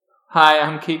Hi,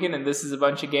 I'm Keegan, and this is A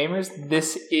Bunch of Gamers.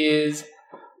 This is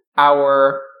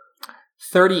our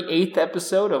 38th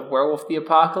episode of Werewolf the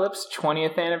Apocalypse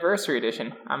 20th Anniversary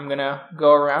Edition. I'm going to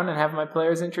go around and have my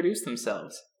players introduce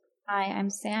themselves. Hi, I'm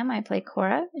Sam. I play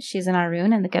Cora. She's an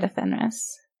Arun and the Good of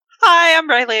Fenris. Hi, I'm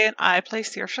Riley, and I play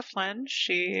Saoirse Flynn.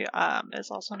 She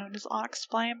is also known as Onyx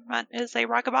Flame and is a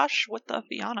Ragabash with the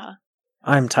Fianna.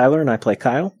 I'm Tyler, and I play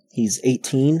Kyle. He's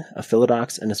 18, a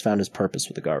Philodox, and has found his purpose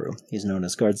with the Garu. He's known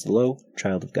as Guards the Low,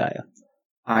 Child of Gaia.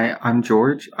 Hi, I'm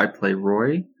George. I play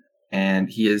Roy, and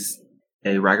he is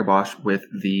a Ragabosh with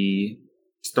the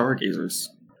Stargazers.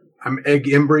 I'm Egg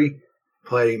Embry,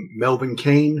 play Melvin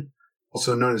Kane,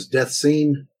 also known as Death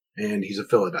Scene, and he's a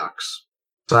Philodox.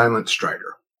 Silent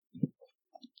Strider.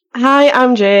 Hi,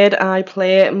 I'm Jade. I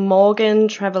play Morgan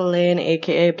Trevelyan,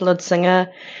 aka Bloodsinger.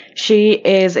 She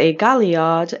is a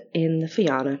Galliard in the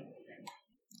Fianna.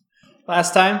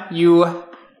 Last time, you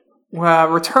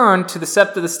returned to the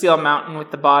Sept of the Steel Mountain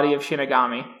with the body of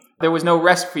Shinigami. There was no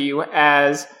rest for you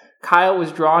as Kyle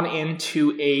was drawn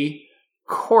into a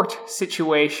court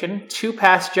situation to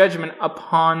pass judgment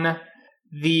upon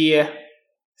the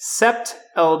Sept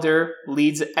Elder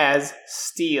leads as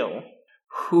Steel,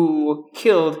 who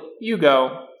killed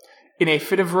Yugo in a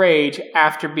fit of rage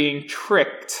after being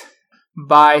tricked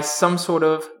by some sort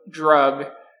of drug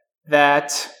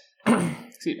that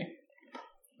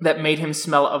that made him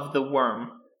smell of the worm.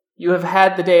 You have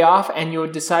had the day off and you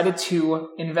have decided to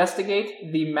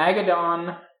investigate the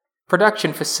Magadon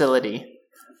production facility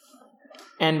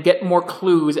and get more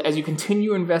clues as you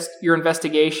continue your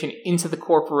investigation into the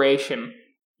corporation.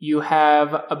 You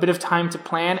have a bit of time to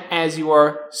plan as you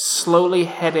are slowly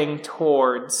heading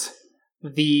towards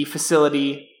the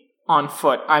facility on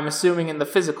foot. I'm assuming in the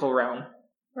physical realm.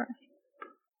 I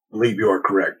believe you are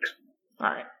correct.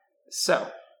 Alright, so,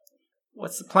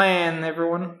 what's the plan,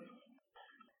 everyone?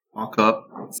 Walk up,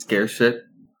 scare shit,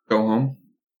 go home.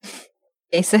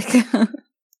 Basic.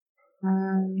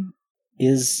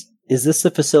 Is this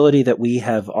the facility that we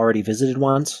have already visited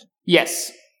once?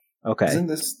 Yes. Okay. Isn't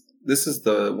this is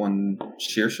the one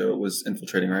Saoirse was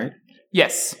infiltrating, right?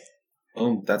 Yes.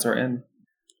 Oh, that's our end,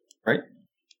 right?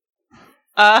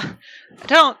 I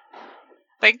don't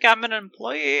think I'm an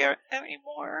employee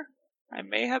anymore. I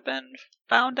may have been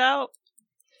found out.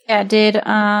 Yeah, did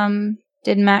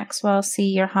Maxwell see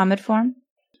your Hamid form?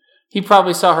 He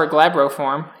probably saw her Glabro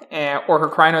form, or her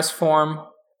Krynos form,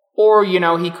 or,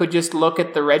 he could just look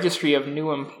at the registry of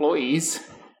new employees.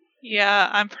 Yeah,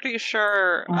 I'm pretty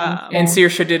sure. And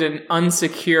Saoirse did an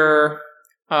unsecure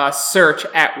search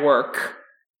at work.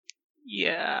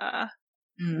 Yeah.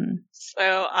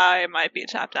 So I might be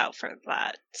tapped out for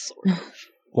that, sort of.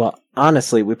 Well,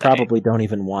 honestly, we probably don't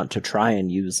even want to try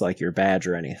and use, your badge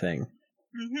or anything.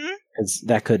 Mm-hmm. Because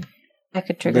that could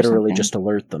trigger literally something. just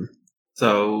alert them.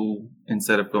 So,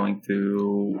 instead of going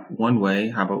through one way,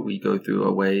 how about we go through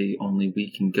a way only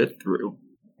we can get through?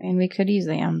 And we could use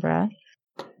the Umbra.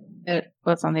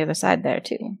 What's on the other side there,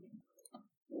 too?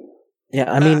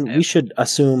 Yeah, I mean, we should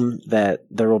assume that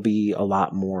there will be a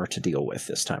lot more to deal with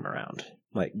this time around,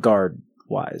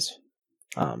 guard-wise.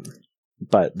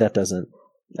 But that doesn't...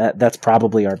 That's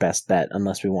probably our best bet,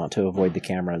 unless we want to avoid the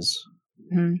cameras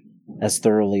as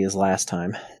thoroughly as last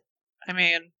time. I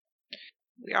mean,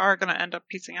 we are going to end up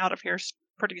piecing out of here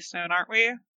pretty soon, aren't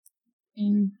we?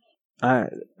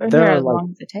 We're there here are as long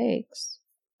as it takes.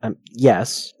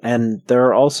 Yes, and there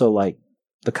are also,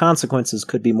 the consequences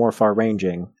could be more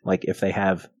far-ranging, if they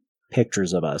have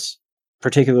pictures of us.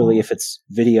 Particularly if it's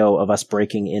video of us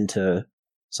breaking into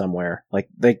somewhere.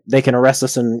 They can arrest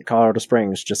us in Colorado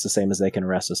Springs just the same as they can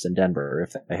arrest us in Denver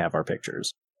if they have our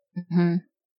pictures. Mm-hmm.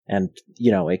 And,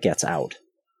 it gets out.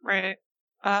 Right.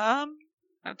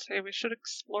 I'd say we should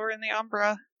explore in the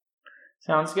Umbra.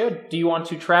 Sounds good. Do you want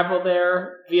to travel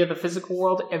there via the physical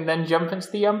world and then jump into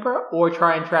the Umbra, or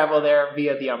try and travel there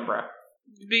via the Umbra?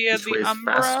 Via Which way the is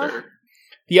Umbra? faster?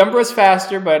 The Umbra's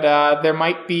faster, but there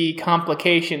might be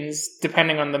complications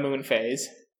depending on the moon phase.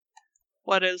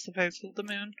 What is the phase of the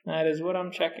moon? That is what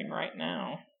I'm checking right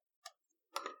now.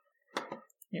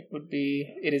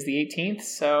 It is the 18th,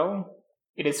 so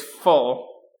it is full.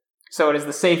 So it is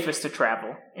the safest to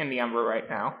travel in the Umbra right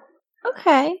now.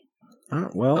 Okay. Oh,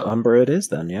 well, Umbra it is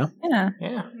then, yeah? Yeah.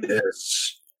 Yeah.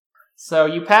 Yes. So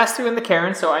you pass through in the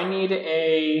Karen, so I need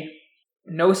a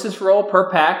Gnosis roll per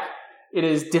pack. It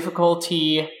is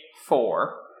difficulty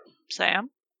 4. Sam?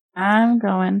 I'm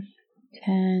going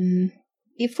 10...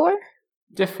 E4?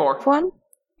 Diff 4. F1?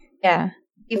 Yeah.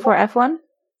 E4 F1?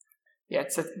 Yeah,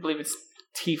 I believe it's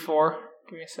T4.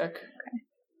 Give me a sec. Okay.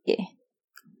 Yeah.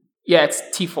 Yeah, it's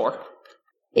T4.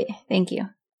 Yeah, thank you.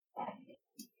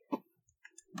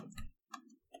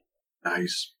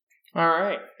 Nice. All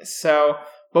right. So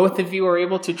both of you are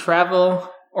able to travel,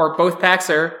 or both packs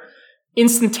are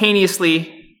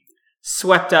instantaneously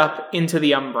swept up into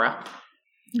the Umbra.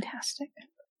 Fantastic.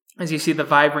 As you see the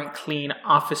vibrant, clean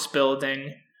office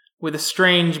building with a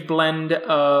strange blend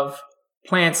of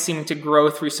plants seeming to grow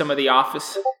through some of the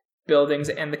office buildings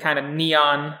and the kind of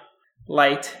neon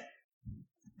light.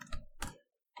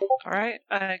 Alright,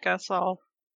 I guess I'll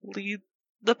lead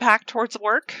the pack towards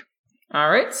work. All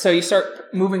right, so you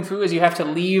start moving through as you have to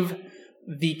leave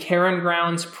the Karen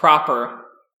grounds proper.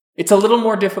 It's a little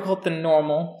more difficult than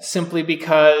normal, simply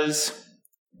because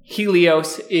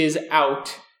Helios is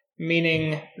out,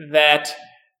 meaning that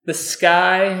the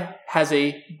sky has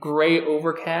a gray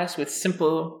overcast with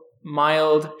simple,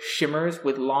 mild shimmers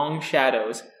with long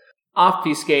shadows,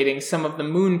 obfuscating some of the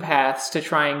moon paths to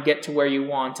try and get to where you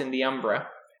want in the Umbra.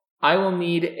 I will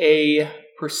need a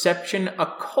perception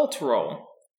occult roll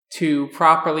to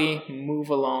properly move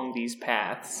along these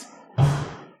paths.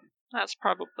 That's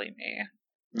probably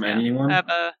me. Anyone? I have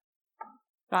a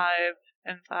 5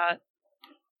 in that.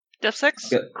 Diff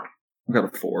 6? I've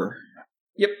got a 4.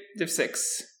 Yep, div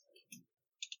 6.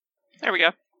 There we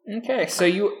go. Okay, so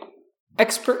you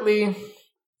expertly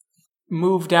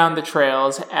move down the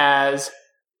trails as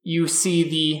you see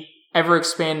the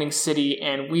ever-expanding city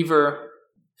and weaver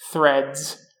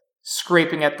threads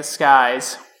scraping at the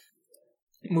skies,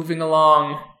 moving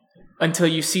along until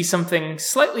you see something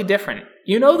slightly different.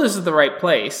 You know this is the right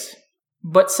place,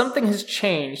 but something has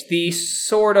changed. The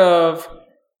sort of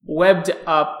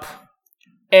webbed-up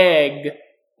egg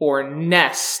or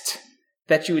nest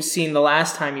that you had seen the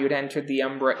last time you had entered the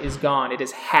Umbra is gone. It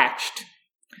is hatched.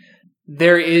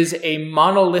 There is a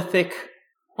monolithic,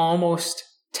 almost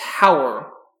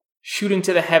tower shooting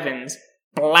to the heavens,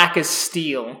 black as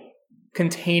steel,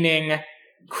 containing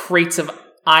crates of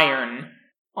iron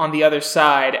on the other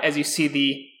side as you see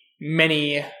the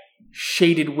many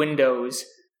shaded windows,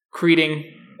 creating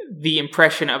the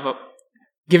impression of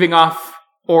giving off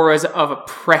auras of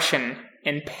oppression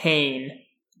and pain.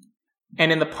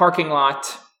 And in the parking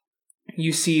lot,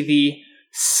 you see the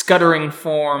scuttering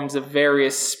forms of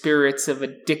various spirits of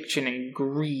addiction and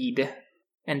greed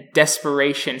and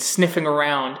desperation, sniffing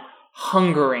around,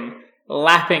 hungering,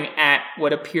 lapping at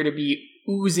what appear to be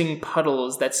oozing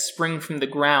puddles that spring from the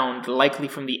ground, likely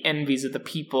from the envies of the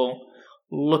people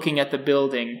looking at the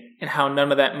building and how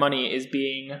none of that money is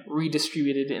being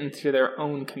redistributed into their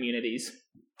own communities.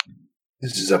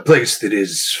 This is a place that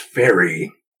is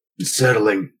very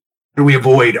unsettling. How do we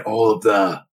avoid all of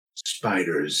the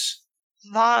spiders?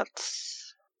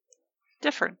 That's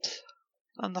different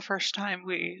than the first time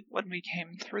when we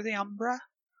came through the Umbra.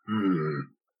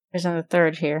 There's another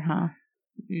third here, huh?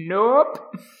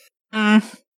 Nope.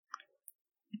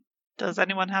 Does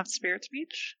anyone have spirit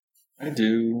speech? I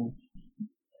do.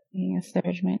 Being a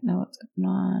third might know what's going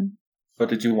on. But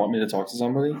did you want me to talk to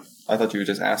somebody? I thought you were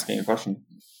just asking a question.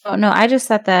 Oh, no, I just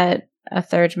thought that a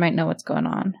third might know what's going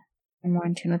on. I'm more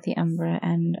in tune with the Umbra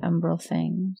and umbral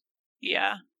things.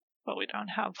 Yeah, but we don't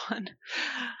have one.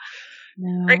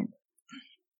 No. Great.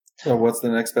 So what's the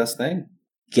next best thing?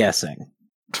 Guessing.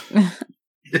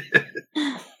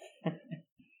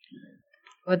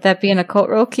 Would that be an occult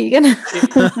roll, Keegan?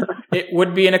 It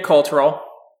would be an occult roll.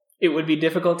 It would be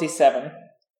difficulty 7. And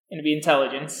it'd be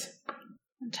intelligence.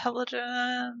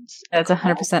 Intelligence. That's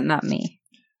 100% not me.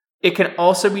 It can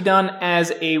also be done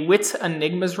as a wits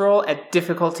enigmas roll at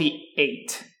difficulty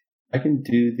 8. I can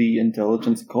do the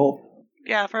intelligence occult.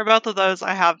 Yeah, for both of those,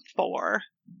 I have 4.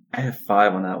 I have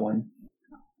 5 on that one.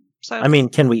 So I mean,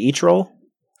 can we each roll?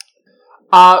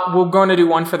 We're going to do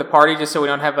one for the party just so we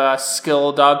don't have a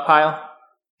skill dog pile.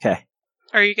 Okay.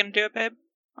 are you going to do it, babe?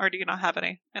 Or do you not have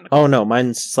any? Oh, no,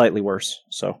 mine's slightly worse,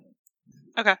 so.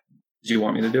 Okay. Do you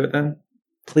want me to do it then?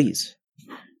 Please.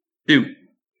 Do.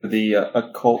 The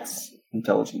occult's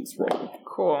intelligence roll.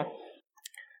 Cool.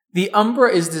 The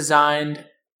Umbra is designed,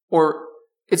 or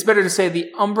it's better to say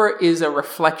the Umbra is a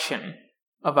reflection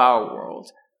of our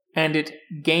world, and it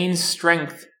gains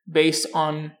strength based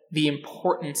on the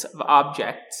importance of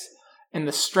objects and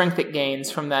the strength it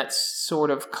gains from that sort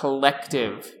of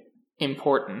collective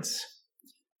importance.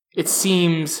 It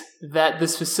seems that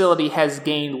this facility has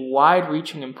gained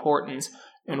wide-reaching importance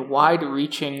and a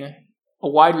wide-reaching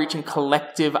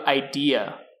collective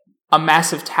idea, a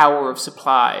massive tower of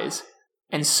supplies,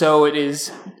 and so it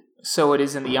is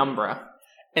in the Umbra,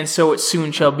 and so it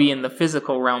soon shall be in the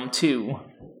physical realm too,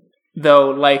 though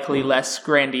likely less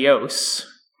grandiose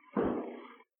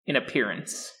in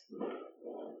appearance.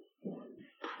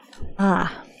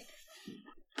 Ah.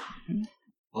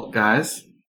 Well, guys,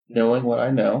 knowing what I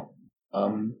know,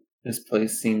 this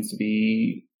place seems to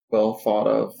be well thought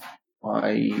of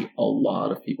by a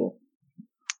lot of people.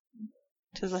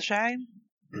 'Tis a shame.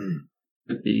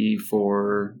 Could be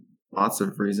for lots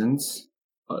of reasons,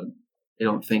 but I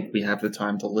don't think we have the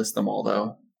time to list them all,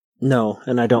 though. No,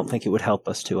 and I don't think it would help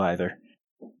us to either.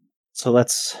 So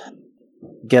let's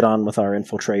get on with our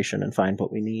infiltration and find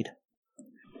what we need.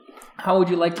 How would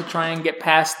you like to try and get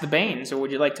past the Banes, or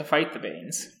would you like to fight the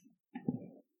Banes?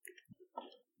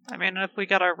 I mean, if we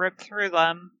gotta rip through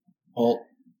them. Well,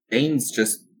 Banes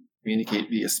just communicate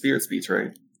via spirit speech,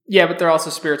 right? Yeah, but they're also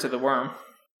spirits of the worm.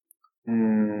 I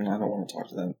don't want to talk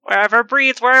to them. Wherever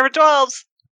breathes, wherever dwells!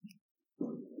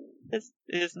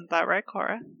 Isn't that right,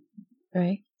 Cora?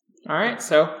 Right. Alright,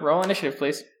 so roll initiative,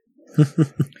 please.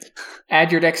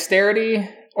 Add your dexterity,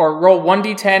 or roll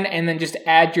 1d10 and then just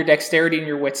add your dexterity and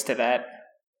your wits to that.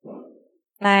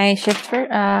 Can I shift for?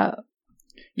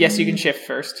 Yes, you can shift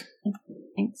first.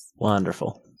 Thanks.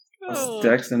 Wonderful. Oh.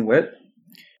 Dex and wit?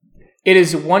 It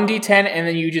is 1d10 and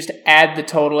then you just add the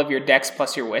total of your dex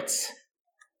plus your wits.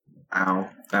 Ow,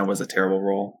 that was a terrible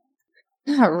roll.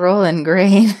 Not rolling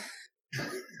great.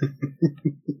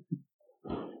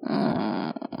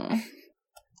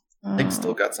 Nick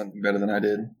still got something better than I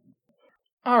did.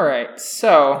 Alright,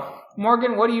 so,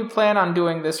 Morgan, what do you plan on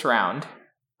doing this round?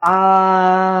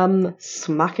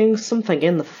 Smacking something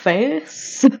in the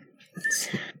face.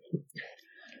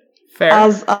 Fair.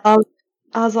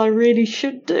 As I really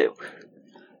should do.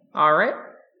 Alright,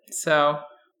 so,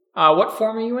 what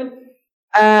form are you in?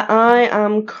 I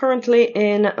am currently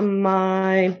in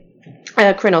my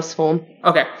Krynos form.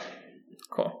 Okay,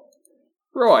 cool.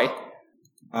 Roy.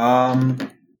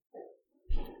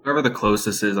 Whoever the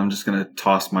closest is, I'm just gonna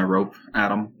toss my rope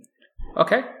at him.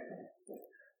 Okay.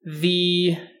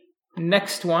 The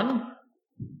next one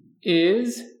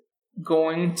is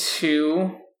going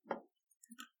to...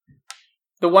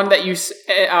 The one that you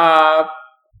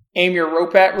aim your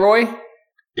rope at, Roy,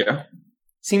 Yeah.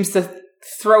 seems to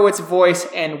throw its voice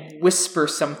and whisper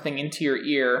something into your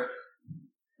ear.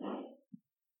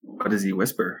 What does he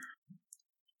whisper?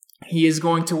 He is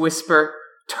going to whisper,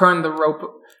 turn the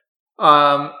rope...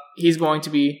 he's going to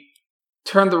be,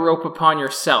 turn the rope upon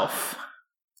yourself.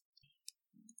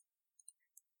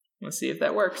 Let's see if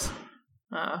that works.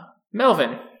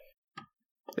 Melvin.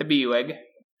 The BU egg.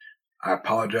 I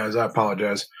apologize. I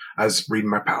was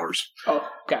reading my powers. Oh,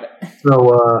 got it.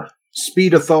 So,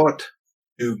 speed of thought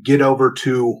to get over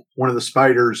to one of the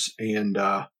spiders and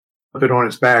put it on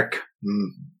its back.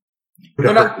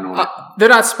 They're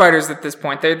not spiders at this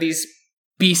point. They're these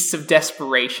beasts of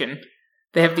desperation.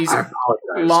 They have these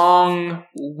long,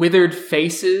 withered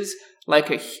faces, like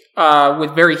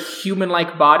with very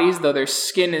human-like bodies, though their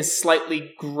skin is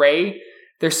slightly gray.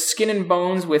 Their skin and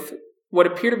bones with what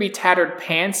appear to be tattered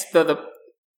pants, though the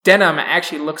denim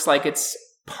actually looks like it's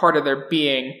part of their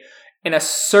being, and a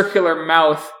circular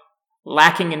mouth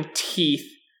lacking in teeth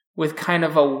with kind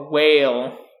of a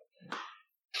wail.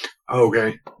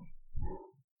 Okay.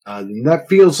 That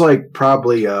feels like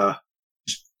probably,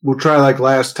 we'll try like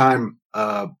last time.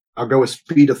 I'll go with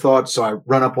speed of thought, so I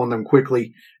run up on them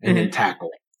quickly and then tackle.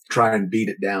 Try and beat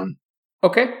it down.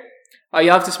 Okay.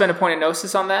 You'll have to spend a point of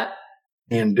gnosis on that.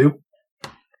 And do.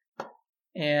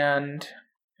 And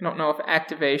I don't know if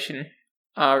activation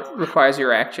requires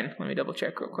your action. Let me double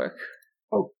check real quick.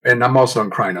 Oh, and I'm also in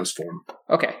Krynos form.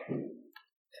 Okay. I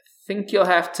think you'll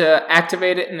have to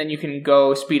activate it, and then you can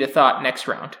go speed of thought next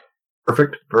round.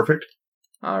 Perfect.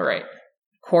 All right.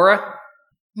 Cora?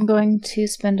 I'm going to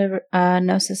spend a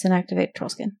gnosis and activate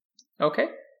Trollskin. Okay.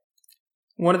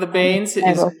 One of the Banes I'll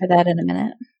is... roll for that in a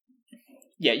minute.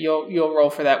 Yeah, you'll roll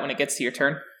for that when it gets to your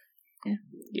turn.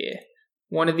 Yeah.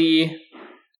 One of the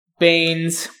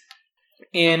Banes,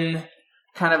 in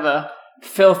kind of a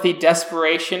filthy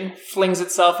desperation, flings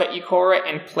itself at you, Cora,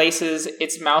 and places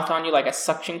its mouth on you like a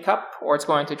suction cup, or it's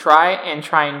going to try and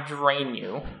drain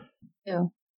you. Yeah.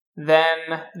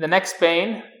 Then the next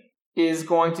Bane is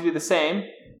going to do the same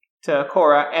to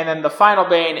Cora, and then the final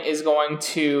Bane is going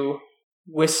to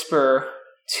whisper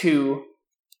to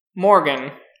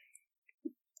Morgan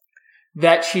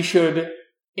that she should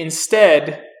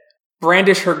instead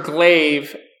brandish her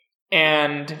glaive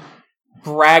and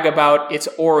brag about its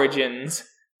origins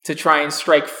to try and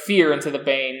strike fear into the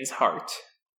Bane's heart.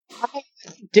 I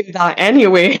do that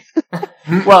anyway.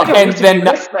 Well, and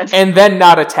then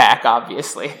not attack,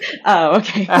 obviously. Oh,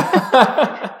 okay.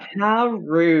 How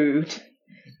rude.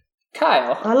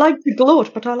 Kyle. I like to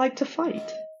gloat, but I like to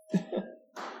fight.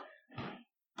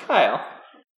 Kyle.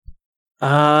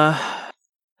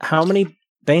 How many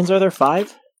Banes are there?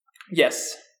 5?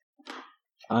 Yes.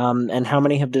 And how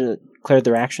many have declared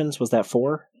their actions? Was that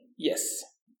 4? Yes.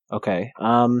 Okay.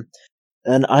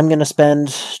 And I'm going to spend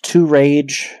 2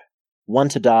 rage, 1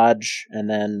 to dodge, and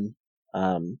then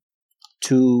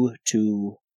 2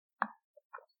 to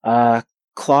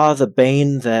claw the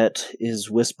bane that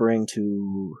is whispering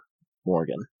to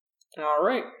Morgan. All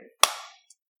right.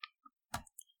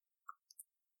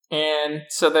 And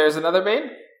so there's another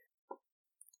bane.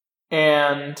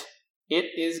 And it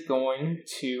is going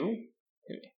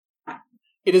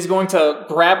to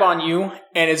grab on you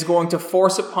and is going to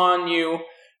force upon you.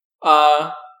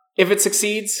 If it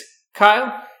succeeds,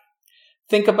 Kyle,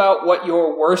 think about what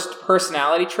your worst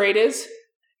personality trait is,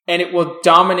 and it will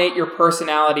dominate your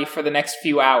personality for the next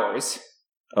few hours.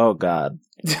 Oh, God.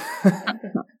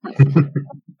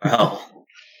 Well,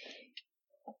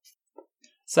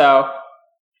 So,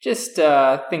 just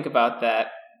think about that.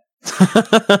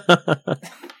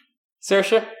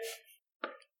 Saoirse?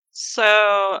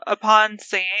 So, upon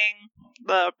seeing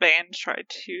the Bane try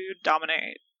to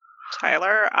dominate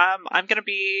Tyler, I'm going to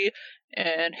be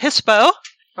in Hispo,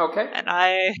 Okay. and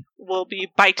I will be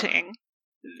biting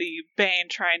the Bane,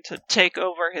 trying to take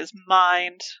over his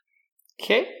mind.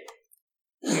 Okay.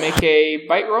 Make a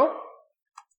bite roll.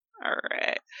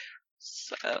 Alright.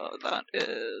 So, that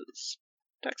is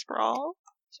Dex Brawl.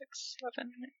 6,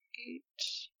 7, 8,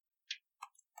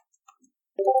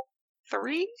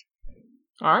 3.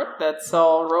 Alright, that's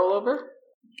all roll over.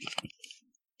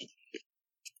 5,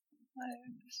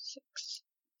 6,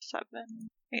 7,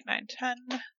 8, 9, 10.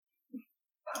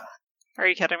 Are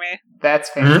you kidding me?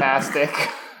 That's fantastic.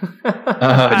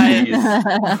 jeez.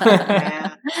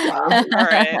 Yeah.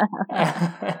 Alright.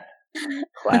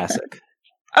 Classic.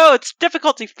 Oh, it's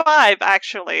difficulty 5,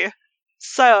 actually.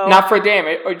 So, Not for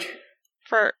damage.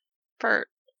 for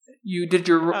You did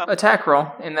your Oh. attack roll,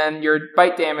 and then your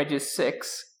bite damage is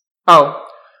 6. Oh,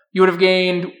 you would have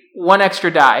gained 1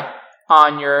 extra die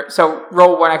on your... So,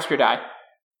 roll 1 extra die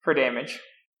for damage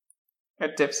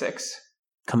at div 6.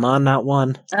 Come on, not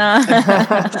 1.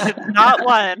 not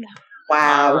 1.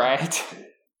 Wow. Alright.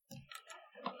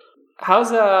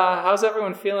 How's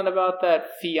everyone feeling about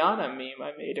that Fiona meme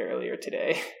I made earlier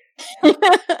today?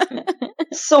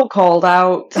 So called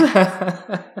out.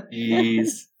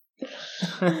 Jeez.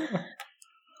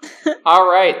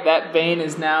 Alright, that Bane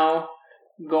is now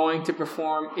going to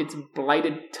perform its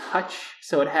blighted touch.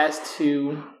 So it's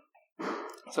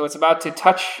about to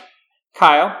touch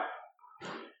Kyle.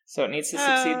 So it needs to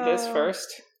succeed this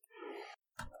first.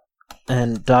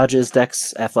 And dodges,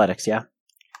 dex, athletics, yeah?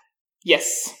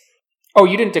 Yes. Oh,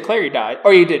 you didn't declare you died. Oh,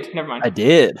 you did. Never mind. I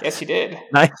did. Yes, you did.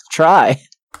 Nice try.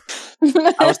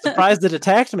 I was surprised it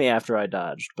attacked me after I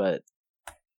dodged, but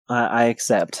I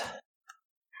accept.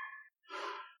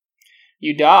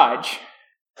 You dodge.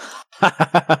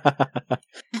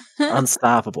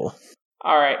 Unstoppable.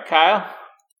 Alright, Kyle.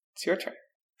 It's your turn.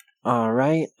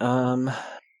 Alright,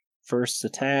 first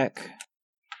attack.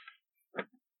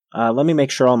 Let me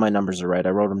make sure all my numbers are right. I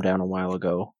wrote them down a while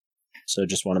ago, so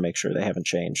just want to make sure they haven't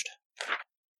changed.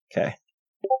 Okay.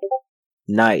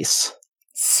 Nice.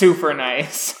 Super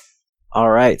nice.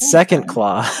 Alright, second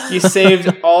claw. You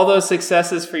saved all those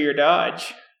successes for your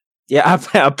dodge. Yeah,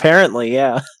 apparently,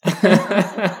 yeah.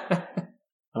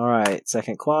 Alright,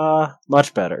 second claw.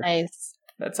 Much better. Nice.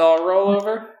 That's all roll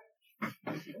over.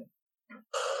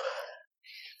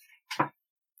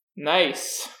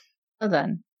 Nice. Well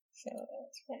done.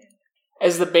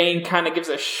 As the Bane kind of gives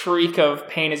a shriek of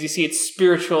pain as you see its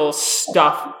spiritual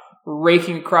stuff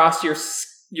raking across your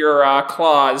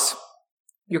claws.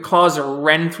 Your claws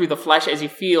rend through the flesh as you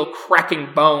feel cracking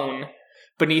bone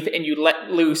beneath, and you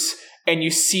let loose, and you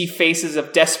see faces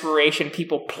of desperation,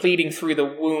 people pleading through the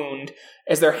wound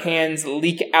as their hands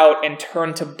leak out and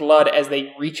turn to blood as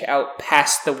they reach out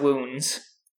past the wounds.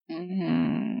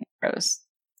 Gross.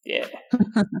 Yeah.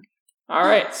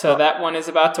 Alright, so that one is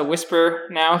about to whisper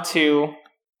now to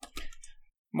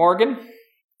Morgan.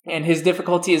 And his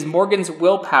difficulty is Morgan's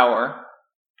willpower.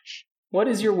 What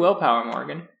is your willpower,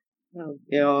 Morgan? Oh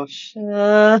gosh. 3?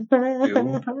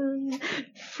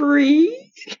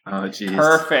 Oh, jeez.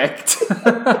 Perfect.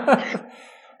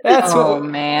 That's what...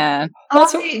 Man.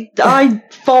 I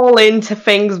fall into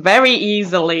things very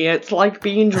easily. It's like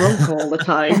being drunk all the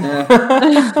time.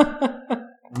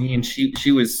 I mean,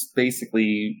 she was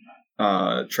basically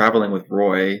traveling with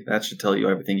Roy. That should tell you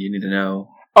everything you need to know.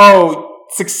 Oh,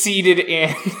 succeeded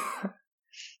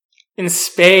in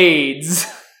spades.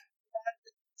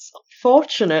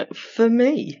 Fortunate for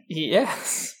me.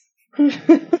 Yes.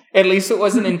 At least it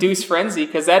wasn't induced frenzy,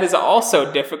 because that is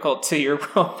also difficult to your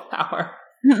willpower.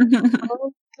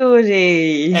 Oh,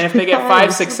 goody. And if they get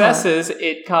 5 successes,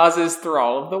 it causes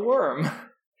Thrall of the Worm.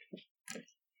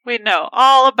 We know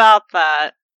all about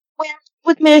that.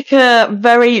 would make a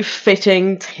very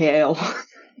fitting tale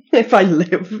if I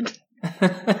lived.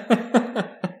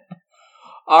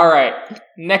 All right.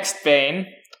 Next Bane.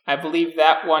 I believe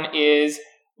that one is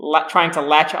trying to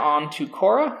latch on to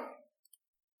Cora.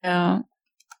 Oh,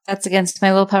 that's against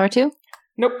my willpower too?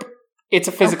 Nope. It's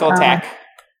a physical attack.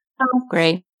 Oh,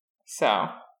 great. So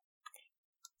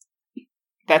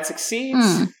that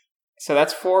succeeds. So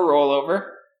that's 4 rollover.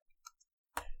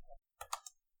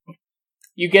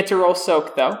 You get to roll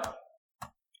soak though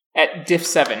at diff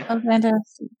 7. Oh,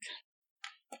 fantastic.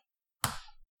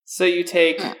 So you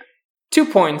take 2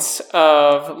 points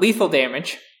of lethal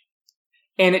damage,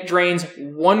 and it drains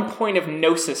 1 point of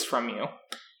gnosis from you.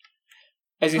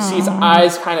 As you see its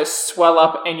eyes kind of swell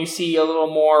up, and you see a little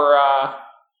more.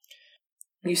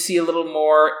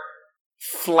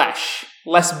 Flesh,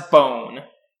 less bone.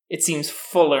 It seems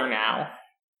fuller now.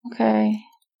 Okay.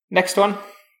 Next one,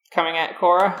 coming at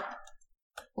Cora.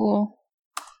 Cool.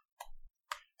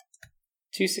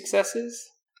 2 successes.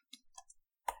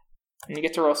 And you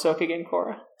get to roll soak again,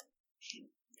 Cora.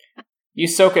 You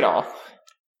soak it all.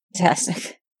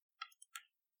 Fantastic.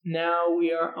 Now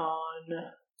we are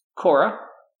on Cora.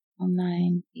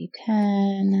 9,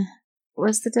 D10. What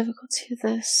was the difficulty of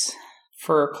this?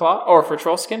 For claw or for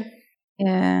troll skin?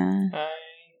 Yeah.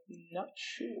 I'm not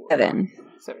sure. 7.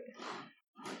 7.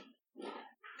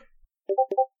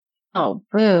 Oh,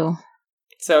 boo.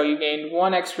 So you gained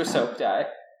 1 extra soak die.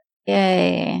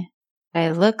 Yay. I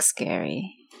look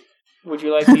scary. Would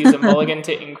you like to use a mulligan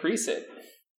to increase it?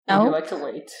 Would No. you like to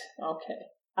wait? Okay.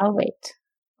 I'll wait.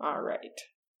 All right.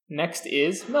 Next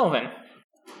is Melvin.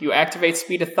 You activate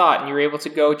Speed of Thought, and you're able to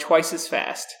go twice as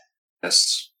fast.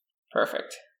 Yes.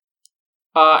 Perfect.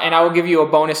 And I will give you a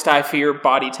bonus die for your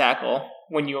body tackle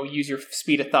when you use your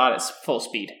Speed of Thought as full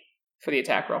speed for the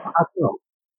attack roll.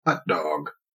 Hot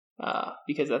dog.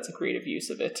 Because that's a creative use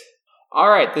of it. All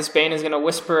right, this Bane is going to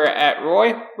whisper at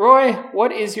Roy. Roy,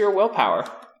 what is your willpower?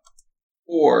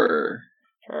 4.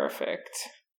 Perfect.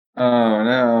 Oh,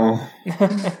 no.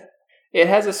 It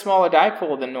has a smaller die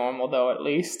pool than normal, though, at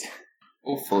least.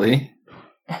 Hopefully.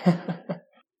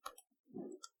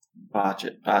 Botch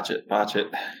it.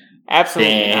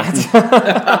 Absolutely not.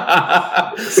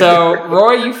 So,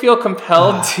 Roy, you feel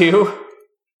compelled to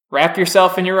wrap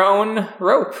yourself in your own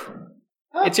rope.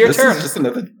 It's your turn. This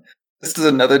is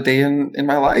another day in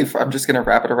my life. I'm just going to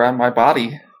wrap it around my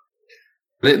body.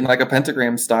 Put it in like a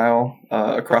pentagram style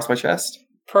across my chest.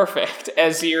 Perfect.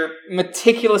 As you're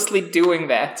meticulously doing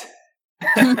that.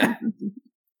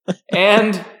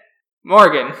 And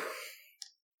Morgan.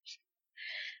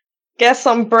 Guess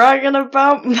I'm bragging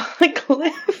about my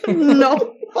cliff.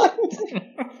 No.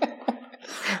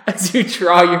 As you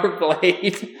draw your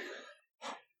blade.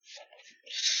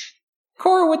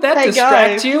 Cora, would that Hey,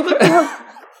 distract guys, you?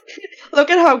 Look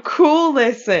at how cool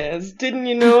this is. Didn't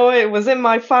you know it was in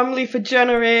my family for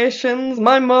generations?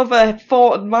 My grandmother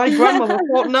fought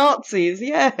Nazis.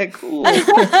 Yeah, cool.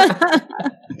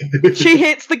 She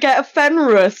hits the get a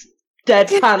Fenris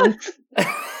deadpan.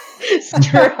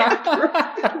 Straight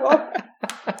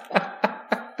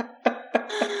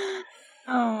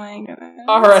Oh my god.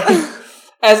 Alright.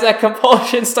 As that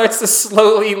compulsion starts to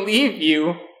slowly leave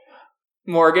you,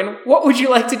 Morgan, what would you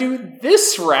like to do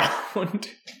this round?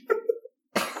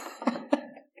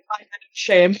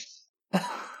 Shame.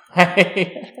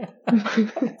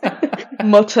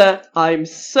 Mutter, I'm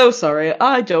so sorry,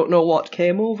 I don't know what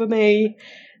came over me.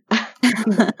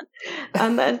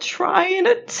 And then trying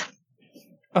it.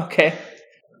 Okay.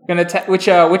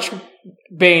 Which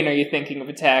Bane are you thinking of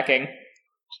attacking?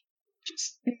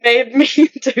 Just made me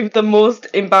do the most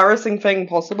embarrassing thing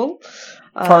possible.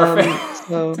 Perfect.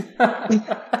 So the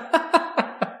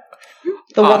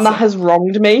one that has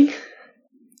wronged me.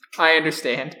 I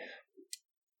understand.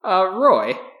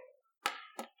 Roy.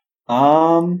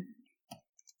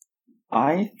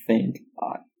 I think.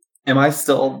 Am I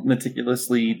still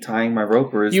meticulously tying my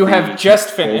rope, or is You the have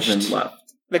just compulsion finished. left?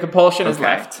 The compulsion is Okay.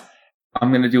 left.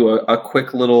 I'm gonna do a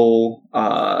quick little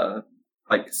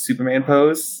like Superman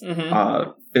pose.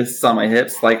 Mm-hmm. Fists on my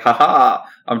hips, like haha,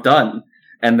 I'm done.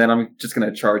 And then I'm just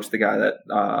gonna charge the guy that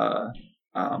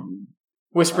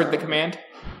Whispered the command.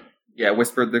 Yeah,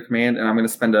 whispered the command, and I'm going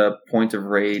to spend a point of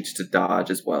rage to dodge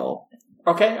as well.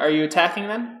 Okay, are you attacking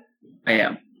then? I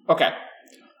am. Okay.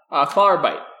 Claw or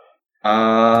bite?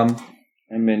 I'm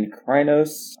in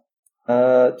Krynos.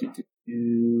 I'm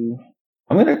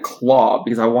going to claw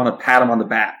because I want to pat him on the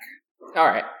back.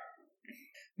 Alright.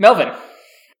 Melvin.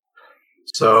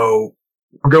 So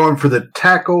we're going for the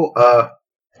tackle,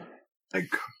 like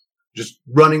just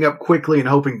running up quickly and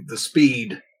hoping the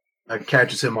speed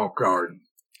catches him off guard.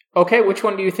 Okay, which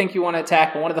one do you think you want to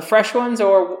tackle? One of the fresh ones,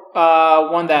 or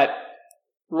one that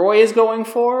Roy is going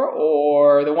for,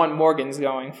 or the one Morgan's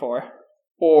going for,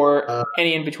 or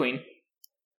any in between?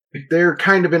 If they're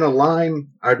kind of in a line,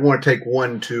 I'd want to take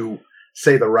one to,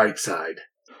 say, the right side.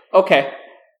 Okay,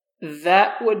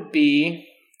 that would be...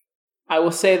 I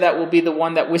will say that will be the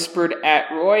one that whispered at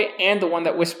Roy and the one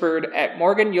that whispered at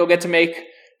Morgan. You'll get to make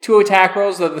 2 attack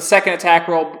rolls, though the second attack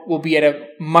roll will be at a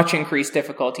much increased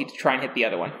difficulty to try and hit the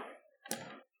other one.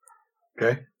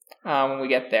 Okay. When we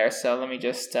get there. So let me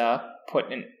just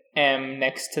put an M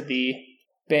next to the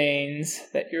Banes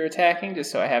that you're attacking,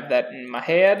 just so I have that in my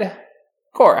head.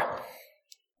 Cora.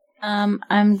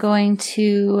 I'm going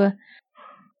to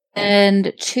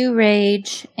spend 2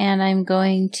 rage, and I'm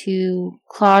going to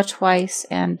claw twice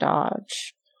and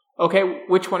dodge. Okay,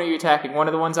 which one are you attacking? One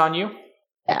of the ones on you?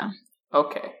 Yeah.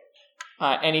 Okay.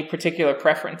 Any particular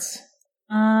preference?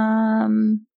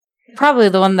 Probably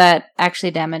the one that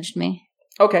actually damaged me.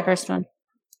 Okay. First one.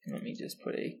 Let me just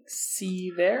put a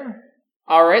C there.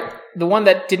 Alright, the one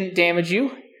that didn't damage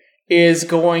you is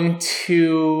going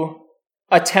to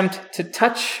attempt to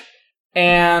touch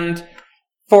and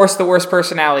force the worst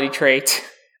personality trait.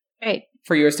 Great.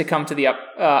 For yours to come to the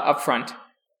up front.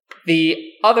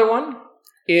 The other one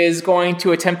is going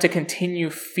to attempt to continue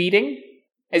feeding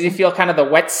as you feel kind of the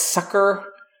wet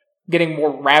sucker getting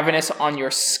more ravenous on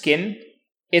your skin.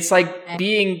 It's like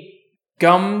being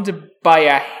gummed by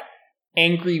a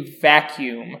angry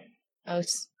vacuum.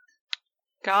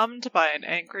 Gummed by an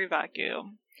angry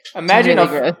vacuum. Imagine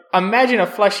really imagine a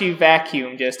fleshy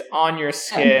vacuum just on your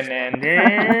skin and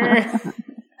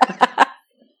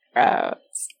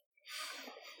Gross.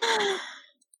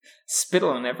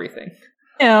 spittle and everything.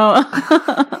 Ew.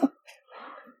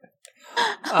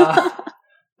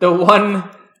 The one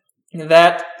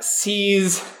that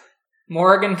sees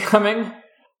Morgan coming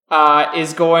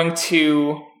is going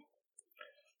to,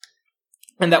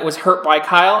 and that was hurt by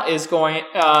Kyle, is going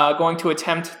to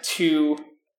attempt to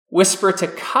whisper to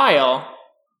Kyle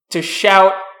to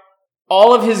shout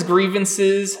all of his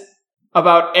grievances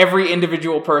about every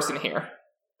individual person here.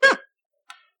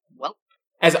 Well,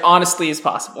 as honestly as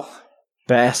possible.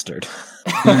 Bastard.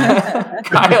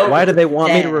 Kyle, Why do they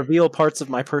want me to reveal parts of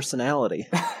my personality?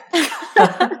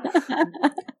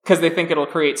 because they think it'll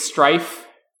create strife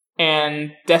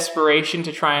and desperation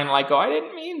to try and go, I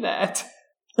didn't mean that.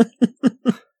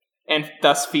 And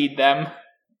thus feed them.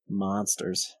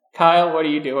 Monsters. Kyle, what are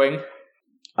you doing?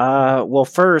 Well,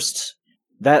 first,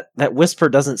 that whisper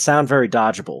doesn't sound very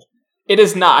dodgeable. It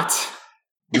is not.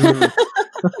 Mm.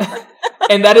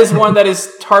 And that is one that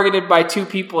is targeted by 2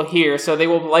 people here, so they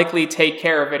will likely take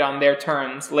care of it on their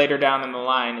turns later down in the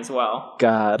line as well.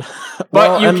 God.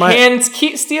 But you can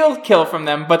steal kill from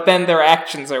them, but then their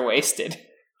actions are wasted.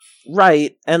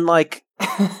 Right, and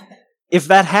if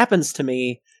that happens to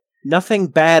me, nothing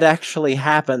bad actually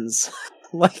happens.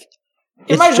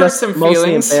 It might hurt some mostly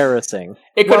feelings. Embarrassing.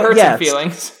 It could hurt some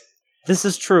feelings. This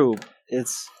is true.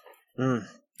 It's...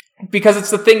 Because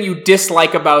it's the thing you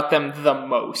dislike about them the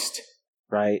most.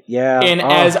 Right, yeah. In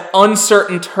as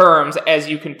uncertain terms as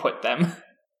you can put them.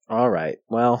 Alright,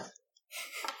 well...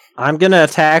 I'm gonna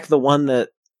attack the one that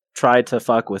tried to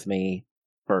fuck with me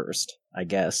first, I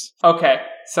guess. Okay,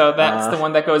 so that's the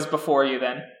one that goes before you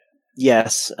then.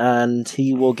 Yes, and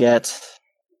he will get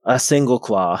a single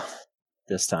claw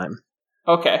this time.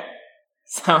 Okay,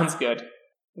 sounds good.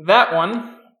 That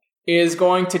one is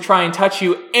going to try and touch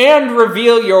you and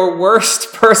reveal your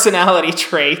worst personality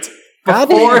trait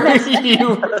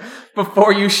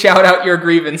before you shout out your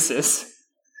grievances.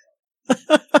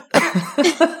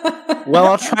 Well,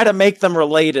 I'll try to make them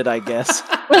related, I guess.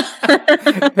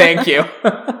 Thank you.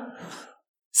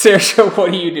 Saoirse, what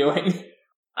are you doing?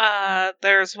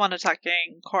 There's one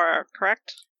attacking Cora,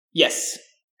 correct? Yes.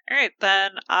 Alright,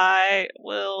 then I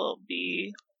will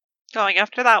be going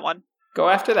after that one. Go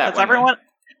after that one.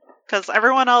 Because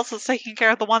everyone else is taking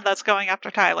care of the one that's going after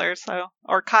Tyler,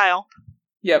 or Kyle.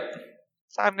 Yep.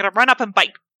 So I'm gonna run up and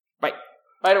bite.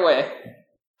 Bite away.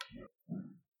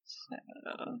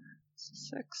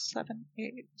 6, 7,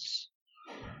 8.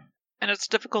 And it's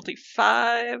difficulty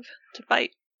 5 to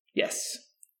bite. Yes.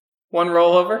 One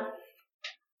rollover.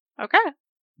 Okay. 5,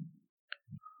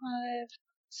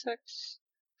 6,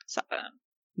 7.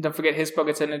 Don't forget Hispo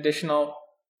gets an additional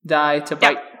die to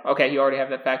bite. Yep. Okay, you already have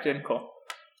that factored in. Cool.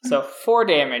 So 4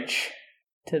 damage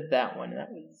to that one. That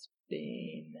was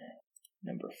Bane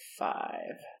number 5.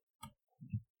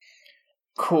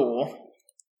 Cool.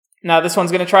 Now this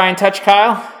one's going to try and touch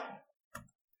Kyle.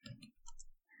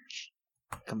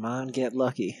 Come on, get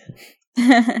lucky.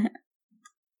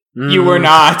 You were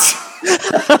not. You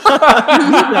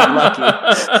got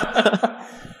lucky.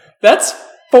 That's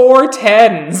 4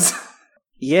 10s.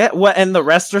 Yeah, and the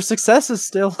rest are successes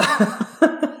still.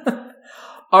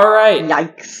 All right,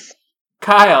 Yikes.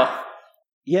 Kyle.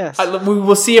 Yes. We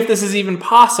will see if this is even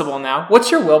possible now.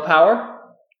 What's your willpower?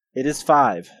 It is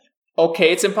 5.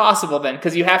 Okay, it's impossible then,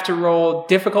 because you have to roll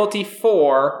difficulty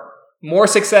 4, more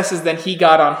successes than he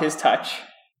got on his touch.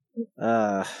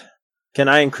 Can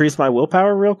I increase my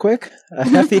willpower real quick? I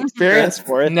have the experience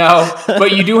for it. No,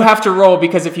 but you do have to roll,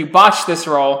 because if you botch this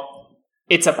roll,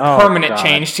 it's a permanent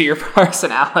change to your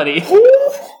personality.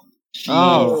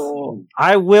 Oh,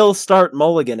 I will start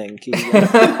mulliganing, Keegan.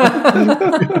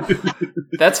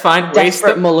 That's fine.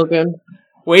 Desperate mulligan.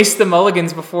 Waste the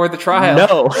mulligans before the trial.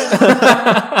 No.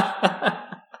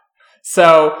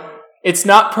 So, it's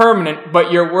not permanent,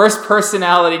 but your worst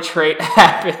personality trait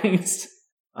happens.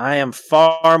 I am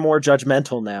far more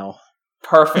judgmental now.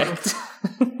 Perfect.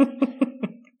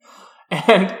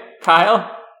 And,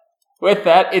 Kyle, with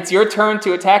that, it's your turn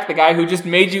to attack the guy who just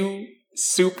made you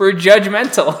super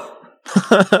judgmental.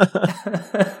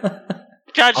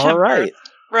 Judge him All right.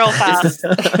 real fast.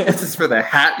 This is for the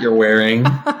hat you're wearing.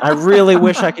 I really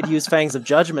wish I could use Fangs of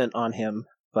Judgment on him,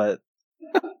 but...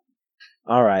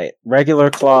 Alright,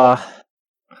 regular claw.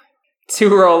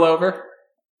 2 roll over.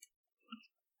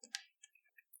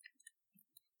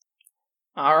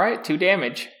 Alright, 2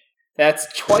 damage. That's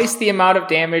twice the amount of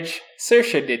damage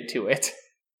Saoirse did to it.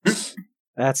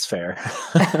 That's fair.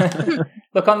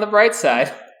 Look on the bright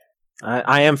side.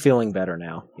 I am feeling better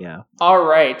now, yeah.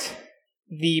 Alright.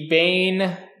 The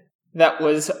Bane that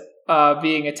was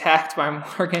being attacked by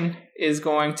Morgan is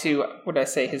going to... What did I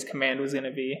say his command was going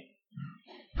to be?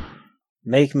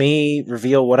 Make me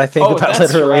reveal what I think about that's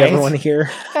literally right. everyone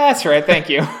here. That's right, thank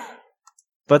you.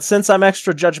 But since I'm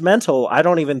extra judgmental, I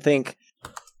don't even think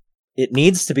it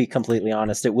needs to be completely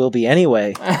honest. It will be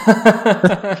anyway.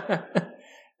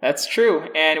 That's true.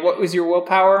 And what was your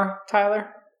willpower, Tyler?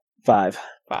 5.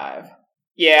 5.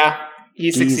 Yeah,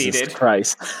 you Jesus succeeded.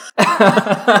 Christ. Look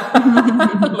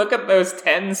at those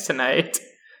 10s tonight.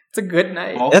 It's a good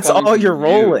night. That's all you're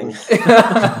rolling.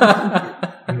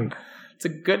 It's a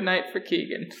good night for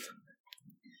Keegan.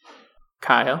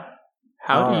 Kyle,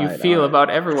 how do you Alright, feel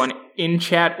about everyone in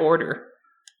chat order?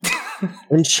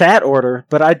 In chat order,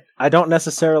 but I don't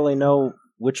necessarily know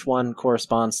which one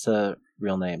corresponds to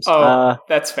real names. Oh,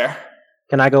 that's fair.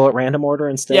 Can I go at random order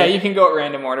instead? Yeah, you can go at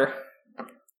random order.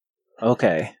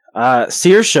 Okay.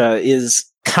 Saoirse is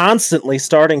constantly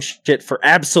starting shit for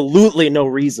absolutely no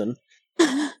reason.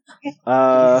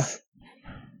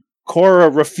 Cora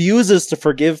refuses to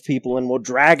forgive people and will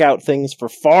drag out things for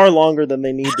far longer than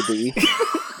they need to be.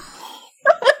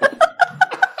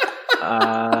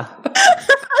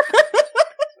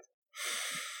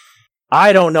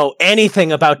 I don't know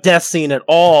anything about Death Scene at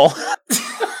all.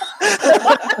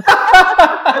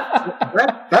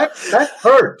 That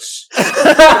hurts.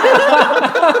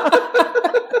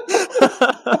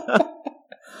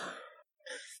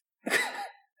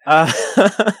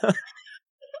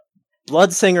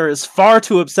 Bloodsinger is far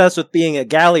too obsessed with being a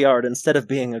Galliard instead of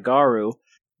being a Garu.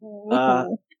 Not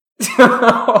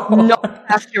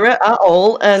accurate at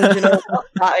all, and you know what?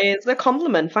 That is a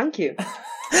compliment. Thank you.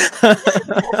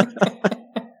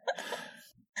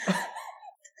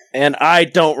 And I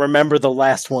don't remember the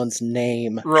last one's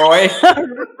name. Roy?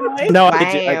 No,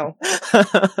 Wow.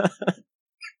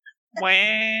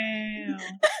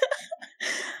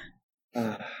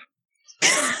 Wow.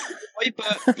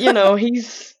 But you know,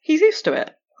 he's used to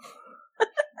it.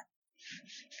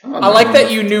 I like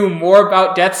that you knew more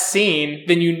about Death's Scene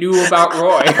than you knew about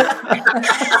Roy.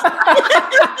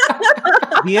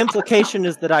 The implication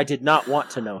is that I did not want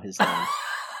to know his name.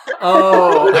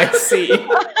 Oh, I see.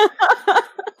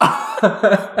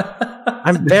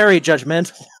 I'm very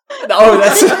judgmental. Oh,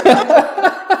 that's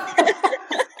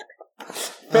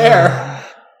fair.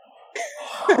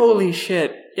 Holy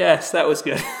shit. Yes, that was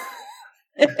good.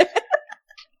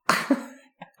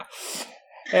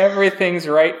 Everything's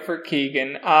right for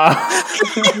Keegan.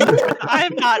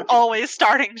 I'm not always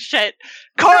starting shit.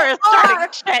 Cora's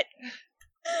starting shit.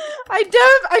 I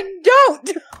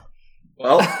don't.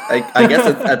 Well, I guess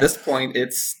at this point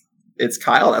it's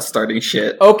Kyle that's starting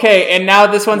shit. Okay, and now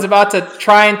this one's about to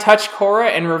try and touch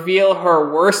Cora and reveal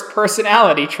her worst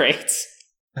personality traits.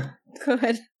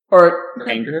 Good. Or,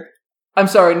 Anger. I'm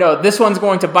sorry, no, this one's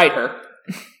going to bite her.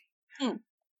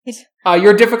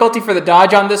 Your difficulty for the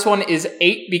dodge on this one is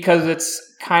 8 because it's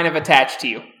kind of attached to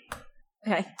you.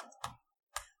 Okay.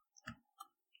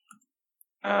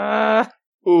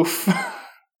 Oof.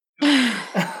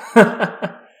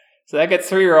 So that gets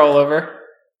 3 roll over.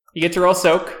 You get to roll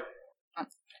soak.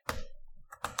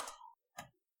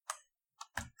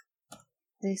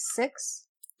 The 6?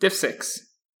 Diff 6.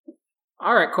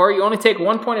 All right, Corey, you only take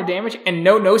 1 point of damage and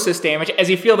no gnosis damage as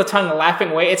you feel the tongue lapping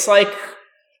away. It's like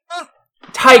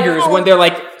tigers when they're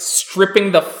like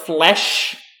stripping the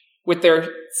flesh with their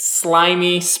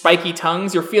slimy, spiky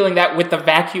tongues. You're feeling that with the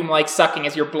vacuum-like sucking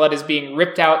as your blood is being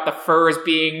ripped out, the fur is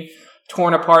being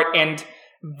torn apart, and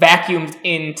vacuumed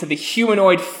into the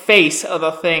humanoid face of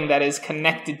the thing that is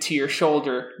connected to your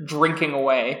shoulder, drinking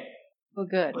away. Oh,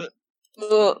 good.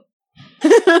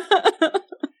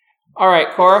 All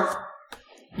right, Cora.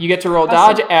 You get to roll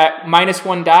dodge at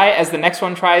 -1 die as the next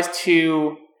one tries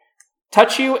to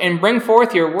touch you and bring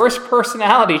forth your worst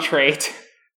personality trait.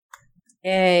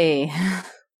 Yay.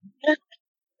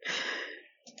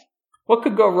 What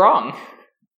could go wrong?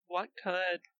 What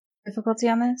could? Difficulty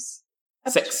on this?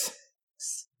 6.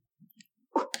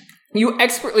 You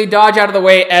expertly dodge out of the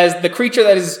way as the creature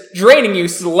that is draining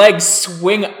you's legs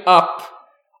swing up,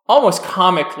 almost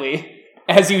comically,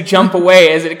 as you jump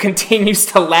away as it continues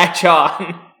to latch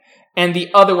on, and the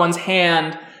other one's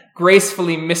hand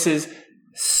gracefully misses,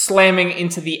 slamming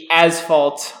into the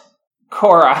asphalt.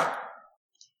 Cora.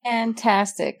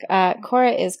 Fantastic.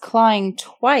 Cora is clawing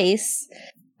twice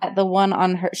at the one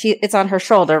on her. It's on her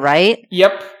shoulder, right?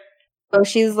 Yep. So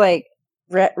she's like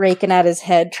raking at his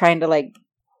head, trying to like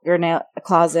your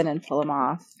claws in and pull him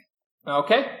off.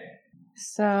 Okay.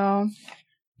 So,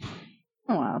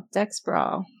 oh wow, Dex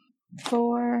Brawl.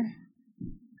 4,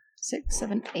 6,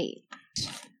 7, 8.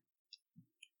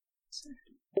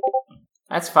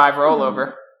 That's 5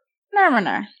 rollover.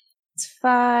 No. It's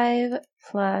 5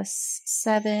 plus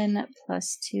 7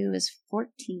 plus 2 is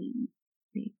 14.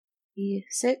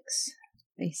 6.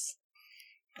 Nice.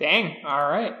 Dang. All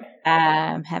right.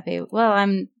 I'm happy. Well,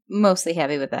 I'm mostly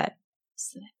happy with that.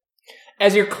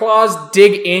 As your claws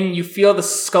dig in, you feel the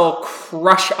skull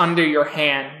crush under your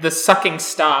hand. The sucking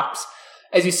stops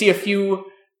as you see a few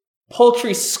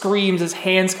paltry screams as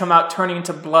hands come out, turning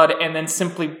into blood, and then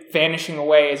simply vanishing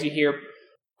away as you hear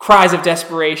cries of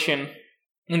desperation,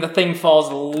 and the thing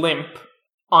falls limp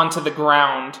onto the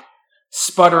ground,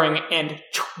 sputtering and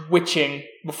twitching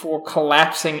before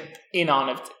collapsing in on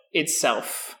it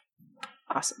itself.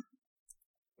 Awesome.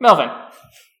 Melvin.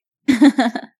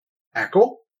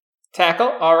 Tackle. Tackle.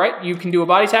 All right. You can do a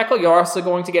body tackle. You're also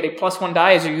going to get a +1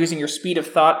 die as you're using your speed of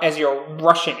thought as you're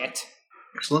rushing it.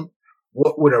 Excellent.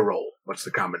 What would I roll? What's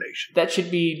the combination? That should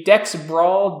be Dex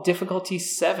Brawl difficulty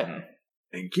 7.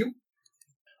 Thank you.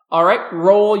 All right.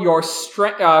 Roll your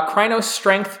Krynos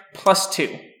Strength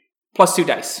 +2. +2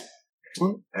 dice.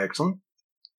 Excellent.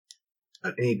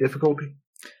 Any difficulty?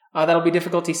 That'll be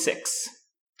difficulty 6.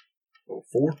 Roll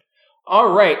 4.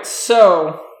 All right.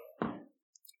 So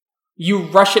you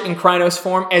rush it in Krynos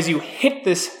form as you hit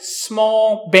this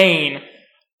small Bane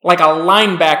like a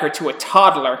linebacker to a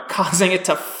toddler, causing it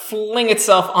to fling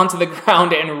itself onto the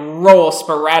ground and roll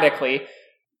sporadically,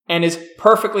 and is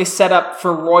perfectly set up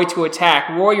for Roy to attack.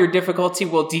 Roy, your difficulty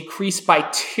will decrease by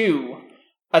 2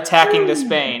 attacking this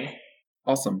Bane.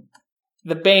 Awesome.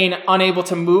 The Bane, unable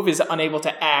to move, is unable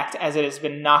to act as it has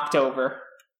been knocked over.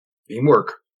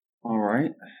 Teamwork. All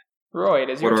right. Roy, it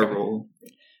is your What do I turn. roll?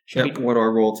 Should Yep, be- what do I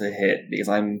roll to hit? Because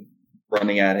I'm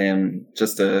running at him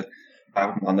just to pat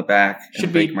him on the back Should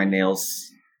and be- break my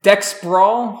nails. Dex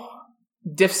Brawl,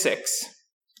 Diff 6.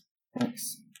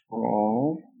 Let's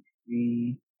roll.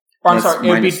 Or, I'm That's sorry,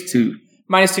 it would be -2.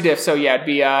 -2 diff, so yeah, it'd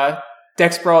be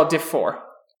Dex Brawl, Diff 4.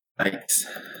 Nice.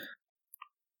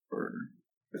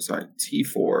 Sorry,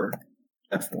 T4,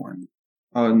 F1.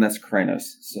 Oh, and that's Krynos,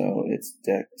 so it's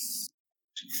Dex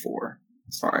T4.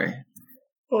 Sorry.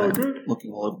 I'm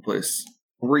looking all over the place.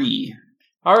 3.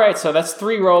 Alright, so that's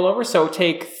 3 rollover, so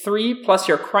take 3 plus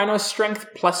your Krynos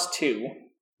Strength +2.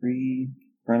 3,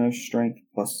 Krynos Strength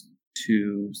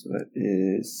 +2, so that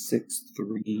is 6,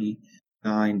 3,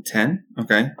 9, 10.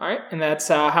 Okay. Alright, and that's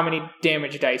how many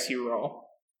damage dice you roll.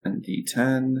 And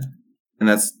D10. And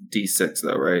that's D6,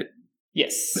 though, right?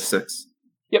 Yes. The 6.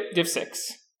 Yep, Diff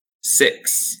 6.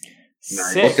 6.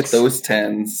 Nice. 6. Look at those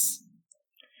 10s.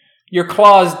 Your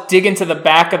claws dig into the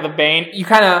back of the Bane. You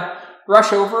kind of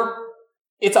rush over.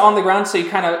 It's on the ground, so you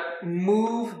kind of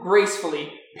move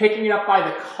gracefully, picking it up by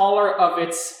the collar of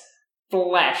its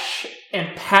flesh,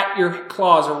 and pat your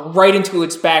claws right into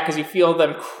its back as you feel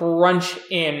them crunch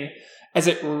in as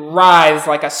it writhes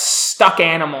like a stuck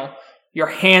animal. Your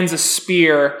hand's a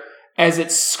spear as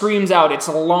it screams out, its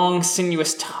long,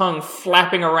 sinuous tongue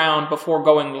flapping around before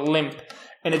going limp,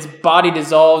 and its body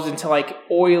dissolves into like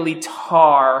oily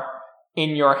tar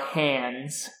in your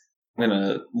hands. I'm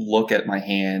gonna look at my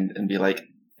hand and be like,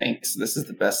 thanks, this is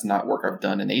the best knot work I've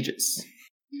done in ages.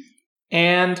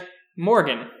 And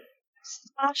Morgan.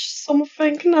 Slash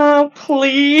something now,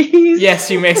 please. Yes,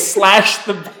 you may slash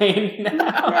the bane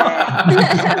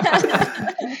now.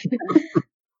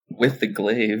 With the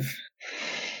glaive.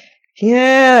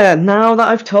 Yeah, now that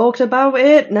I've talked about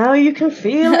it, now you can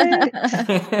feel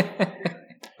it.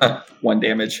 1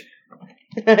 damage.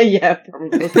 Yeah,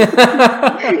 probably.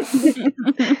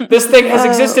 This thing has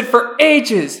existed for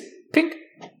ages. Pink.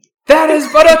 That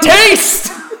is but a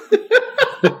taste.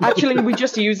 Actually, we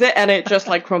just use it and it just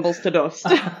like crumbles to dust.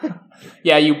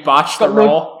 Yeah, you botched the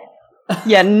roll.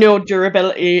 Yeah, no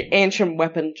durability, ancient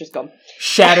weapon, just gone.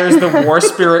 Shatters, the war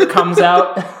spirit comes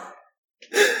out.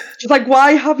 She's like,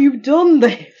 why have you done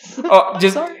this? Oh,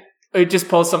 it just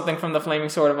pulls something from the flaming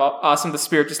sword of awesome. The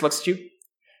spirit just looks at you.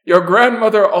 Your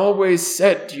grandmother always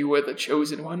said you were the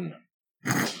chosen one.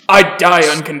 I'd die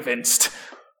unconvinced.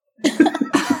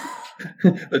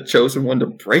 The chosen one to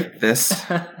break this.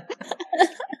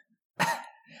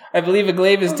 I believe a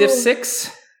glaive is diff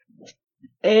 6.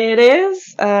 It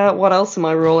is. What else am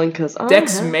I rolling? Because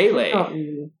Dex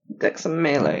melee. Dex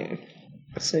melee.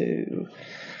 So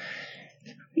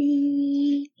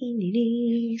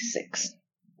 6.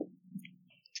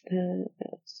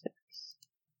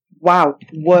 Wow,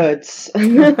 words.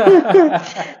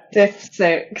 Diff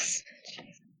 6.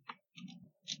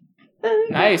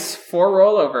 Nice. 4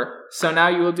 rollover. So now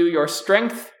you will do your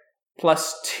strength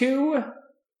plus 2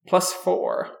 plus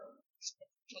 4.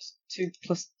 Plus 2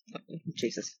 plus...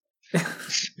 Jesus.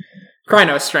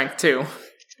 Krynos strength 2.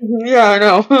 Yeah, I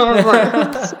know.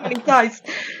 So many dice.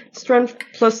 Strength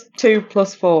plus 2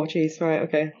 plus 4. Jeez, right,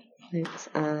 okay.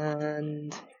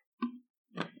 And...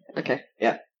 Okay,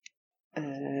 yeah.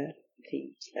 Is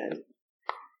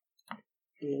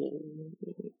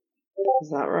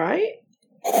that right?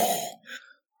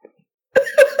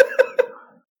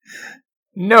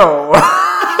 No.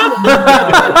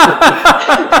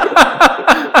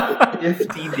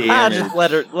 50 damage. Just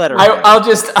let her. I'll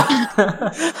just.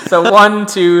 So 1,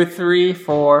 2, 3,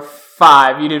 4,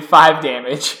 5. You did 5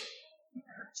 damage.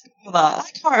 I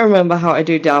can't remember how I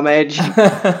do damage.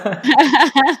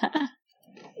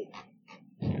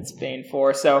 It's Bane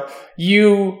 4. So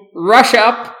you rush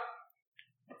up.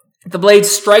 The blade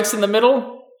strikes in the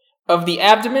middle of the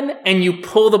abdomen, and you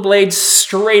pull the blade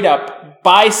straight up,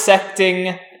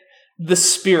 bisecting the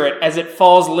spirit as it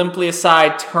falls limply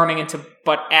aside, turning into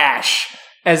but ash,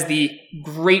 as the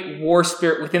great war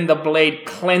spirit within the blade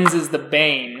cleanses the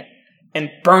Bane and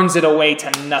burns it away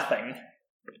to nothing.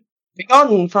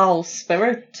 Begone, foul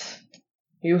spirit.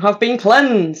 You have been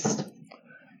cleansed.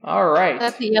 All right.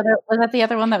 Was that the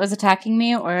other one that was attacking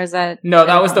me, or is that... No,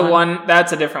 that was the one.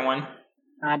 That's a different one.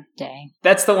 God dang.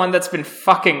 That's the one that's been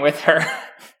fucking with her.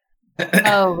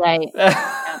 Oh, right.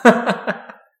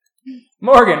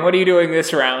 Morgan, what are you doing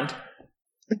this round?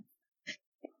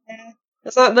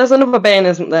 There's another Bane,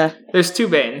 isn't there? There's 2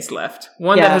 Banes left.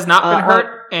 One Yeah, that has not been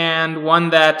hurt, and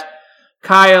one that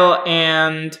Kyle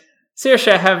and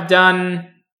Saoirse have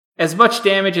done as much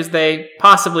damage as they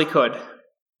possibly could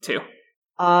to.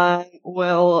 I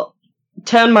will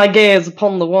turn my gaze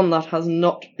upon the one that has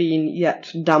not been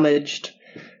yet damaged.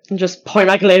 And just point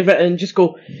my glaive at it and just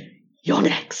go, you're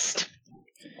next.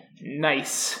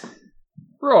 Nice.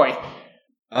 Roy.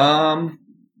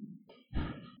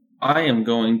 I am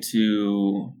going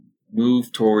to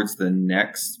move towards the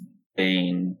next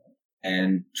Bane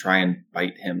and try and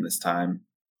bite him this time.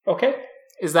 Okay.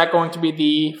 Is that going to be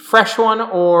the fresh one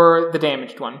or the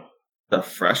damaged one? The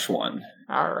fresh one.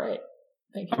 All right.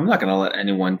 Thank you. I'm not going to let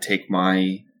anyone take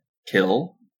my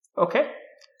kill. Okay.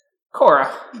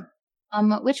 Cora.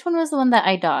 Which one was the one that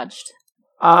I dodged?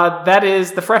 That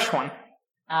is the fresh one.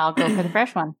 I'll go for the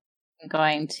fresh one. I'm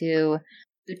going to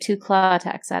do 2 claw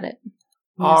attacks at it.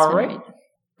 All right.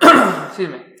 Excuse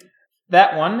me.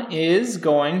 That one is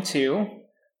going to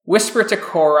whisper to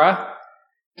Cora,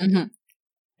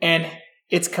 and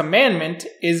its commandment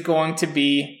is going to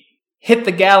be hit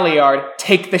the galliard,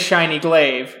 take the shiny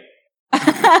glaive.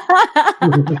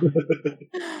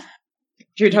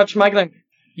 Do you touch my glaive?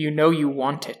 You know you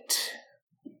want it.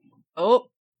 Oh.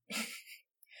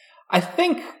 I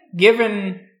think,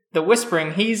 given the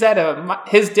whispering, he's at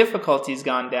his difficulty's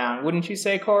gone down. Wouldn't you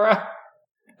say, Cora?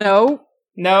 No.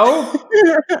 No?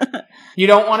 You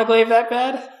don't want a glaive that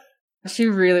bad? She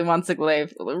really wants a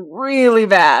glaive. Really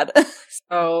bad.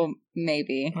 So,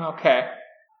 maybe. Okay.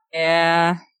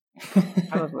 Yeah.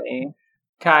 Probably.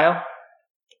 Kyle?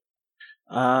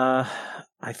 I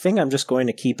think I'm just going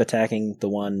to keep attacking the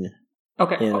one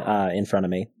in front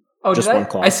of me. Oh, just did one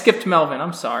claw. I skipped Melvin.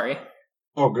 I'm sorry.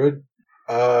 Oh, good.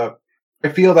 I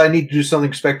feel that I need to do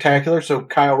something spectacular, so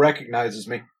Kyle recognizes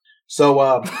me.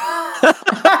 So,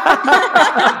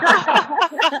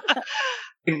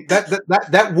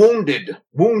 That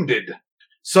wounded.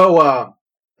 So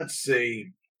let's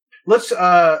see. Let's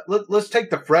take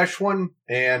the fresh one,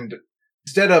 and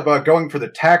instead of going for the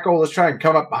tackle, let's try and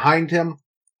come up behind him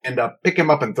and pick him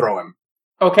up and throw him.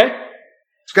 Okay.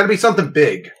 It's got to be something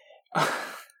big.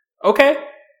 Okay.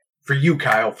 For you,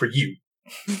 Kyle. For you.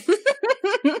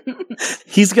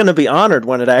 He's going to be honored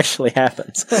when it actually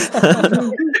happens.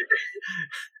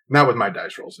 Not with my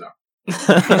dice rolls, no.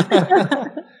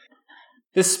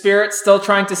 The spirit still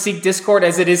trying to seek discord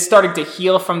as it is starting to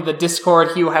heal from the discord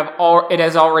it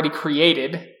has already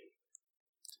created.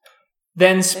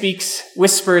 Then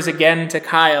whispers again to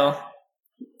Kyle,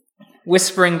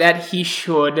 whispering that he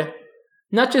should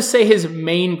not just say his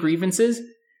main grievances,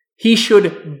 he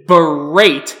should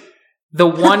berate the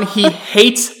one he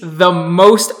hates the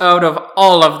most out of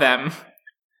all of them.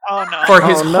 Oh no. For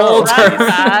his whole turn.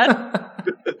 Bad.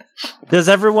 Does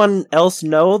everyone else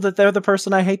know that they're the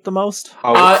person I hate the most?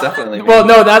 Oh, it's definitely me. Well,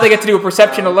 no, now they get to do a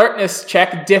perception alertness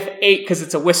check, diff 8, because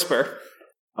it's a whisper.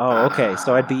 Oh, okay.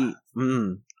 So I'd be...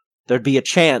 there'd be a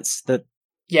chance that...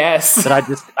 Yes. That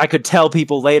I could tell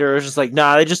people later. It's just like,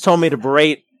 nah, they just told me to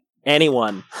berate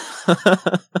anyone.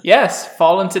 Yes,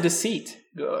 fall into deceit.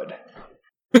 Good.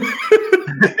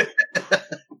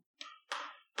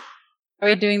 Are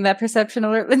we doing that perception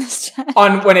alert in this chat?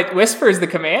 On when it whispers the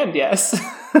command, yes.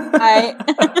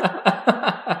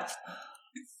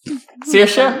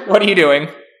 Saoirse, what are you doing?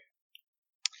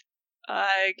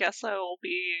 I guess I will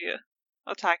be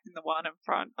attacking the one in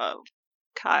front of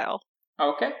Kyle.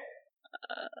 Okay.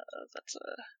 That's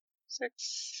a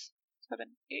 6, 7,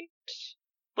 8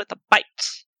 with a bite.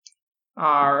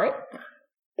 All right.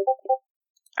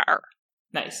 Arr.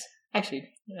 Nice.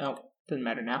 Actually, no, doesn't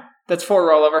matter now. That's 4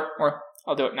 rollover, or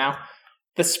I'll do it now.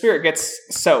 The spirit gets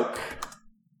soak.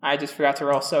 I just forgot to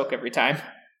roll soak every time.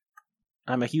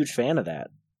 I'm a huge fan of that.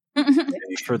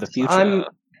 For the future.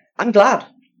 I'm glad.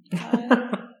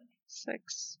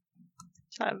 6,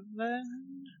 7. I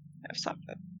have 7.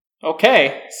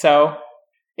 Okay, so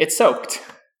it's soaked.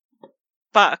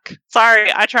 Fuck.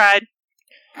 Sorry, I tried.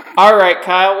 All right,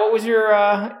 Kyle, what was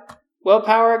your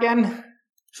willpower again?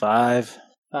 5.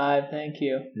 5, thank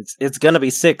you. It's gonna be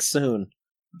 6 soon.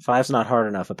 5's not hard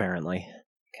enough, apparently.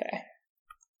 Okay.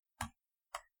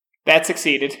 That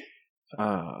succeeded.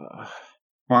 Come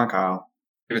on, Kyle.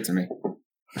 Give it to me.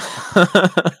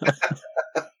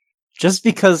 Just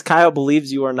because Kyle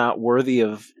believes you are not worthy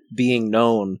of being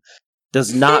known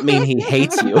does not mean he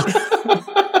hates you.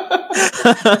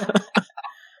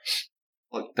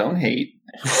 Look, don't hate.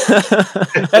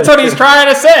 That's what he's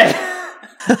trying to say.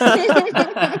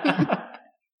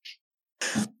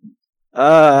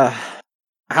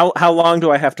 How long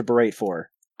do I have to berate for?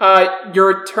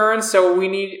 Your turn, so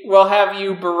we'll have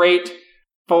you berate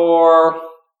for,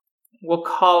 we'll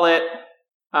call it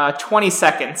 20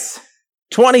 seconds.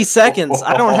 20 seconds?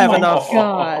 I don't have enough.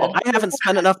 God. I haven't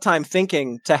spent enough time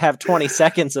thinking to have 20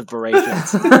 seconds of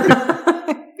berations.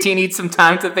 Do you need some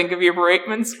time to think of your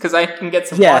beratements? Because I can get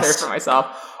some Yes. water for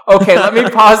myself. Okay, let me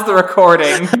pause the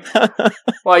recording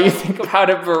while you think of how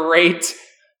to berate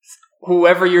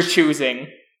whoever you're choosing.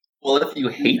 Well, if you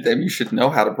hate them, you should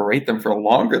know how to berate them for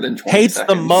longer than 20 Hates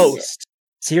seconds. the most.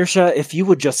 Saoirse, if you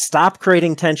would just stop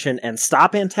creating tension and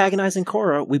stop antagonizing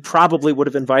Cora, we probably would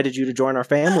have invited you to join our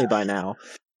family by now.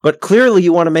 But clearly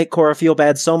you want to make Cora feel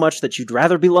bad so much that you'd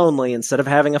rather be lonely instead of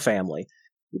having a family.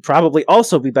 You'd probably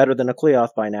also be better than a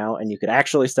Cleoth by now, and you could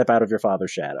actually step out of your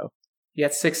father's shadow. You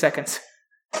got 6 seconds.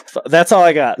 That's all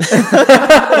I got.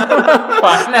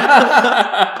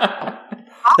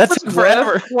 That's was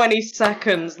forever. worth 20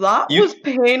 seconds. That was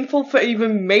painful for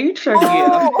even me to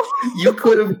hear. You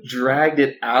could have dragged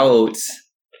it out.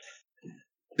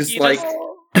 Just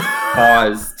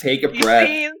pause, take a breath.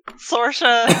 You see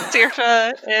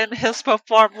Saoirse in Hispo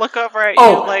form look over at you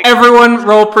like... Everyone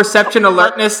roll perception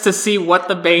alertness to see what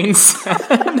the Bane said.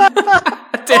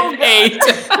 Diff 8.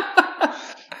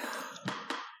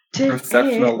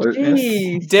 Perception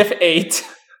alertness. Diff 8.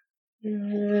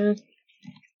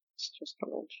 Just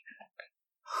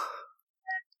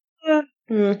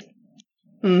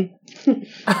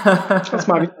That's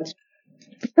my response.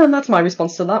 And that's my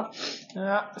response to that.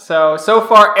 Yeah, so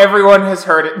far everyone has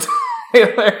heard it,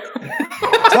 Taylor.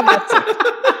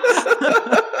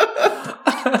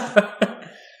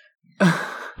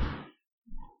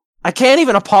 I can't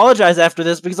even apologize after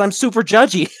this because I'm super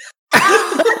judgy.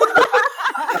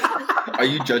 Are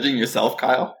you judging yourself,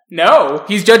 Kyle? No,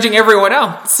 he's judging everyone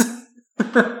else.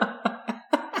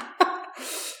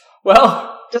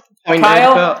 Well,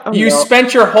 Kyle, you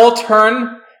spent your whole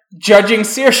turn judging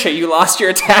Saoirse. You lost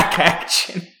your attack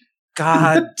action.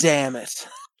 God damn it.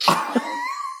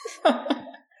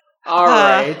 All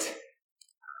right.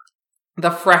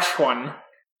 The fresh one.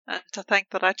 And to think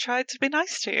that I tried to be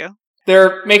nice to you.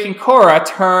 They're making Cora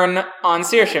turn on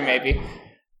Saoirse, maybe.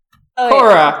 Oh,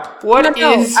 Cora, yeah. what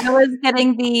is... I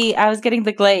was getting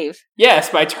the glaive. Yes,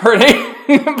 by turning...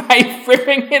 by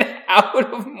ripping it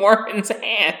out of Morgan's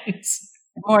hands.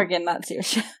 Morgan, not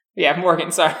Saoirse. Yeah,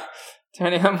 Morgan, sorry.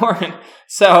 Turning on Morgan.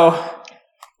 So,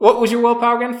 what was your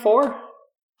willpower again? 4?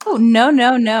 Oh,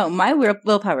 no. My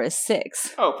willpower is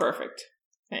 6. Oh, perfect.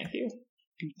 Thank you.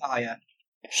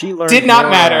 She learned Did not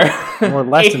matter. more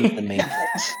lessons than me.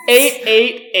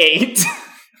 8.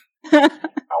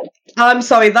 I'm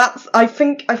sorry. I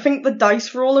think the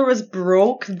dice roller is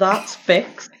broke. That's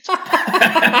fixed.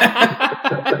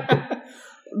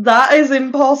 That is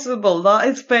impossible. That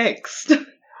is fixed.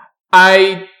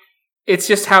 It's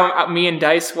just how me and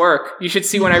dice work. You should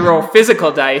see when I roll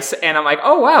physical dice, and I'm like,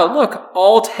 oh wow, look,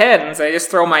 all 10s. I just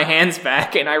throw my hands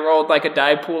back, and I rolled like a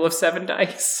die pool of 7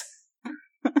 dice.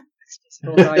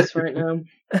 No dice right now.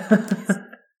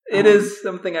 It is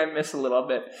something I miss a little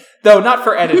bit. Though, not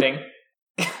for editing.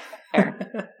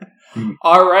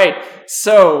 Alright,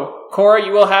 so, Cora,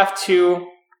 you will have to...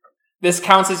 This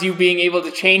counts as you being able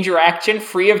to change your action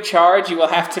free of charge. You will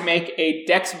have to make a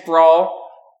Dex Brawl,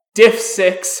 Diff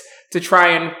 6, to try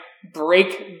and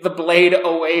break the blade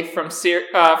away from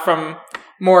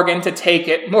Morgan to take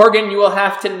it. Morgan, you will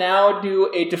have to now do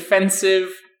a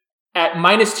defensive at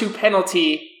 -2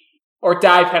 penalty or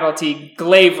die penalty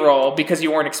glaive roll because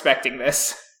you weren't expecting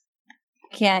this.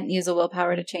 Can't use a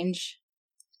willpower to change.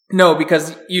 No,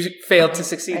 because you failed to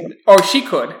succeed. Right. Or she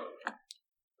could.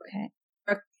 Okay.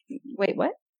 Wait,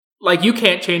 what? Like, you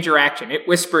can't change your action. It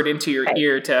whispered into your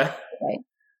ear to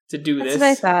do this. That's what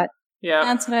I thought. Yeah.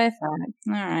 That's what I thought.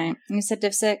 All right. You said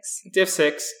Div 6? Div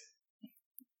 6.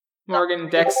 Morgan,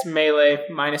 Dex, melee,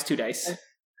 -2 dice.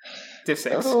 Div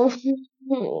 6.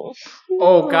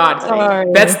 Oh, God. Sorry.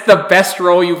 That's the best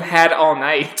roll you've had all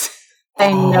night.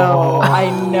 I know.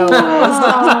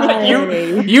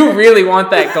 You really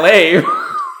want that glaive.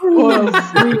 Do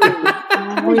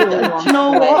you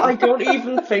know what? I don't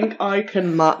even think I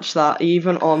can match that,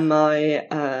 even on my...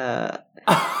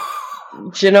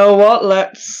 Do you know what?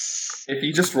 Let's... If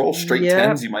you just roll straight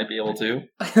 10s, you might be able to.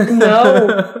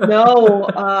 No.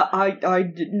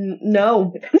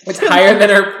 No. It's higher than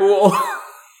her pool.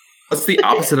 What's the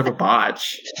opposite of a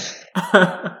botch?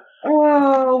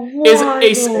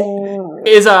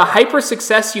 Is a hyper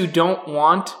success you don't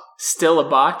want still a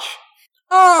botch?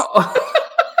 Oh.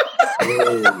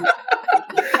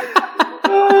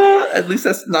 At least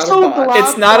that's not a botch.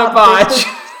 It's not a botch.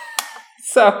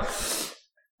 So...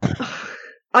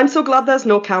 I'm so glad there's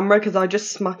no camera because I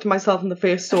just smacked myself in the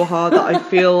face so hard that I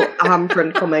feel a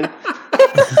handprint coming.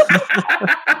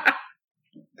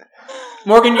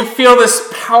 Morgan, you feel this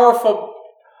powerful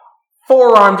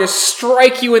forearm just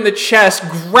strike you in the chest,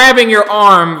 grabbing your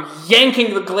arm,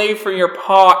 yanking the glaive from your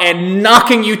paw, and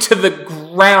knocking you to the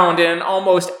ground in an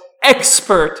almost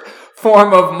expert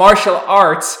form of martial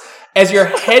arts as your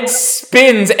head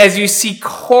spins as you see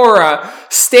Cora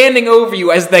standing over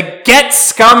you as the get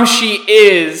scum she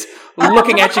is,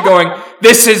 looking at you going,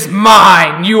 "This is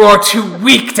mine! You are too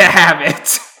weak to have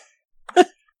it!"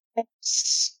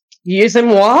 Using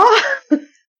what?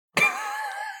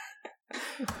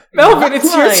 Melvin,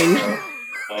 it's your turn.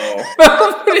 Oh.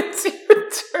 Melvin, it's your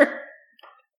turn.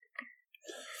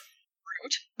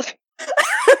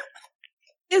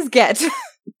 Is get.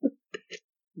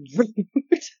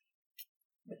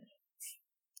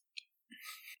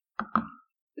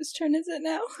 Whose turn is it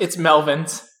now? It's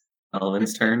Melvin's.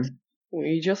 Melvin's turn.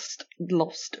 We just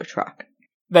lost a track.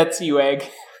 That's you,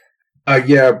 Egg.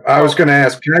 Yeah, I was going to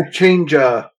ask, can I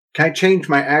change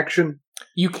my action?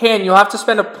 You can. You'll have to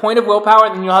spend a point of willpower,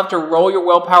 and then you'll have to roll your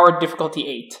willpower difficulty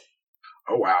 8.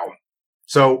 Oh, wow.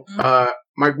 So,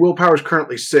 my willpower is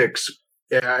currently 6.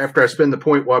 After I spend the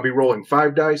point, will I be rolling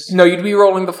 5 dice? No, you'd be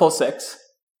rolling the full 6.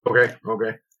 Okay.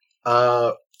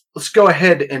 Let's go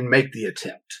ahead and make the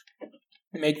attempt.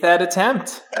 Make that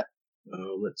attempt.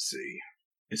 Let's see.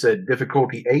 You said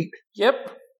difficulty 8?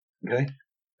 Yep. Okay.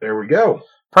 There we go.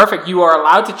 Perfect. You are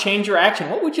allowed to change your action.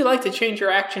 What would you like to change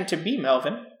your action to be,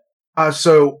 Melvin?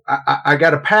 So I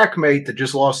got a pack mate that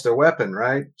just lost their weapon,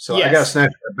 right? So yes. I got to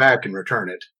snatch that back and return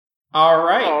it. All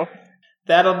right.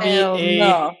 That'll be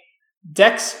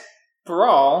Dex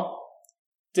Brawl,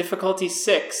 difficulty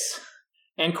 6.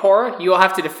 And Cora, you will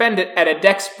have to defend it at a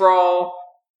Dex Brawl,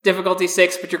 difficulty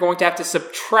 6, but you're going to have to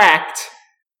subtract,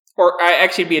 or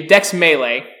actually it'd be a Dex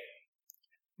Melee,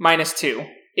 -2,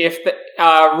 if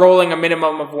rolling a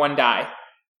minimum of 1 die.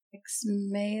 Dex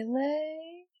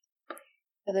Melee?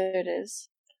 Oh, there it is.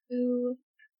 2.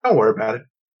 Don't worry about it.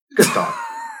 Good start.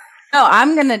 No,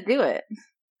 I'm gonna do it.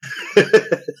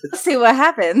 Let's see what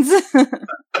happens.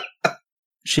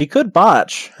 She could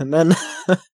botch, and then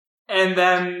And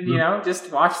then,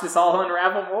 just watch this all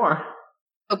unravel more.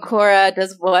 Okora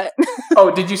does what?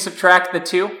 Oh, did you subtract the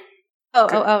 2?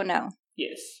 Oh, no.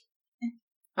 Yes.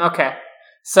 Okay.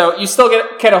 So you still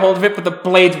get a hold of it, but the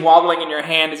blade's wobbling in your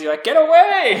hand as you're like, get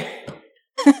away!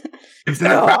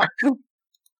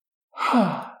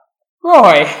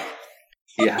 Roy,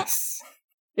 Yes.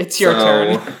 it's your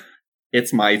turn.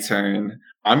 It's my turn.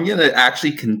 I'm going to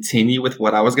actually continue with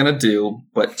what I was going to do,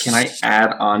 but can I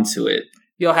add on to it?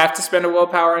 You'll have to spend a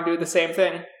willpower and do the same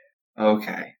thing.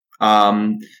 Okay.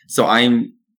 So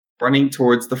I'm running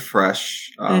towards the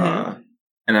fresh, and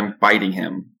I'm biting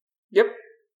him. Yep.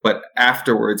 But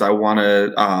afterwards, I want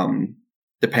to,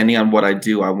 depending on what I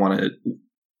do, I want to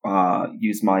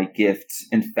use my gift,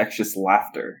 Infectious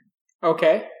Laughter.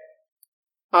 Okay.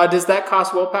 Does that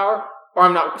cost willpower? Or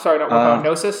not willpower,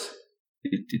 Gnosis?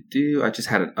 I just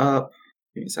had it up.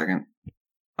 Give me a second.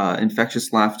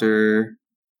 Infectious Laughter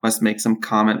must make some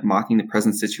comment mocking the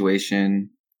present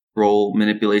situation. Roll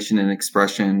manipulation and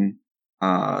expression.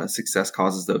 Success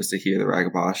causes those to hear the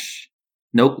Ragabosh.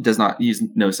 Nope, does not use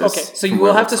Gnosis. Okay, so you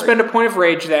will have to spend a point of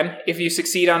rage then, if you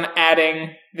succeed on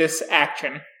adding this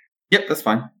action. Yep, that's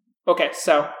fine. Okay,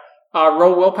 so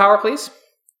roll willpower, please.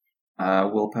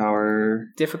 Willpower.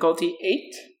 Difficulty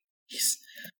 8. Yes.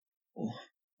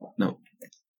 No.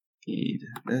 Need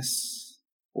this.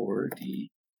 4D.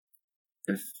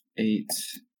 F8.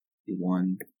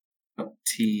 D1. Oh,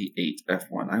 T8.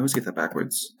 F1. I always get that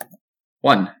backwards.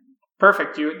 1.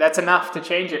 Perfect. That's enough to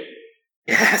change it.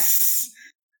 Yes!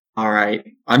 Alright.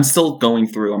 I'm still going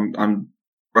through. I'm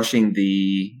brushing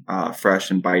the fresh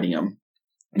and biting them.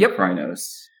 Yep.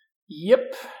 Rhinos.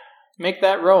 Yep. Make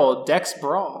that roll. Dex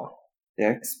Brawl.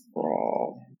 Dex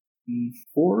Brawl.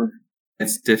 4?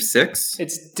 It's diff 6?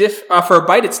 It's diff... for a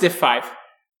bite, it's diff 5.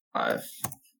 5.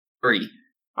 3.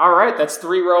 Alright, that's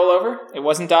 3 rollover. It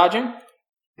wasn't dodging.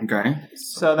 Okay.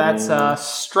 So that's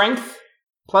strength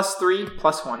plus 3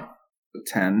 plus 1.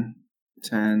 10.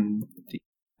 10.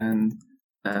 D10.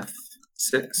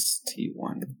 F6.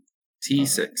 T1.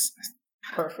 T6.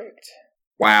 Perfect.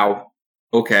 Wow.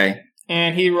 Okay.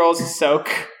 And he rolls a soak.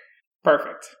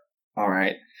 Perfect.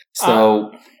 Alright.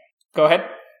 So... go ahead.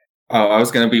 Oh, I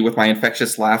was going to be with my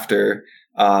Infectious Laughter.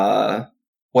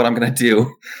 What I'm going to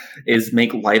do is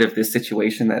make light of this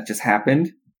situation that just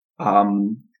happened.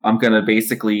 I'm going to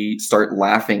basically start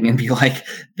laughing and be like,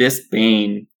 this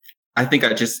Bane, I think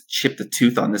I just chipped a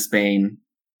tooth on this Bane,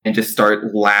 and just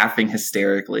start laughing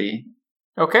hysterically.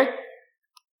 Okay.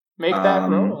 Make that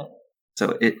roll.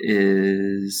 So it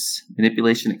is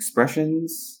manipulation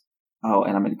expressions. Oh,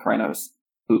 and I'm in Krynos.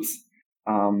 Oops.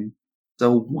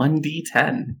 So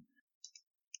 1d10.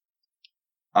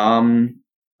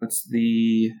 What's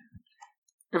the...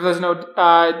 If there's no...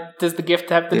 does the gift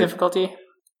have the difficulty?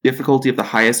 Difficulty of the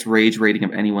highest rage rating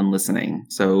of anyone listening.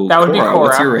 So that would be Cora.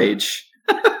 What's your rage?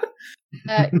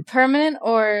 Permanent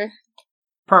or...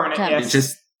 Permanent, temp?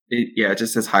 yes. It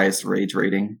just says highest rage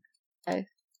rating. Okay.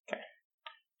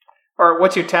 Or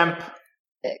what's your temp?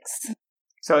 6.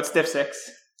 So it's diff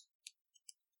 6.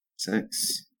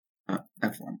 6.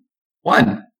 F1.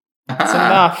 1. That's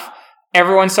enough.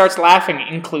 Everyone starts laughing,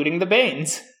 including the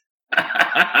Banes.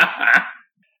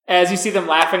 As you see them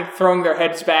laughing, throwing their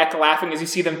heads back, laughing, as you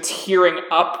see them tearing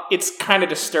up, it's kind of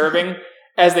disturbing,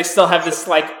 as they still have this,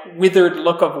 withered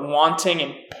look of wanting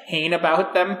and pain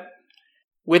about them,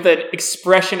 with an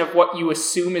expression of what you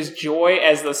assume is joy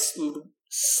as the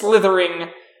slithering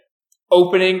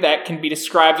opening that can be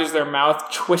described as their mouth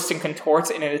twists and contorts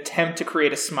in an attempt to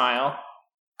create a smile.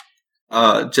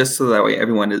 Just so that way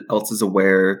everyone else is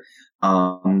aware,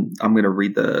 I'm going to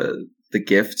read the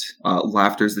gift.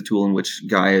 Laughter is the tool in which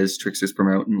Gaia's tricksters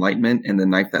promote enlightenment, and the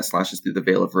knife that slashes through the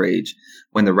veil of rage.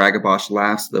 When the Ragabosh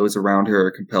laughs, those around her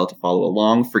are compelled to follow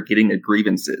along, forgetting their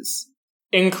grievances.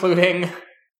 Including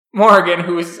Morgan,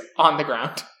 who is on the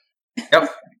ground. Yep.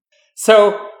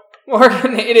 So,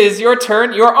 Morgan, it is your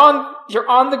turn. You're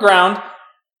on the ground.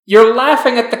 You're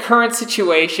laughing at the current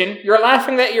situation. You're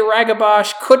laughing that your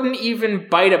Ragabosh couldn't even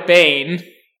bite a Bane.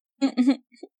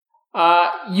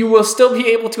 You will still be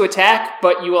able to attack,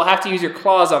 but you will have to use your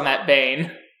claws on that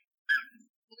Bane.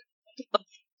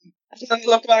 I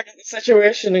look back at the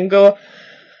situation and go,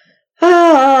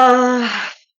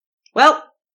 well,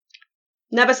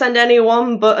 never send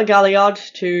anyone but a Galliard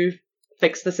to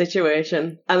fix the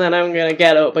situation. And then I'm going to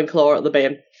get up and claw at the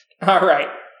Bane. Alright.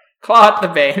 Claw at the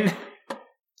Bane.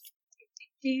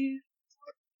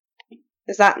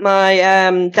 Is that my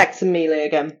Dex and melee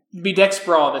again? Be Dex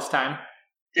Brawl this time.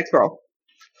 Dex Brawl.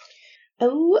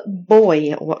 Oh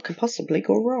boy, what could possibly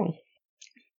go wrong?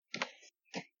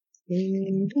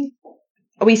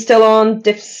 Are we still on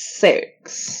diff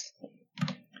 6?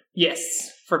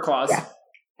 Yes, for claws.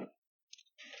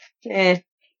 Yeah.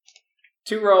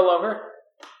 2 rollover.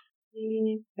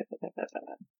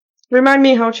 Remind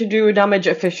me how to do damage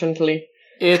efficiently.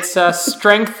 It's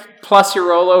strength plus your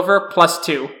rollover plus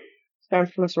 2.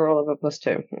 Strength plus rollover plus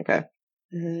 2. Okay.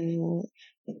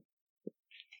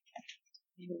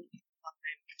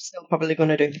 Still probably going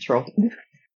to do this roll.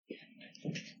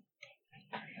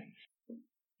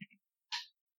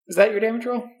 Is that your damage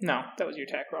roll? No, that was your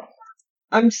attack roll.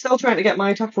 I'm still trying to get my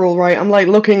attack roll right. I'm like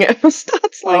looking at my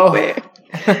stats like, wait.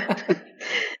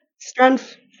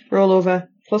 Strength, rollover,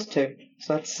 plus 2.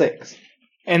 So that's 6.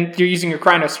 And you're using your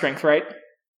Chrono Strength, right?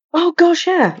 Oh gosh,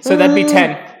 yeah. So that'd be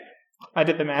 10. I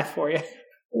did the math for you.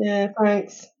 Yeah,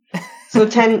 thanks. So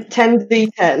 10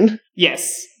 D10.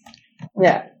 Yes.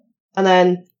 Yeah. And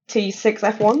then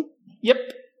T6F1. Yep.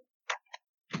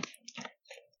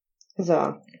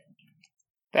 Huzzah.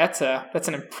 That's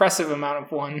an impressive amount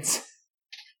of ones.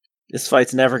 This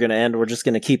fight's never going to end. We're just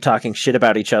going to keep talking shit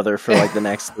about each other for like the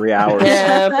next 3 hours.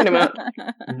 Yeah, pretty much.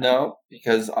 No,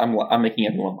 because I'm making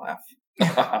everyone laugh.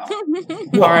 All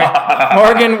right,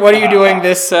 Morgan, what are you doing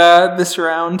this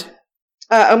round?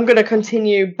 I'm going to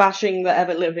continue bashing the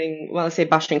ever-living, well, I say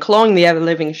bashing, clawing the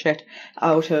ever-living shit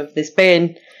out of this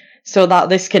bane so that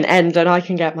this can end and I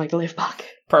can get my glaive back.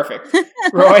 Perfect.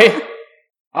 Roy?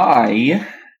 I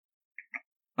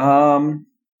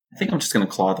think I'm just going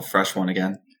to claw the fresh one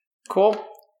again. Cool.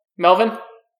 Melvin?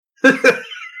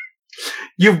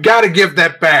 You've got to give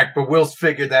that back, but we'll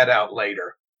figure that out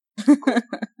later.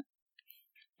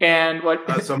 And what?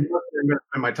 So I'm going to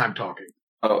spend my time talking.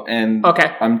 Oh, and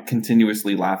okay. I'm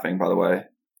continuously laughing, by the way.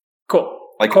 Cool.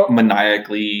 Like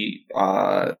maniacally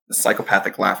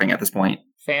psychopathic laughing at this point.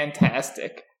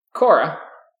 Fantastic. Cora?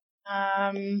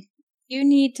 You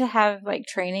need to have like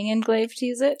training in glaive to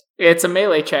use it. It's a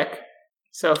melee check.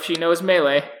 So if she knows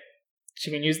melee,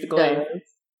 she can use the glaive.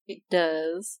 It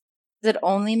does. Is it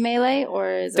only melee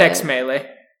or is Dex it melee?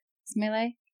 It's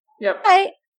melee? Yep.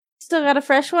 Alright. Still got a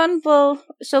fresh one? Well,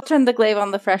 she'll turn the glaive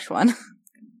on the fresh one.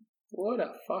 What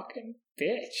a fucking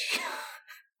bitch.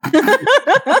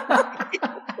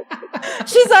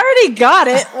 She's already got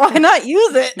it. Why not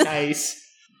use it? Nice.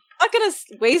 I'm not gonna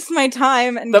waste my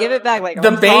time and give it back. Like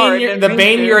the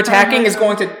bane you're attacking is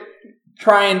going to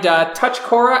try and touch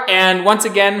Cora, and once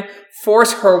again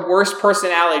force her worst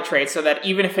personality trait, so that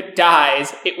even if it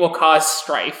dies, it will cause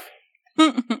strife.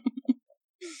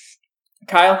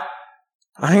 Kyle,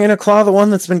 I'm gonna claw the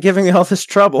one that's been giving me all this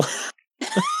trouble.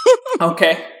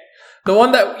 Okay, the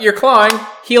one that you're clawing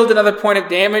healed another point of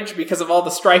damage because of all the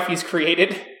strife he's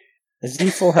created. Is he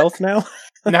full health now?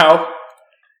 No.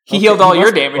 He Okay, healed all he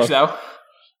your must be damage, though.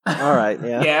 All right,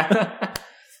 yeah. Yeah.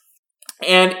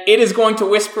 And it is going to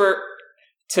whisper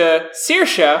to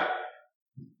Saoirse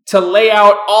to lay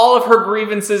out all of her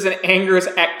grievances and angers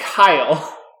at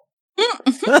Kyle.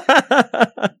 I feel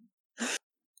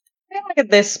like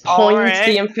at this point, Alright.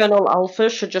 the Infernal Alpha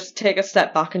should just take a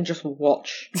step back and just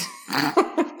watch.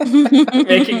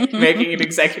 making an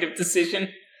executive decision.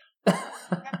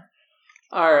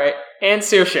 All right. And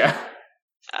Saoirse.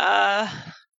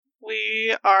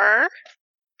 We are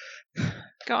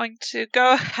going to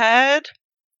go ahead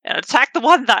and attack the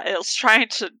one that is trying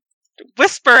to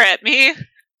whisper at me.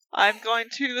 I'm going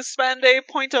to spend a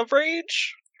point of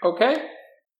rage Okay.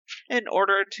 in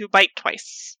order to bite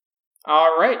twice.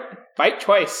 All right. Bite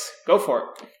twice. Go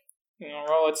for it.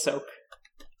 Roll it soak.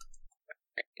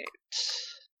 8,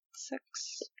 6.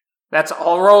 That's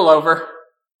all rollover.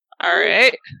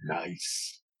 Alright.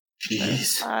 Nice.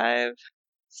 Jeez. 5,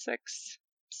 6,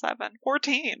 7,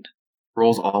 14.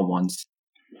 Rolls all ones.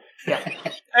 Yeah.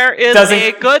 There is Doesn't-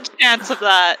 a good chance of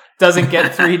that. Doesn't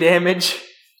get 3 damage.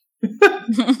 5.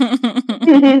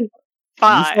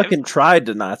 You fucking tried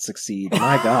to not succeed.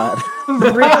 My God.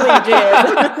 Really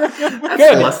did. That's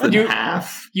Good. less than You-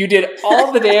 half. You did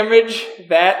all the damage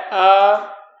that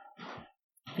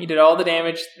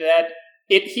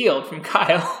it healed from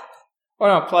Kyle. Or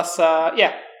no, plus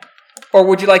yeah. Or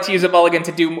would you like to use a mulligan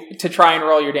to try and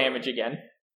roll your damage again?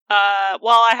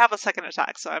 Well, I have a second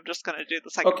attack, so I'm just gonna do the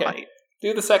second Okay. bite.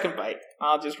 Do the second bite.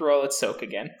 I'll just roll its soak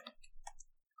again.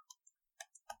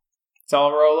 It's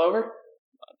all rollover?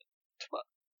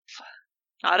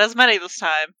 Not as many this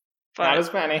time, but Not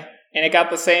as many. And it got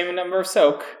the same number of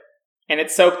soak. And it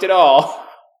soaked it all.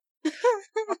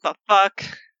 what the fuck?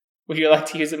 Would you like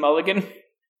to use a mulligan?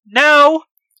 No!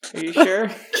 Are you sure?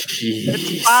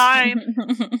 Jeez. Fine.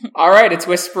 Alright, it's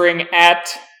whispering at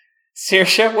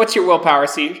Saoirse. What's your willpower,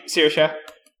 Saoirse?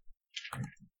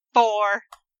 4.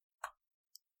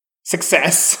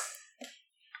 Success.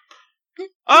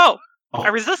 Oh, Oh. I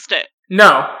resist it.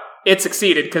 No, it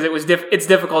succeeded because it was its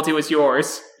difficulty was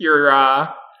yours. Your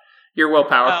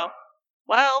willpower. Oh.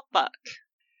 Well, fuck.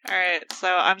 Alright,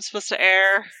 so I'm supposed to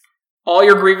air. All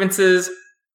your grievances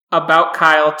about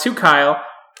Kyle to Kyle.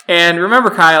 And remember,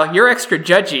 Kyle, you're extra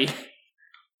judgy.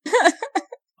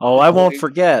 Oh, I won't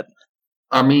forget.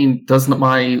 I mean, doesn't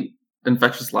my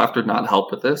infectious laughter not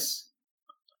help with this?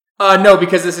 No,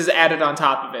 because this is added on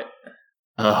top of it.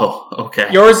 Oh, okay.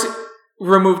 Yours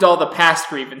removed all the past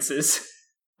grievances.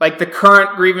 Like the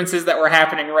current grievances that were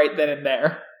happening right then and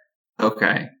there.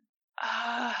 Okay.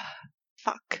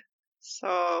 Fuck.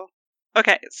 So,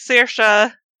 okay,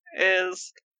 Saoirse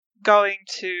is going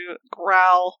to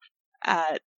growl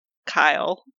at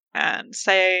Kyle and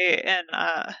say in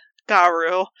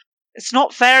Garu, "It's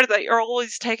not fair that you're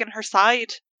always taking her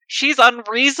side. She's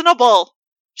unreasonable.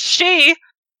 She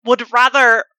would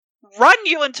rather run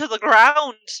you into the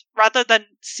ground rather than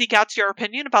seek out your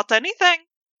opinion about anything.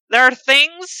 There are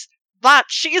things that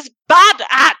she's bad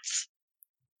at,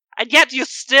 and yet you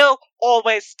still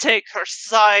always take her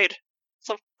side.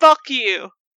 So fuck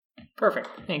you." Perfect.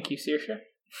 Thank you, Saoirse.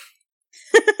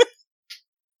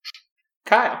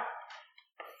 Kyle.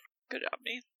 Good job,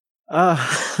 me.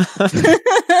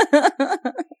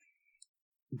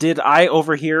 Did I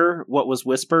overhear what was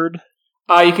whispered?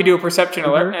 You could do a perception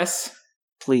alertness.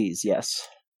 Please, yes.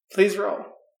 Please roll.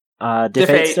 Diff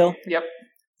 8 still? Yep.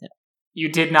 Yeah. You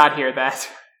did not hear that.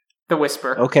 The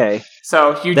whisper. Okay.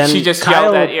 So Then she just Kyle-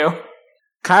 yelled at you.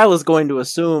 Kyle is going to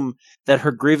assume that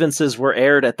her grievances were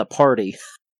aired at the party.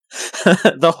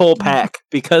 The whole pack,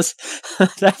 because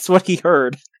that's what he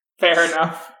heard. Fair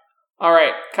enough.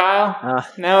 Alright, Kyle.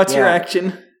 Now it's your yeah.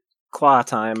 action. Claw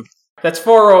time. That's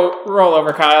 4 roll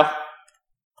over, Kyle.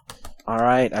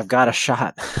 Alright, I've got a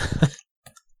shot.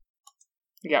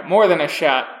 You got more than a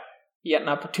shot. You got an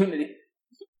opportunity.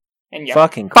 And you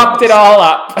Fucking fucked close. it all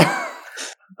up.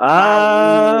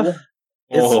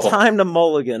 It's time to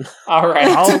mulligan. Alright.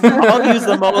 I'll use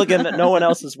the mulligan that no one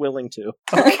else is willing to.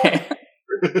 Okay.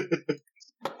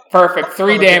 Perfect.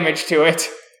 3 damage to it.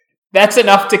 That's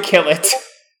enough to kill it.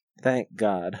 Thank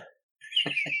God.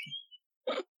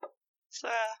 So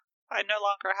I no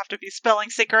longer have to be spelling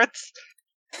secrets,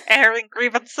 airing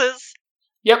grievances.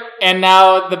 Yep, and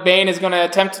now the Bane is going to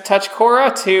attempt to touch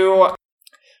Cora to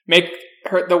make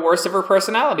her the worst of her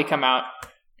personality come out.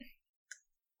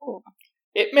 Ooh.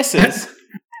 It misses.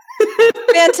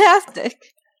 Fantastic.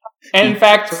 And in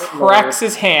fact, cracks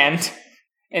his hand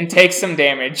and takes some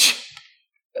damage.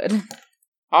 Good.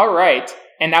 Alright,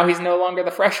 and now he's no longer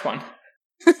the fresh one.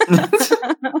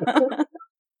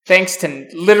 Thanks to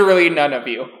literally none of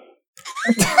you.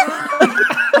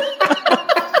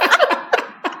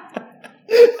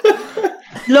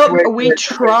 Look, we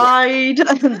tried.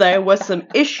 There were some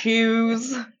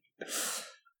issues. I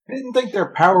didn't think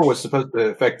their power was supposed to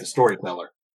affect the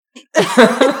storyteller.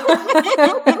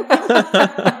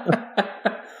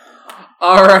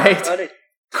 Alright,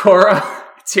 Cora,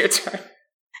 it's your turn.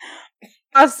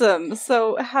 Awesome.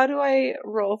 So, how do I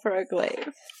roll for a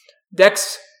glaive?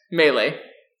 Dex melee,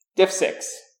 diff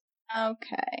 6.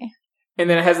 Okay. And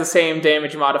then it has the same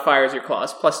damage modifier as your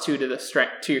claws, +2 to the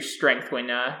strength to your strength when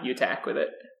you attack with it.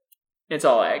 It's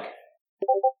all ag.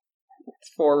 It's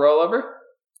 4 rollover.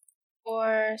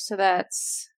 4, so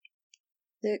that's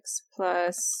 6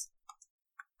 plus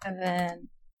 7,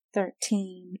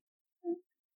 13.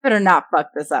 Better not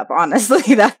fuck this up,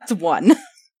 honestly. That's 1.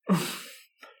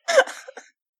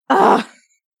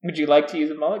 Would you like to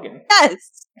use a mulligan?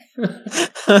 Yes!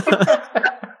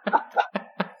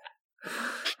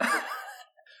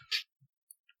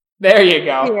 There you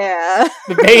go. Yeah.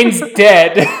 The Bane's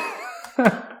dead.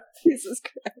 Jesus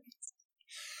Christ.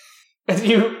 As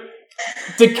you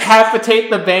decapitate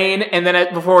the Bane, and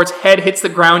then before its head hits the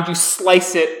ground, you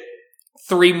slice it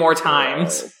 3 more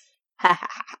times.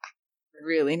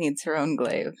 Really needs her own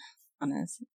glaive.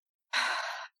 Honestly.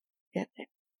 Get there.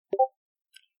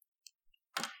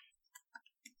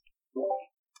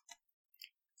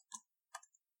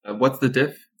 What's the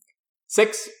diff?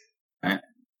 6.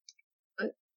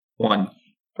 1.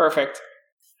 Perfect.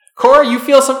 Cora, you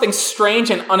feel something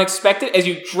strange and unexpected as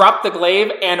you drop the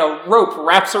glaive and a rope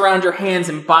wraps around your hands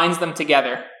and binds them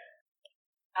together.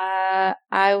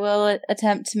 I will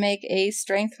attempt to make a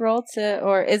strength roll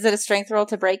or is it a strength roll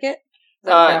to break it? Is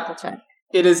that a grapple check?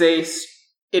 It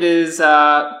is,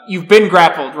 you've been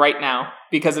grappled right now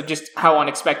because of just how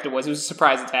unexpected it was. It was a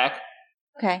surprise attack.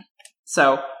 Okay.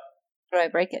 So. How do I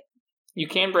break it? You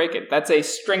can break it. That's a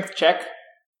strength check.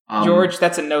 George,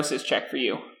 that's a gnosis check for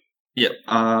you. Yep.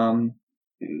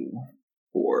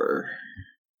 4.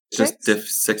 Just diff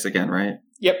 6 again, right?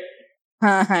 Yep.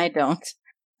 I don't.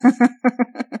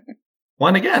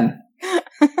 1 again.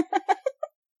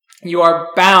 You are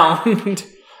bound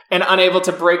and unable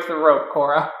to break the rope,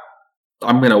 Cora.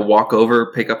 I'm going to walk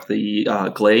over, pick up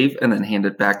the glaive, and then hand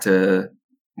it back to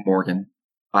Morgan.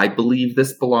 I believe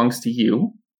this belongs to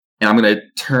you. And I'm going to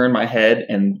turn my head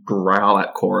and growl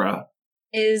at Cora.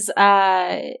 Is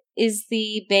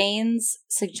the Bane's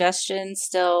suggestion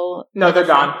still... No, they're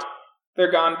gone.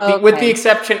 They're gone. Okay. With the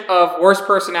exception of worst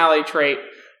personality trait,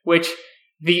 which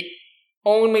the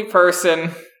only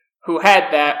person who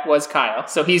had that was Kyle.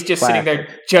 So he's just sitting there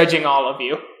judging all of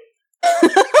you.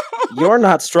 You're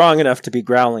not strong enough to be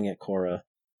growling at Cora.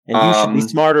 And you should be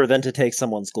smarter than to take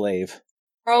someone's glaive.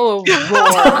 Oh,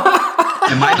 roar.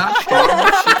 Am I not strong?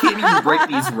 She can't even break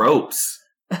these ropes.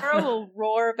 Cora will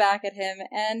roar back at him,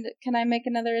 and can I make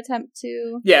another attempt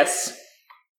to Yes.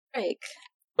 break?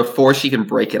 Before she can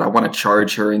break it, I want to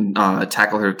charge her and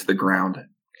tackle her to the ground.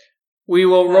 We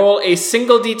will roll a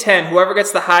single d10. Whoever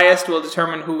gets the highest will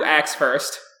determine who acts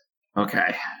first.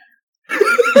 Okay.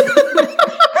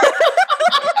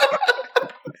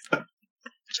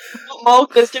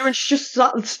 Marcus, Darren's just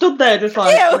stood there, just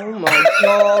like, oh my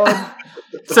god.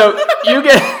 So you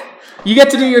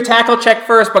get to do your tackle check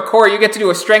first, but Cora, you get to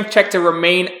do a strength check to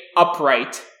remain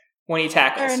upright when he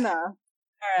tackles. Fair enough.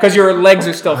 Because your legs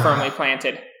are still firmly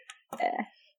planted. Yeah.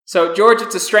 So George,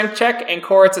 it's a strength check, and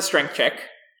Cora, it's a strength check.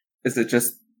 Is it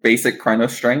just basic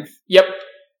Krynos strength? Yep.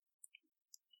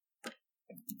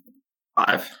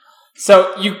 5.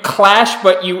 So you clash,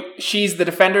 but she's the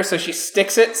defender, so she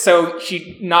sticks it, so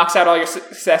she knocks out all your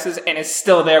successes and is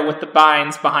still there with the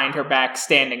binds behind her back,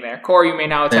 standing there. Cora, you may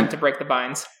now attempt to break the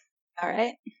binds. All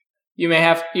right.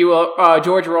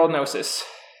 George, roll Gnosis.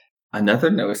 Another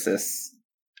Gnosis.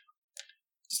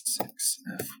 6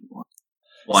 F1.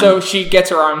 1. So she gets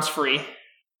her arms free.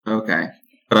 Okay.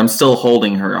 But I'm still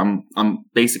holding her. I'm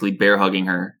basically bear hugging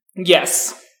her.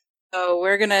 Yes. So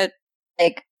we're gonna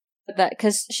put that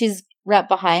because she's right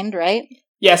behind, right?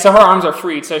 Yeah, so her arms are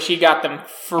freed, so she got them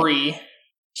free.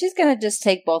 She's gonna just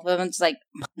take both of them and just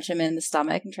punch him in the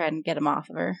stomach and try and get him off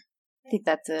of her. I think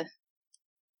that's a...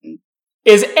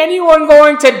 Is anyone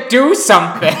going to do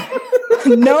something?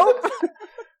 Nope.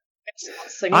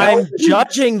 I'm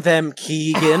judging them,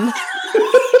 Keegan.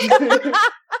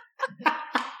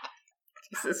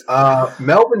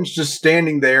 Melvin's just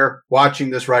standing there watching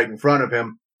this right in front of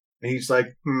him, and he's like,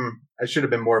 I should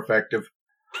have been more effective.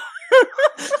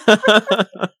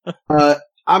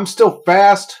 I'm still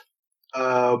fast.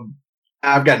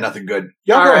 I've got nothing good.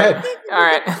 Y'all go ahead. All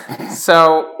right.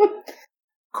 So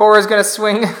Cora's gonna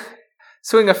swing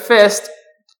a fist.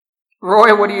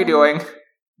 Roy, what are you doing?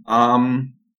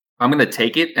 I'm gonna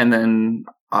take it and then.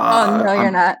 No,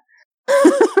 you're not.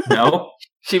 No,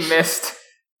 she missed.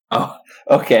 Oh,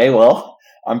 okay. Well,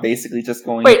 I'm basically just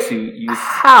going to use.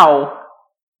 How?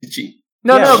 She.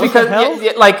 No, because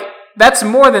that's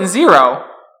more than 0.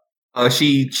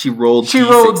 She rolled. She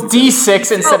rolled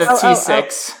D6 instead of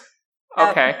T6.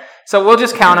 Okay, so we'll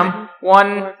just count them.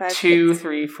 1, 2,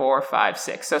 3, 4, 5,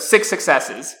 6. So 6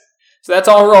 successes. So that's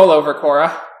all rollover,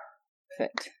 Cora.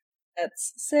 Perfect.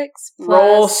 That's 6. Plus...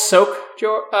 Roll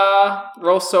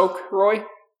soak, Roy.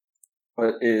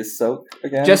 What is soak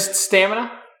again? Just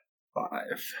stamina. 5.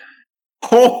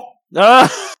 Oh.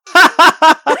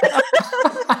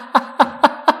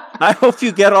 I hope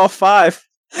you get all 5.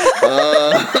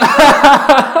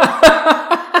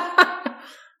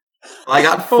 I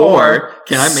got 4.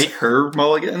 Can I make her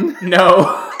mulligan?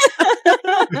 No.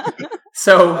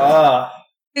 So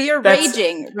you're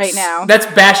raging right now. That's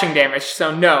bashing damage,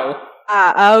 so no.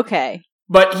 Okay.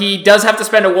 But he does have to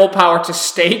spend a willpower to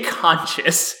stay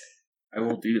conscious. I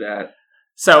will do that.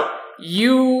 So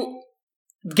you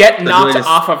get knocked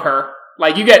off of her.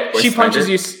 She punches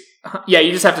you. Yeah,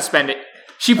 you just have to spend it.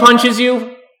 She punches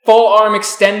you, full arm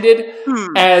extended,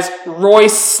 as Roy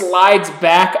slides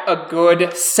back a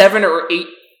good 7 or 8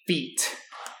 feet.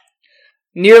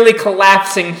 Nearly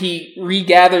collapsing, he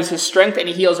regathers his strength and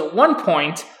he heals 1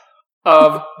 point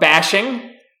of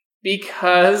bashing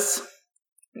because,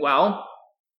 well,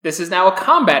 this is now a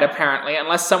combat apparently,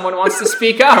 unless someone wants to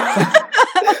speak up.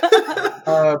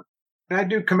 Can I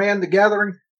do Command the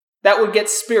Gathering? That would get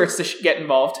spirits to get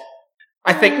involved.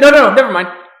 I think. No, never mind.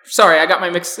 Sorry, I got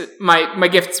my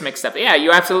gifts mixed up. Yeah,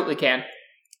 you absolutely can.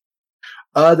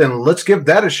 Then let's give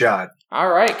that a shot. All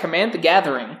right, Command the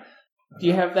Gathering. Do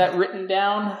you have that written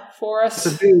down for us?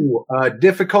 To do.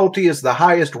 Difficulty is the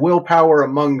highest willpower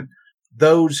among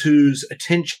those whose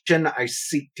attention I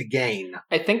seek to gain.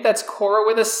 I think that's Cora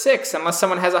with a 6, unless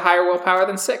someone has a higher willpower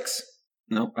than 6.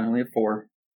 Nope, I only have 4.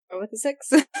 With a 6.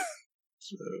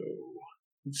 So,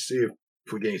 let's see if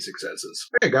we gain successes.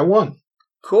 Hey, got one.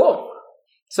 Cool.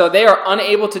 So they are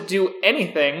unable to do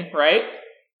anything, right?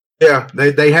 Yeah,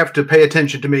 they have to pay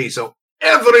attention to me, so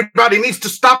everybody needs to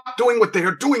stop doing what they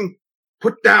are doing.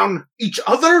 Put down each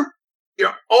other.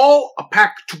 You're all a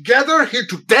pack together here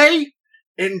today,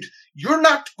 and you're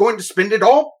not going to spend it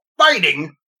all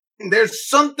fighting. And there's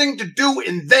something to do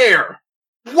in there.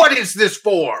 What is this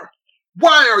for?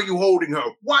 Why are you holding her?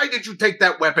 Why did you take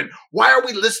that weapon? Why are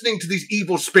we listening to these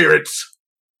evil spirits?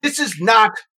 This is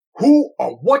not who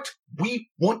or what we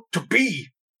want to be.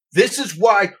 This is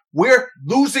why we're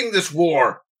losing this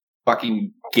war.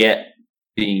 Fucking get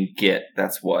being get.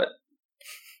 That's what.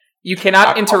 You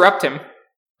cannot interrupt him.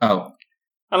 Oh.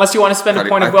 Unless you want to spend a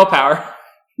point of willpower.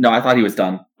 No, I thought he was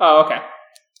done. Oh, okay.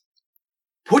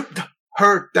 Put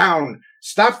her down.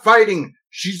 Stop fighting.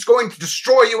 She's going to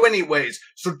destroy you anyways.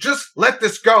 So just let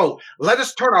this go. Let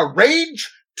us turn our rage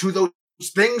to those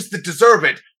things that deserve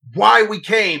it. Why we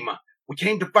came. We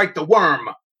came to fight the worm.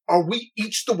 Are we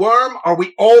each the worm? Are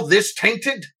we all this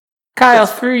tainted? Kyle,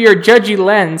 through your judgy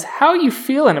lens, how are you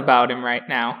feeling about him right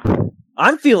now?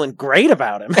 I'm feeling great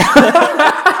about him.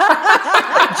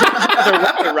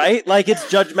 Either way, right? Like, it's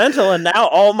judgmental, and now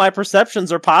all my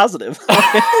perceptions are positive.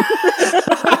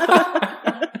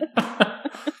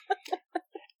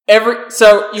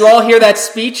 So you all hear that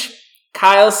speech?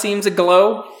 Kyle seems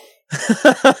aglow.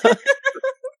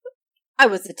 I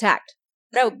was attacked.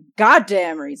 No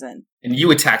goddamn reason. And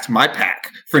you attacked my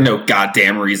pack for no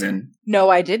goddamn reason. No,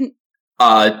 I didn't.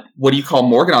 What do you call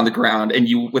Morgan on the ground and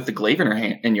you with the glaive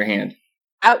in your hand?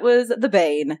 That was the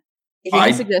Bane.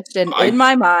 A suggestion in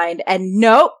my mind, and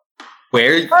nope.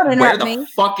 Where the me.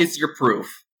 fuck is your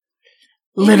proof?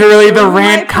 Literally the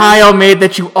rant Kyle made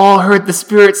that you all heard the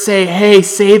spirit say, hey,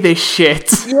 say this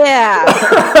shit. Yeah.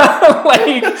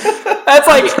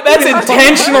 That's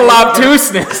intentional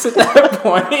obtuseness at that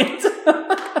point.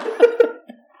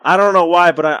 I don't know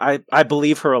why, but I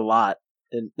believe her a lot.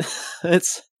 And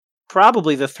it's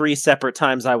probably the 3 separate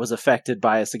times I was affected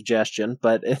by a suggestion,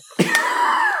 but...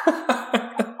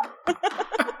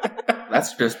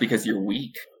 That's just because you're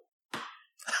weak.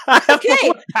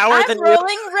 Okay, I'm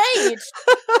rolling rage.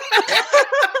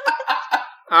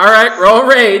 Alright, roll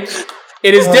rage.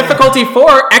 It is difficulty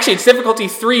 4. Actually, it's difficulty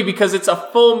 3 because it's a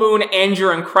full moon,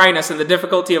 Andrew, and Krynos, and the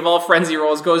difficulty of all frenzy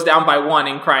rolls goes down by 1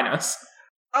 in Krynos.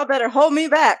 Y'all better hold me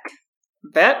back.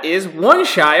 That is 1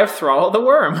 shy of Thrall the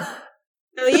Worm.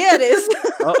 Oh, yeah, it is.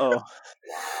 Uh-oh.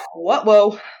 What?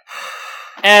 Whoa.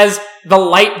 As the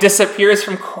light disappears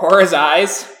from Cora's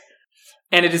eyes,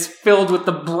 and it is filled with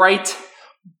the bright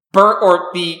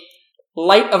the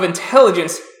light of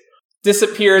intelligence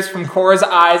disappears from Cora's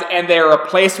eyes, and they are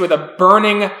replaced with a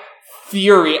burning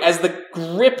fury as the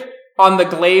grip on the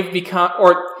glaive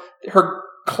her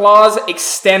claws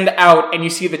extend out, and you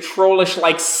see the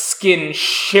trollish-like skin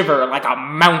shiver like a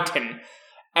mountain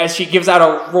as she gives out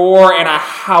a roar and a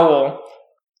howl.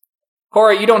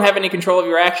 Cora, you don't have any control of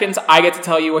your actions. I get to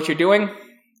tell you what you're doing.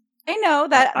 I know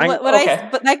that.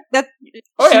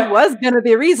 She was going to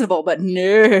be reasonable, but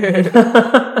no.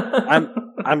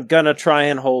 I'm gonna try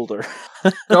and hold her.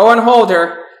 Go and hold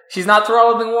her. She's not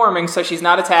thralling warming, so she's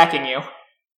not attacking you.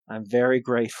 I'm very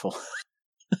grateful.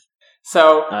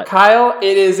 So, Kyle,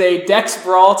 it is a dex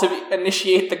brawl to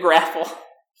initiate the grapple.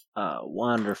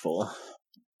 Wonderful.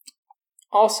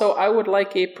 Also, I would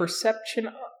like a perception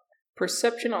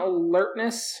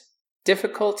alertness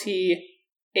difficulty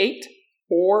 8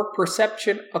 or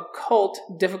perception occult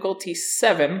difficulty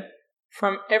 7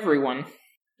 from everyone.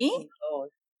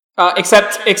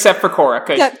 Except for Cora,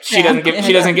 because she doesn't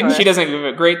give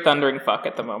a great thundering fuck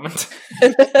at the moment.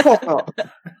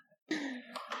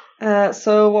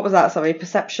 So what was that? Sorry,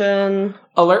 perception,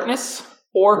 alertness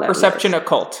or perception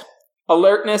occult.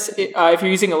 Alertness. If you're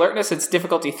using alertness, it's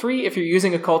difficulty 3. If you're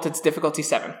using occult, it's difficulty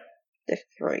 7. diff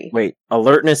 3. Wait,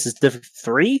 alertness is diff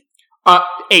 3?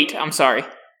 8. I'm sorry.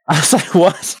 I was like,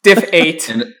 what? Diff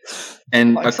 8.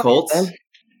 And occult?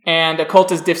 And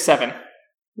occult is diff 7.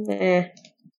 Yeah.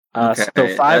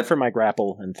 So 5 for my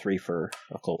grapple and 3 for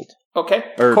occult. Okay.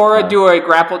 Cora, do a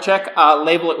grapple check.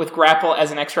 Label it with grapple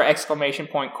as an extra exclamation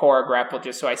point. Cora grapple,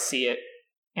 just so I see it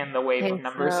in the wave of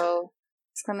numbers. So,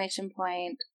 exclamation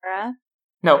point, Cora?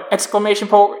 No, exclamation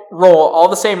point, roll. All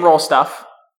the same roll stuff.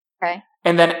 Okay.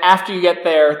 And then after you get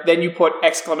there, then you put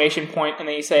exclamation point, and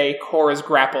then you say Cora's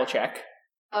grapple check.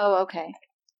 Oh, okay.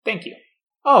 Thank you.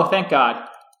 Oh, thank God.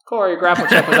 Cora, your grapple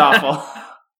check was awful.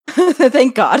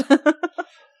 Thank God.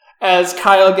 As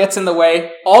Kyle gets in the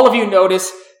way, all of you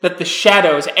notice that the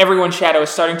shadows, everyone's shadow, is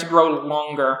starting to grow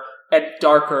longer and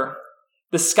darker.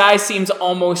 The sky seems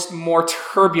almost more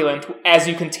turbulent as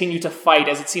you continue to fight,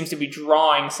 as it seems to be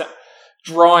drawing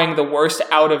the worst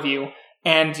out of you.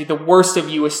 And the worst of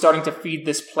you is starting to feed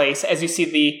this place, as you see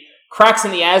the cracks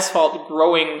in the asphalt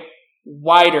growing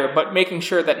wider, but making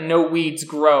sure that no weeds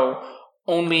grow,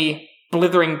 only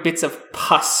blithering bits of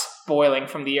pus boiling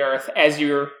from the earth as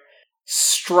your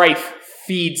strife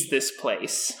feeds this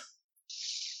place.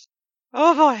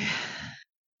 Oh boy.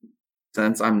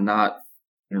 Since I'm not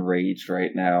enraged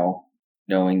right now,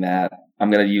 knowing that, I'm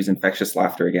going to use infectious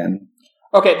laughter again.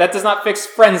 Okay, that does not fix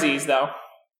frenzies, though.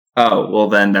 Oh, well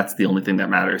then that's the only thing that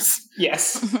matters.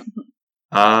 Yes.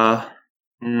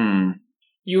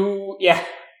 You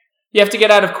have to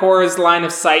get out of Cora's line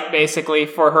of sight, basically,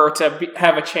 for her to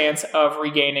have a chance of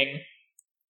regaining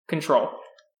control.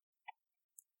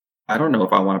 I don't know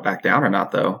if I want to back down or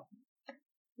not, though.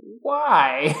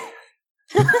 Why?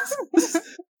 It's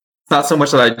not so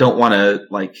much that I don't want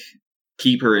to,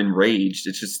 keep her enraged.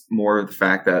 It's just more of the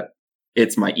fact that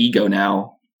it's my ego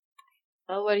now.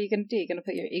 Well, what are you going to do? You going to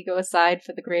put your ego aside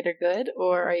for the greater good,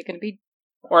 or are you going to be...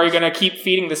 Or are you going to keep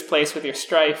feeding this place with your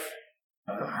strife?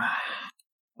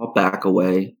 I'll back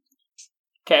away.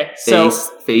 Okay, so...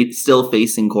 Still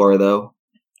facing Cora, though.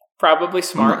 Probably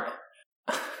smart.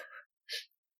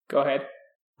 Go ahead.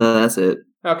 That's it.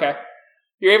 Okay.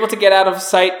 You're able to get out of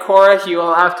sight, Cora. You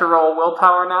will have to roll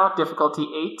willpower now, difficulty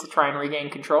 8, to try and regain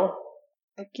control.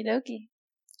 Okie dokie.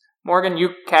 Morgan,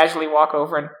 you casually walk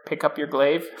over and pick up your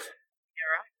glaive.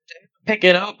 Pick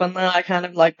it up, and then I kind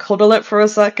of cuddle it for a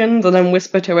second, and then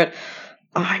whisper to it,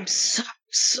 "I'm so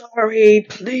sorry,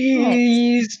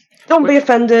 please. Don't be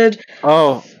offended."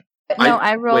 Oh. No,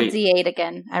 I rolled wait. D8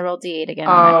 again. I rolled D8 again.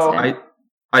 Oh,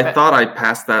 I thought I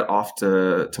passed that off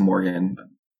to Morgan.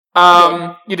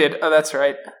 You did. Oh, that's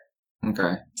right.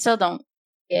 Okay. Still don't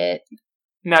get...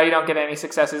 No, you don't get any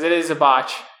successes. It is a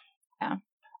botch. Yeah.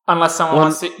 Unless someone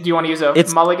wants to... Do you want to use a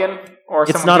mulligan? Or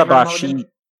it's someone not a give her botch.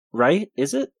 Right?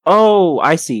 Is it? Oh,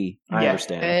 I see. I Yeah.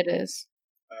 understand. It is.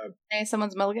 Hey,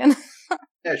 someone's mulligan?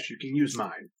 Yes, you can use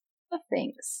mine. Oh,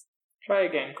 thanks. Try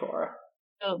again, Cora.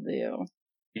 Will do.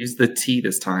 Use the T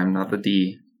this time, not the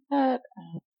D.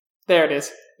 There it is.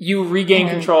 You regain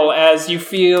control as you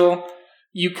feel...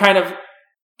 You kind of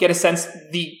get a sense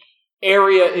the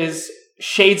area is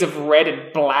shades of red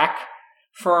and black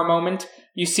for a moment.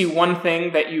 You see one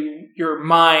thing that your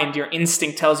mind, your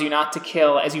instinct tells you not to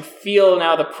kill, as you feel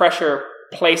now the pressure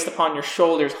placed upon your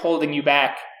shoulders holding you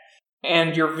back.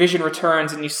 And your vision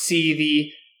returns and you see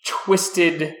the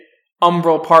twisted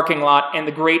umbral parking lot and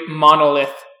the great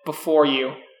monolith before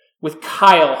you, with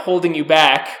Kyle holding you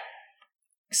back,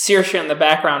 Saoirse in the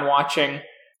background watching,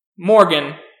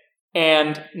 Morgan,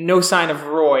 and no sign of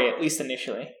Roy, at least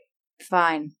initially.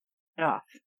 Fine. Get off.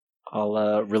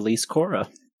 I'll release Cora.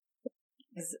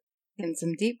 She's in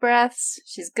some deep breaths.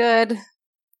 She's good.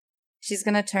 She's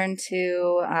gonna turn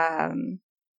to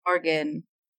Morgan.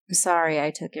 I'm sorry I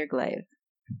took your glaive.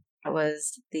 That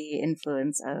was the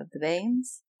influence of the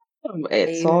Banes.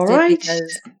 It's alright.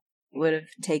 Because it would have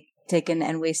taken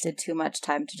and wasted too much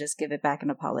time to just give it back and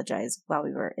apologize while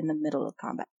we were in the middle of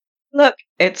combat. Look,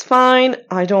 it's fine.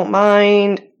 I don't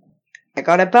mind. I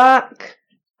got it back.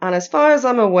 And as far as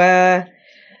I'm aware,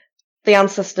 the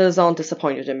ancestors aren't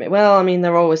disappointed in me. Well, I mean,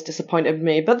 they're always disappointed in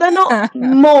me, but they're not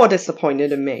more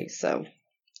disappointed in me, so...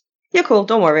 You're cool,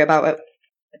 don't worry about it.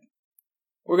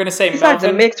 We're going to say Besides,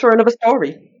 Melvin. it makes for another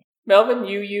story. Melvin,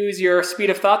 you use your speed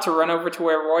of thought to run over to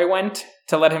where Roy went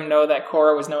to let him know that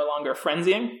Cora was no longer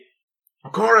frenzying.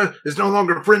 Cora is no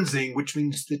longer frenzying, which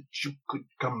means that you could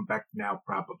come back now,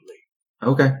 probably.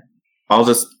 Okay. I'll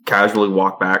just casually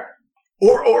walk back.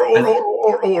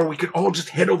 Or we could all just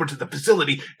head over to the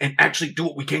facility and actually do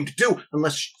what we came to do,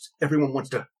 unless everyone wants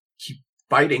to keep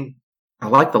fighting. I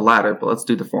like the latter, but let's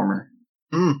do the former.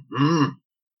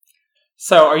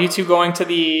 So, are you two going to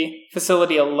the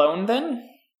facility alone then?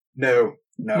 No.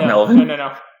 Melvin.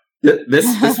 No. This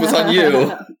was on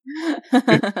you.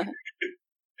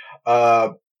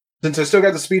 Since I still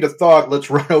got the speed of thought, let's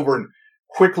run over and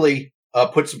quickly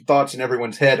put some thoughts in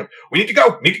everyone's head of, we need to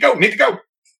go!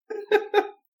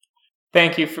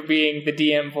 Thank you for being the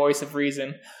DM voice of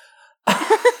reason.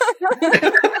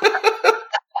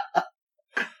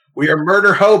 We are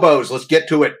murder hobos. Let's get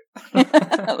to it.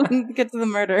 Get to the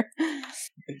murder.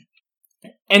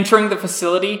 Entering the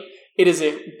facility, it is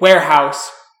a warehouse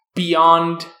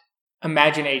beyond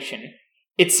imagination.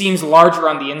 It seems larger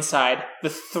on the inside. The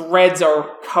threads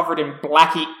are covered in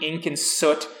blacky ink and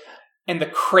soot, and the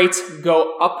crates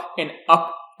go up and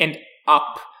up and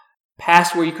up,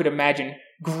 past where you could imagine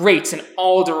grates in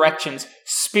all directions,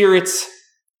 spirits,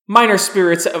 minor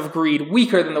spirits of greed,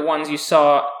 weaker than the ones you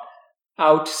saw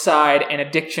outside and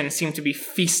addiction seem to be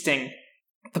feasting.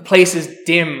 The place is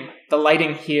dim, the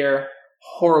lighting here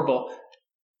horrible,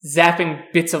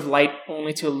 zapping bits of light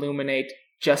only to illuminate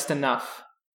just enough.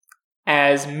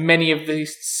 As many of the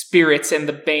spirits and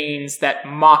the banes that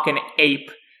mock and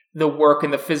ape the work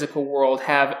in the physical world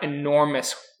have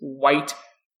enormous white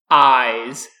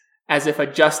eyes, as if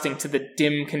adjusting to the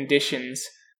dim conditions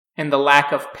and the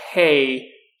lack of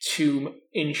pay to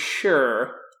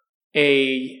ensure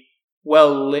a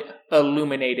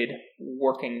well-illuminated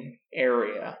working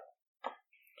area.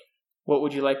 What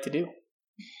would you like to do?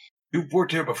 You've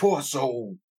worked here before,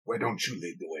 so why don't you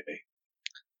lead the way?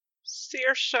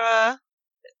 Saoirse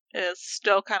is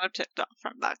still kind of ticked off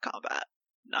from that combat,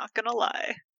 not gonna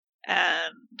lie.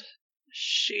 And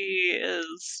she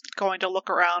is going to look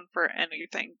around for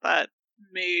anything that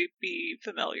may be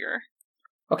familiar.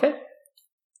 Okay.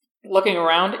 Looking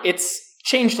around, it's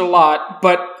changed a lot,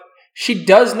 but she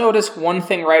does notice one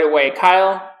thing right away.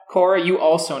 Kyle, Cora, you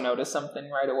also notice something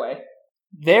right away.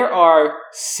 There are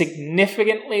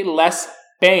significantly less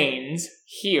Banes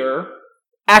here,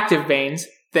 active Banes,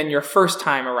 than your first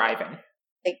time arriving.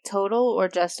 Like total or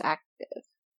just active?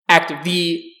 Active.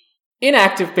 The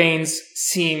inactive Banes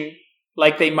seem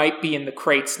like they might be in the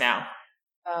crates now.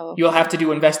 Oh. You'll have to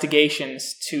do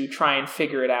investigations to try and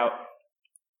figure it out.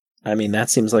 I mean, that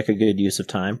seems like a good use of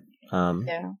time.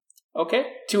 Yeah. Okay,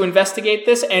 to investigate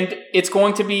this, and it's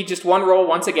going to be just one roll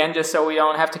once again, just so we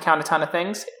don't have to count a ton of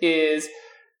things, is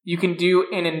you can do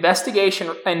an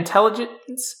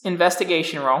intelligence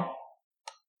investigation roll,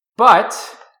 but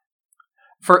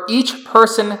for each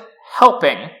person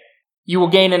helping, you will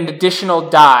gain an additional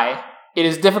die. It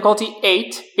is difficulty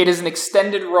 8. It is an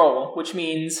extended roll, which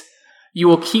means you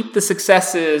will keep the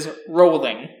successes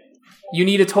rolling. You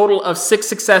need a total of 6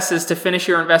 successes to finish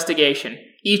your investigation.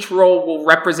 Each roll will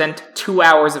represent 2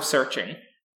 hours of searching.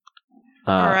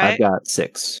 Alright. I've got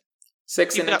 6.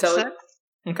 6 in You've got intelligence?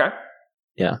 6? Okay.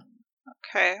 Yeah.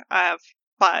 Okay, I have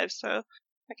 5, so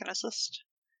I can assist.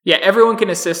 Yeah, everyone can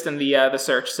assist in the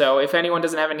search, so if anyone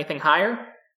doesn't have anything higher,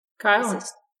 Kyle,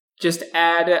 just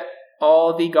add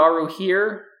all the Garu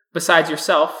here, besides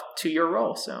yourself, to your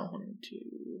roll. So, 1, 2,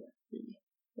 3,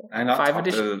 4, I not 5 talk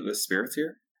additional. to the spirits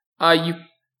here? You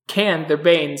can. They're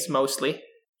Banes, mostly.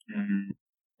 Mm-hmm.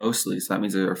 Mostly, so that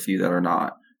means there are a few that are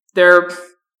not. They're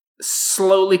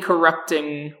slowly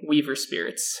corrupting Weaver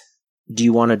spirits. Do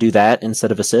you want to do that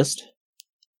instead of assist?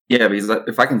 Yeah, because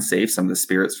if I can save some of the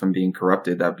spirits from being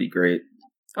corrupted, that'd be great.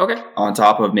 Okay. On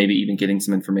top of maybe even getting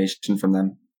some information from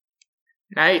them.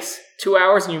 Nice. 2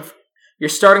 hours, and you're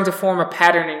starting to form a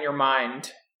pattern in your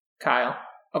mind, Kyle,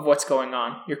 of what's going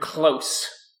on. You're close.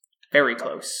 Very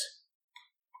close.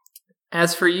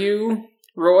 As for you,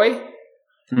 Roy,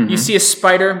 you see a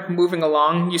spider moving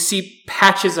along. You see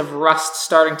patches of rust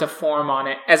starting to form on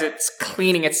it as it's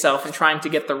cleaning itself and trying to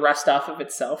get the rust off of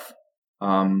itself.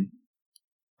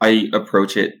 I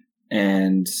approach it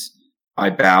and I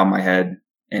bow my head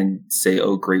and say,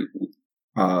 "Oh, great!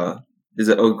 Is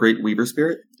it oh, great Weaver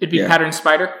Spirit?" It'd be Pattern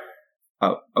Spider.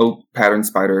 Oh, Pattern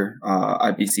Spider!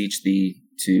 I beseech thee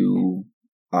to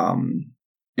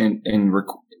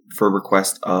for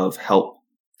request of help.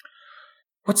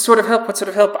 What sort of help? What sort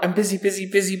of help? I'm busy.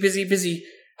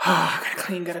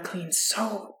 Gotta clean.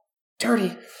 So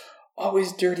dirty.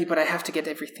 Always dirty, but I have to get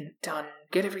everything done.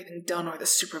 Get everything done or the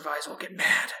supervisor will get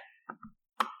mad.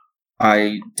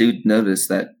 I do notice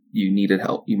that you needed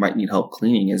help. You might need help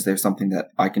cleaning. Is there something that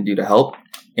I can do to help?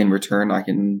 In return, I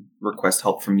can request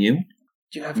help from you.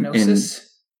 Do you have Gnosis?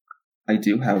 I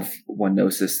do have one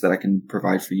Gnosis that I can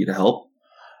provide for you to help.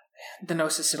 The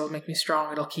Gnosis, it'll make me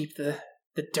strong. It'll keep the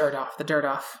dirt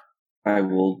off. I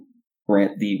will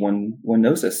grant the one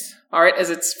Gnosis. Alright, as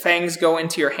its fangs go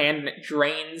into your hand and it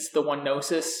drains the one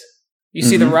Gnosis, you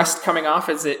see the rust coming off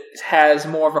as it has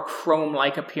more of a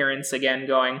chrome-like appearance again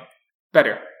going.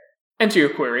 Better. Enter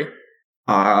your query.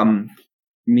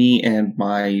 Me and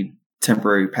my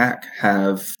temporary pack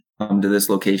have come to this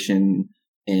location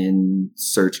in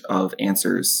search of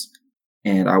answers,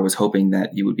 and I was hoping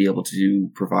that you would be able to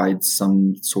provide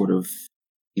some sort of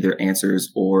either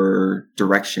answers or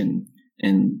direction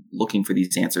in looking for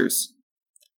these answers.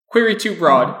 Query too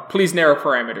broad. Please narrow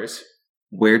parameters.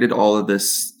 Where did all of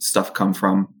this stuff come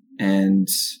from? And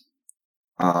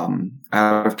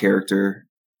out of character,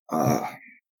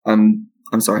 I'm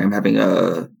sorry, I'm having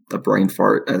a brain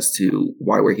fart as to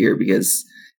why we're here because,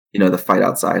 the fight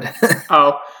outside.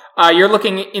 You're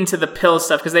looking into the pill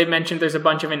stuff because they've mentioned there's a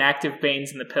bunch of inactive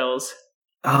Banes in the pills.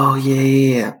 Oh,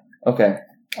 yeah. Okay.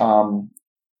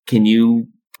 Can you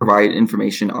provide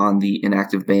information on the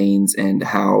inactive Banes and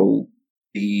how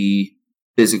the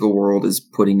physical world is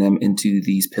putting them into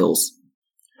these pills.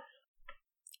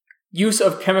 Use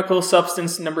of chemical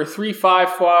substance number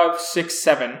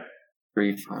 35567.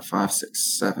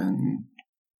 35567.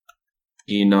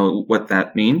 You know what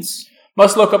that means?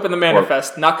 Must look up in the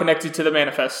manifest, not connected to the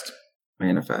manifest.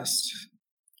 Manifest.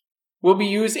 Will be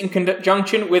used in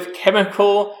conjunction with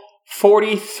chemical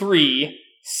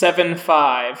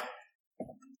 4375.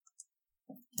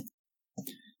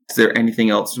 Is there anything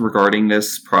else regarding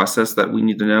this process that we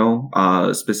need to know?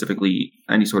 Specifically,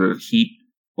 any sort of heat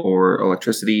or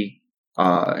electricity?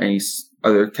 Any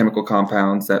other chemical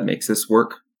compounds that makes this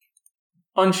work?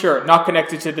 Unsure. Not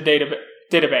connected to the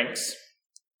databanks.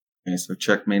 Okay, so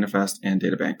check manifest and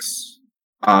databanks.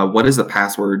 What is the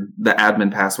password, the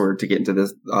admin password to get into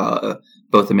this,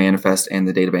 both the manifest and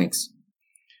the databanks?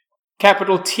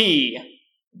 Capital T,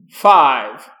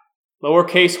 5,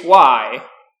 lowercase y,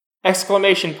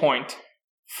 exclamation point,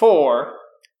 4,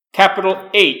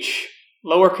 capital H,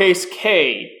 lowercase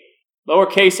k,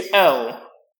 lowercase l,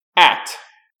 at.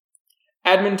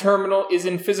 Admin terminal is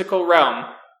in physical realm.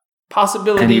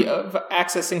 Possibility of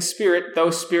accessing spirit, though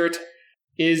spirit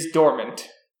is dormant.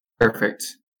 Perfect.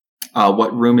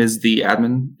 What room is the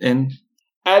admin in?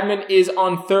 Admin is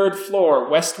on 3rd floor,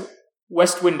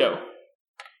 west window.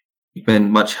 You've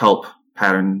been much help,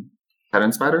 Pattern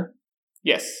Spider?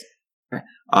 Yes. Okay.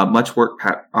 Much work,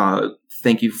 Pat.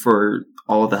 Thank you for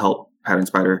all of the help, Pattern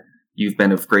Spider. You've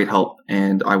been of great help,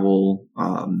 and I will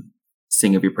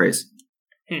sing of your praise.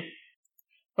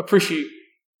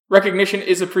 Recognition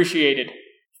is appreciated.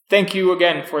 Thank you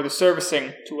again for the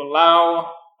servicing to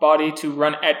allow body to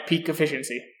run at peak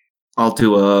efficiency. I'll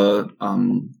do a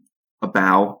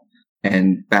bow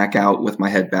and back out with my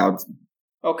head bowed.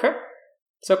 Okay.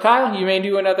 So Kyle, you may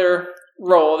do another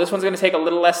roll. This one's going to take a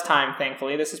little less time,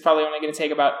 thankfully. This is probably only going to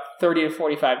take about 30 to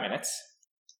 45 minutes.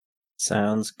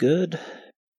 Sounds good.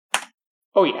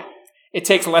 Oh yeah. It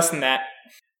takes less than that.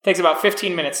 It takes about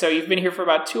 15 minutes. So you've been here for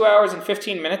about 2 hours and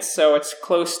 15 minutes, so it's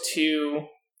close to,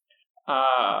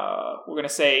 we're going to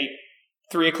say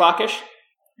 3 o'clock-ish.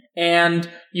 And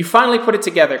you finally put it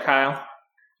together, Kyle.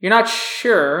 You're not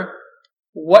sure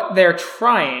what they're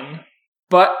trying,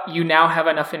 but you now have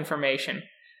enough information.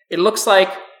 It looks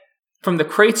like from the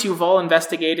crates you've all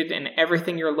investigated and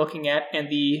everything you're looking at and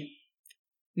the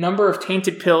number of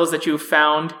tainted pills that you've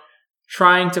found,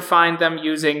 trying to find them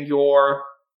using your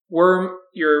worm,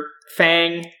 your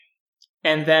fang,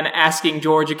 and then asking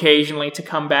George occasionally to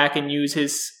come back and use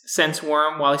his sense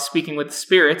worm while he's speaking with the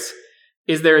spirits,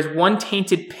 is there is one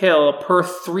tainted pill per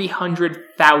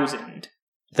 300,000.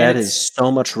 That is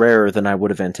so much rarer than I would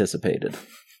have anticipated.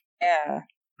 Yeah.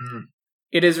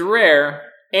 It is rare,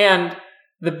 and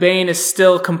the Bane is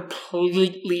still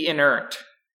completely inert,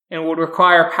 and would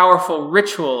require powerful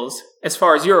rituals, as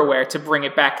far as you're aware, to bring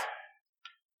it back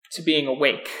to being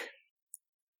awake.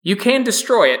 You can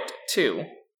destroy it, too,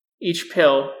 each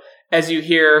pill, as you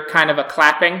hear kind of a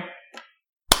clapping.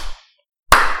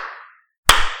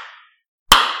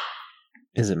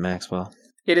 Is it Maxwell?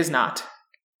 It is not.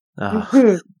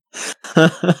 Oh.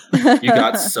 You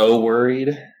got so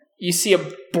worried. You see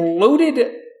a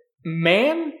bloated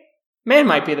man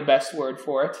might be the best word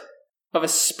for it, of a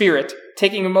spirit,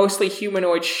 taking a mostly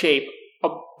humanoid shape, a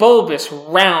bulbous,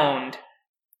 round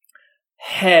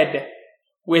head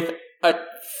with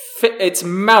its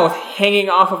mouth hanging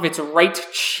off of its right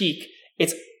cheek,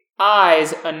 its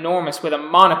eyes enormous with a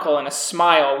monocle and a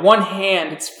smile. One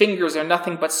hand, its fingers are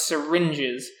nothing but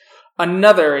syringes.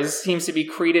 Another seems to be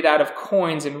created out of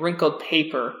coins and wrinkled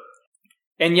paper.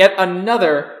 And yet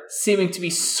another seeming to be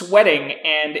sweating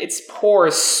and its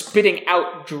pores spitting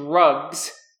out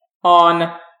drugs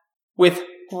with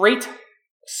great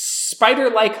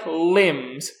spider-like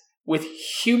limbs with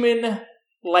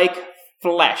human-like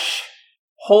flesh,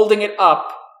 holding it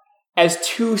up as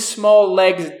 2 small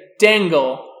legs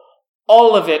dangle,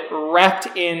 all of it wrapped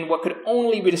in what could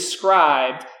only be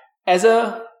described as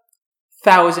a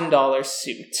 $1,000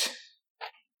 suit.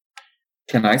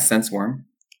 Can I sense worm?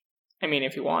 I mean,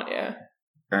 if you want, yeah.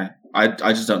 Okay.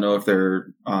 I just don't know if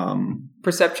they're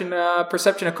Perception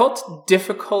occult,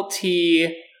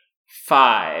 difficulty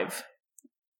 5.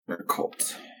 They're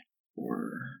occult.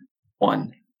 Or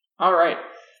 1. All right.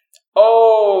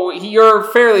 Oh, you're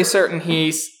fairly certain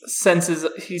he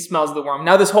smells the worm.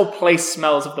 Now this whole place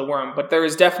smells of the worm, but there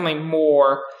is definitely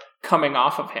more coming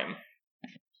off of him.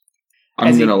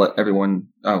 I'm going to let everyone...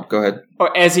 Oh, go ahead.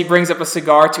 Or as he brings up a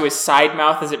cigar to his side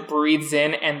mouth as it breathes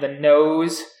in, and the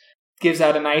nose gives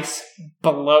out a nice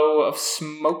blow of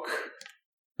smoke.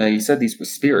 Now, you said these were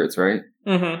spirits, right?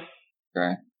 Mm-hmm.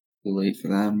 Okay. Too late for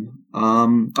them.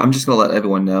 I'm just going to let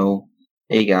everyone know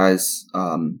Hey guys,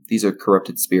 these are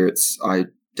corrupted spirits. I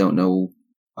don't know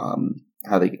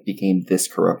how they became this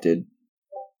corrupted,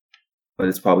 but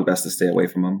it's probably best to stay away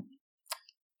from them.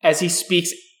 As he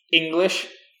speaks English,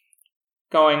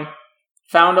 going,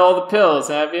 "Found all the pills,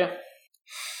 have you?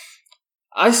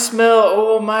 I smell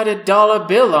almighty dollar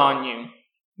bill on you.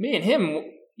 Me and him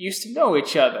used to know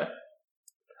each other."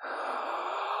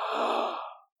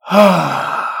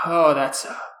 Oh, that's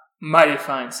a mighty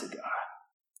fine cigar.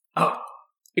 Oh,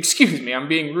 excuse me, I'm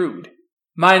being rude.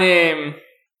 My name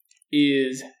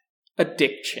is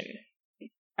Addiction.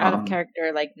 Out of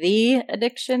character, like the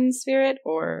addiction spirit,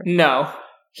 or No,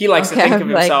 he likes to think of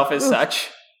himself as such.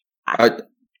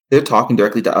 They're talking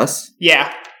directly to us?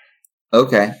 Yeah.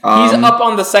 Okay. He's up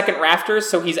on the second rafters,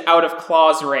 so he's out of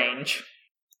Claw's range.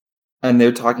 And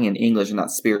they're talking in English and not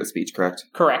spirit speech, correct?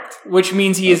 Correct. Which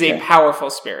means he is a powerful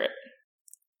spirit.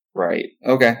 Right.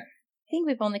 Okay. I think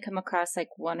we've only come across like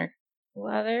one or two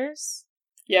others.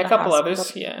 Yeah, a couple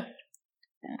others, yeah.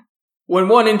 When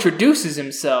one introduces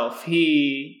himself,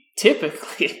 he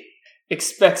typically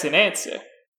expects an answer.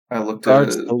 I looked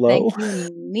Guards at below. Think you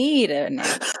need an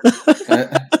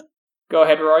answer. Go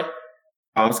ahead, Roy.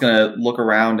 I was gonna look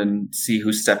around and see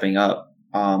who's stepping up.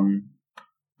 No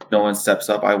one steps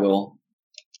up, I will.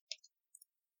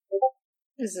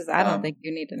 I don't think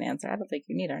you need an answer. I don't think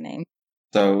you need our name.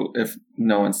 So if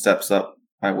no one steps up,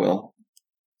 I will.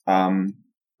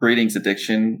 Greetings,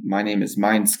 Addiction. My name is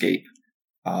Mindscape.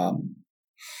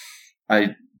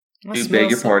 I do beg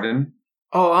your pardon.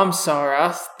 Oh, I'm sorry.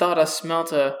 I thought I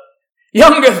smelt a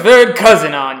younger third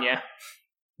cousin on you.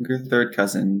 Your third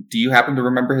cousin. Do you happen to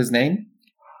remember his name?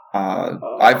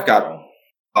 I've got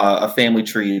a family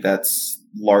tree that's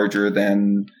larger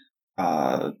than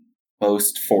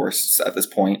most forests at this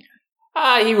point.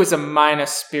 He was a minor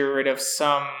spirit of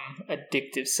some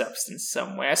addictive substance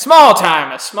somewhere. Small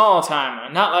timer.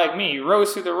 Not like me.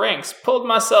 Rose through the ranks. Pulled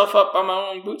myself up by my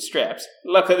own bootstraps.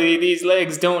 Luckily, these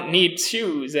legs don't need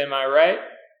shoes, am I right?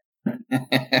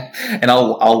 And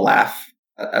I'll laugh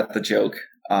at the joke.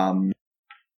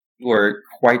 You're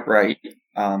quite right.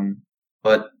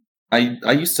 But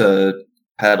I used to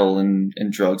paddle in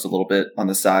drugs a little bit on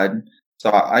the side,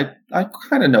 so I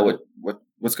kind of know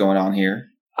what's going on here.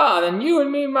 Then you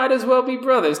and me might as well be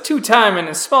brothers. Two-timing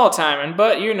and small-timing,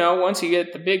 but, once you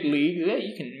get the big league,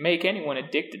 you can make anyone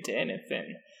addicted to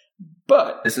anything.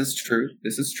 But... This is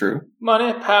true.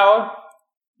 Money, power,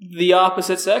 the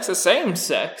opposite sex, the same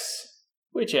sex,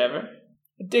 whichever.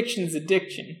 Addiction's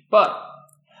addiction. But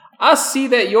I see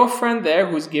that your friend there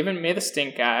who's given me the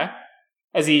stink eye,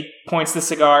 as he points the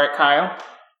cigar at Kyle,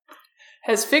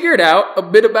 has figured out a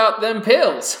bit about them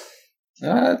pills.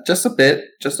 Just a bit.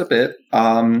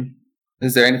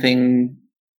 Is there anything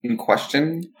in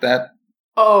question that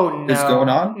is going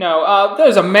on? No,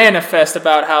 there's a manifest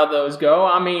about how those go.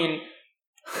 I mean,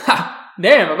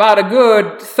 damn, about a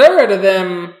good third of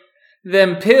them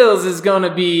pills is gonna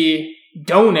be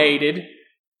donated,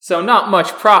 so not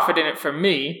much profit in it for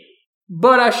me.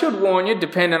 But I should warn you,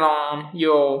 depending on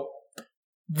your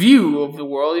view of the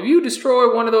world, if you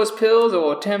destroy one of those pills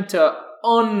or attempt to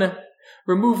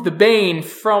remove the Bane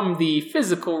from the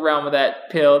physical realm of that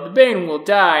pill, the Bane will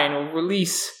die and will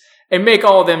release and make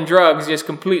all them drugs just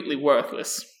completely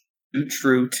worthless. Too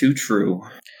true.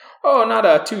 Oh,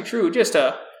 not too true, just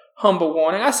a humble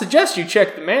warning. I suggest you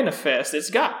check the manifest.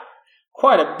 It's got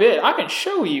quite a bit. I can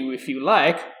show you if you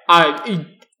like.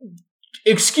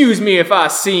 Excuse me if I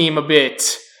seem a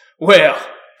bit,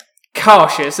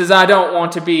 cautious, as I don't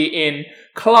want to be in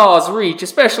Claw's reach,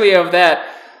 especially of that,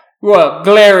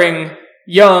 glaring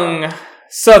young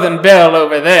Southern belle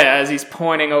over there, as he's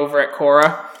pointing over at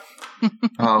Cora.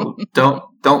 Oh,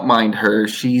 don't mind her.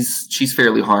 She's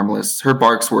fairly harmless. Her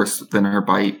bark's worse than her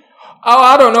bite. Oh,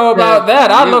 I don't know about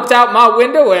that. I looked out my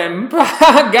window and,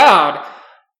 by God,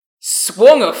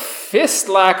 swung a fist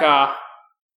like a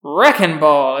wrecking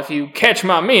ball, if you catch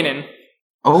my meaning.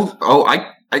 Oh,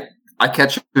 I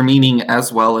catch your meaning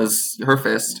as well as her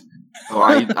fist. So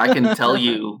I can tell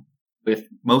you with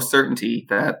most certainty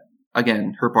that,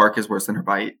 again, her bark is worse than her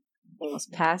bite.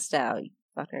 Almost passed out, you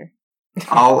fucker.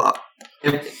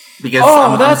 Because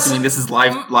I'm assuming this is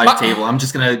live table, I'm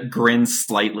just gonna grin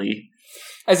slightly.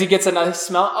 As he gets a nice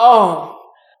smell. Oh,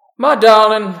 my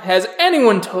darling, has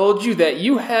anyone told you that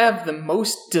you have the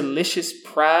most delicious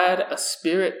pride a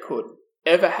spirit could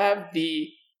ever have the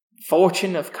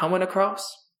fortune of coming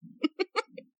across?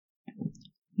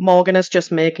 Morgan is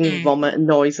just making vomit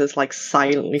noises, like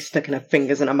silently sticking her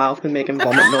fingers in her mouth and making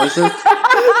vomit noises.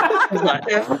 He's like,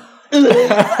 I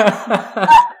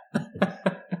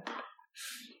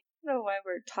don't know why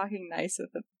we're talking nice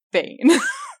with the Bane.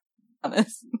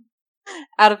 Honest.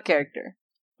 Out of character.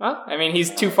 Well, I mean,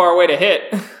 he's too far away to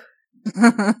hit.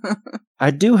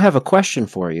 I do have a question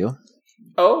for you.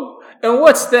 Oh, and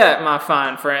what's that, my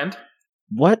fine friend?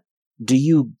 What do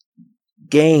you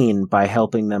gain by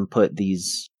helping them put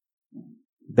these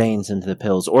Banes into the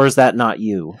pills, or is that not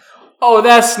you? Oh,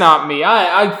 that's not me.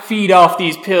 I feed off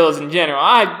these pills in general.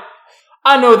 I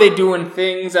know they're doing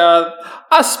things.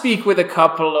 I speak with a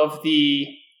couple of the,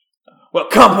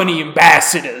 company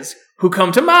ambassadors who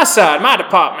come to my side, my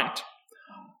department.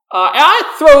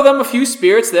 I throw them a few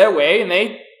spirits their way, and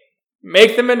they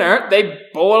make them inert. They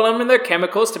boil them in their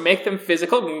chemicals to make them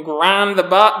physical and grind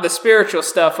the spiritual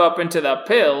stuff up into the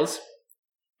pills.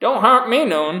 Don't hurt me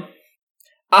none.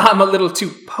 I'm a little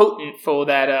too potent for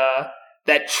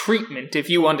that treatment, if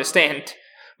you understand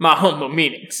my humble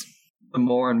meanings. The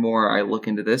more and more I look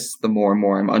into this, the more and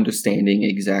more I'm understanding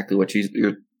exactly what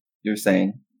you're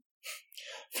saying.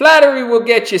 Flattery will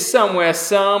get you somewhere,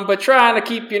 son, but trying to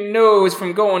keep your nose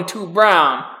from going too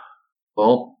brown.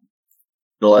 Well,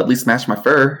 it'll at least match my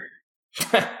fur.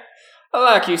 I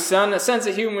like you, son. A sense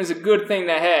of humor is a good thing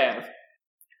to have.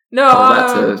 No,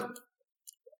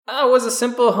 I was a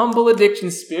simple, humble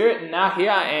addiction spirit, and now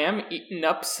here I am, eating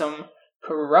up some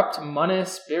corrupt money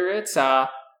spirits,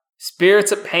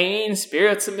 spirits of pain,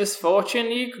 spirits of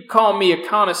misfortune. You could call me a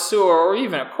connoisseur or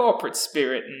even a corporate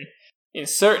spirit, and in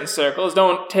certain circles,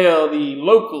 don't tell the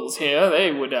locals here,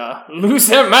 they would lose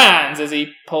their minds as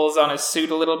he pulls on his suit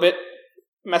a little bit,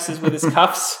 messes with his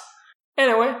cuffs.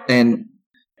 Anyway, and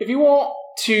if you want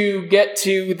to get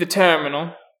to the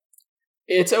terminal,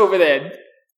 it's over there.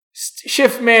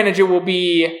 Shift manager will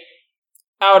be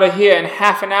out of here in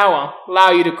half an hour.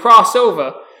 Allow you to cross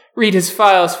over, read his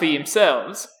files for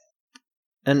yourselves.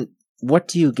 And what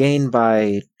do you gain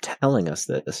by telling us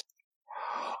this?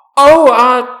 Oh,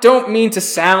 I don't mean to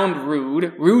sound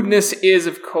rude. Rudeness is,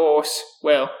 of course,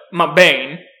 my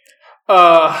bane.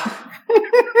 I'm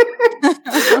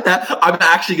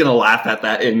actually gonna laugh at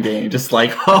that in game, just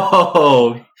like,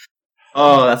 oh,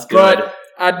 that's good. But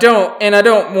I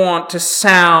don't want to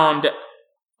sound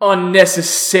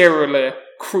unnecessarily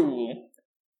cruel.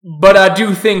 But I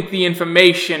do think the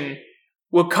information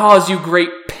will cause you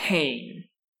great pain.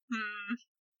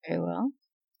 Very well.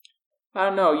 I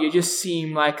don't know, you just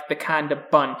seem like the kind of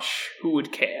bunch who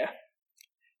would care.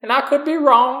 And I could be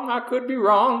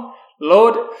wrong.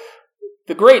 Lord,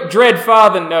 the great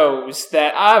Dreadfather knows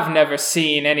that I've never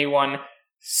seen anyone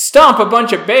stomp a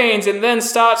bunch of Banes and then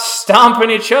start stomping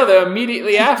each other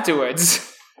immediately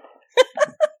afterwards.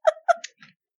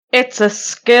 It's a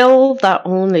skill that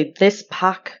only this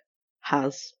pack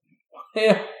has.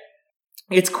 Yeah,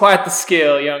 it's quite the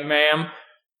skill, young ma'am.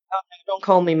 Don't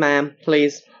call me ma'am,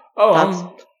 please.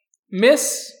 Oh,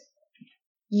 miss?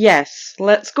 Yes,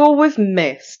 let's go with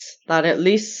miss. That at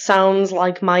least sounds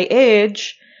like my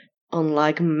age,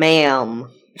 unlike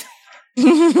ma'am.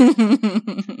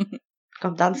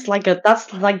 God, that's like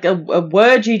a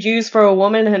word you'd use for a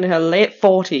woman in her late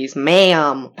 40s,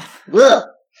 ma'am. Ugh.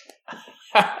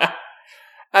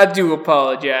 I do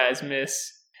apologize, miss.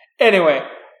 Anyway,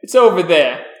 it's over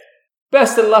there.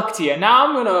 Best of luck to you. Now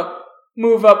I'm gonna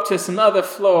move up to some other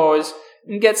floors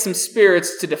and get some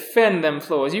spirits to defend them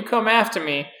floors. You come after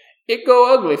me, it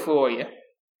go ugly for you.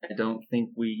 I don't think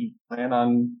we plan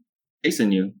on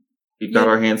chasing you. We've got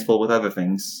our hands full with other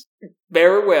things.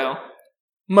 Very well.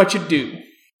 Much ado.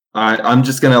 I'm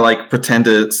just gonna pretend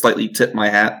to slightly tip my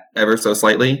hat ever so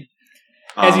slightly.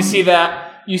 As you see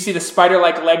the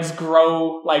spider-like legs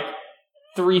grow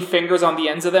 3 fingers on the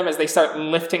ends of them as they start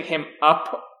lifting him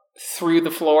up through the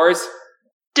floors.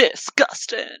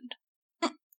 Disgusting.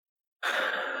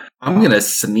 I'm gonna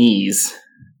sneeze.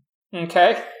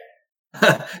 Okay.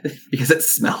 Because it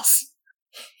smells.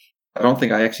 I don't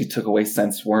think I actually took away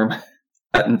Sense Worm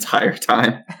that entire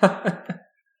time.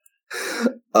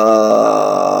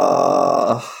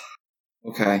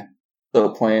 Okay. So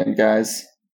plan, guys.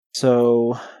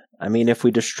 So, I mean, if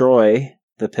we destroy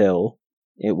the pill,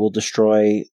 it will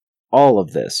destroy all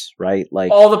of this, right?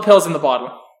 All the pills in the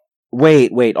bottle.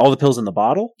 Wait, all the pills in the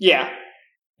bottle? Yeah.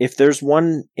 If there's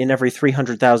one in every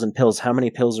 300,000 pills, how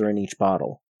many pills are in each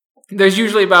bottle? There's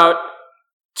usually about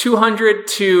 200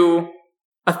 to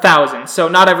 1,000, so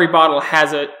not every bottle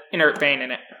has an inert vein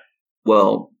in it.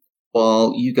 Well,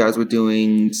 while you guys were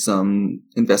doing some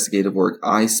investigative work,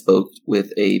 I spoke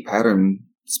with a pattern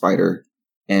spider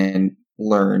and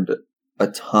learned a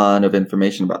ton of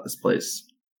information about this place.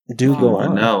 Do go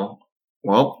on. No.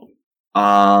 Well,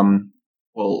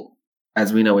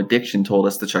 as we know, Addiction told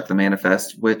us to check the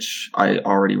manifest, which I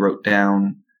already wrote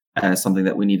down as something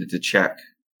that we needed to check.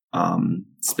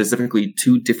 Specifically,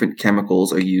 2 different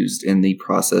chemicals are used in the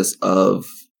process of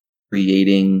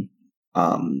creating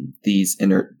these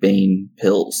inert bane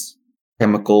pills.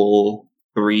 Chemical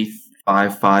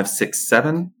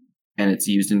 35567, and it's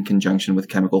used in conjunction with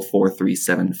chemical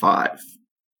 4375.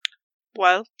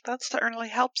 Well, that certainly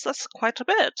helps us quite a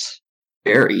bit.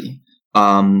 Very.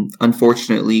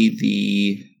 Unfortunately,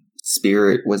 the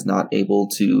spirit was not able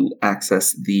to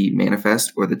access the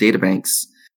manifest or the databanks,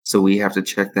 so we have to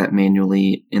check that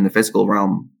manually in the physical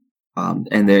realm.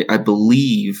 And I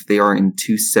believe they are in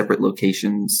 2 separate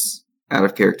locations. Out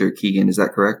of character, Keegan, is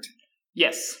that correct?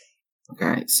 Yes.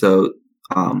 Okay, so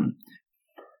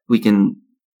we can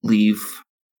leave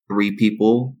 3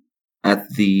 people at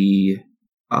the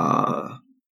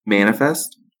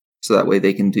manifest, so that way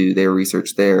they can do their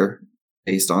research there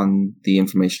based on the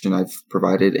information I've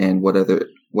provided and what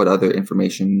other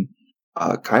information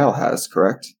Kyle has,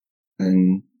 correct?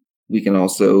 And we can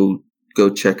also go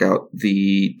check out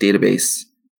the database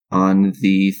on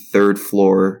the 3rd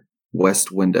floor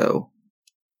west window.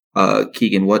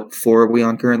 Keegan, what floor are we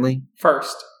on currently?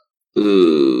 First.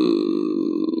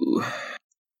 Ooh.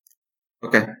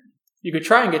 Okay. You could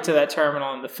try and get to that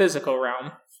terminal in the physical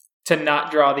realm to not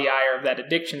draw the ire of that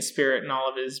addiction spirit and all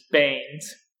of his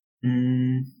banes.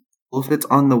 Well, if it's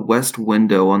on the west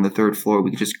window on the 3rd floor,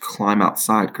 we could just climb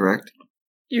outside, correct?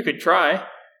 You could try.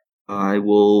 I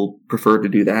will prefer to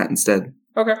do that instead.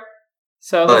 Okay.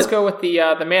 So let's go with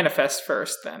the manifest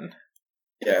first, then.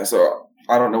 Yeah, so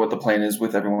I don't know what the plan is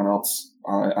with everyone else.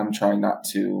 I'm trying not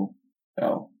to,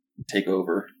 take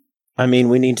over. I mean,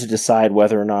 we need to decide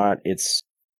whether or not it's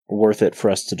worth it for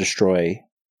us to destroy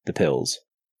the pills.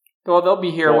 Well, they'll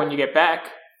be here when you get back.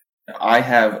 I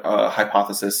have a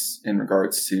hypothesis in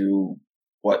regards to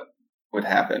what would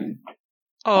happen.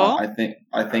 Oh? I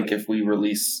think if we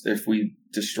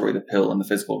destroy the pill in the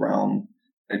physical realm,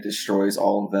 it destroys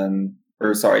all of them.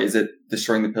 Or sorry, is it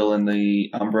destroying the pill in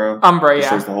the Umbra? Umbra, yeah.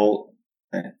 Destroys the whole.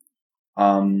 Okay.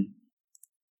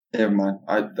 Never mind.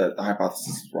 The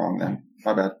hypothesis is wrong then.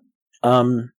 My bad.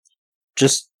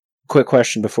 Just quick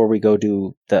question before we go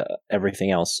do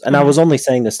everything else. And I was only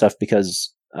saying this stuff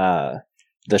because the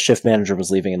shift manager was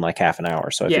leaving in like half an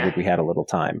hour, so I figured we had a little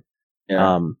time.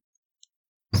 Yeah.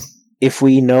 If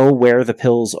we know where the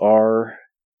pills are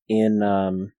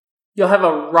in... You'll have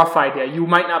a rough idea. You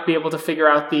might not be able to figure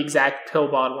out the exact pill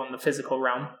bottle in the physical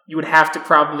realm. You would have to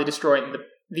probably destroy it in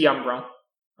the Umbra.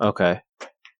 Okay.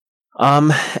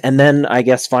 And then I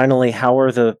guess finally, how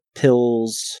are the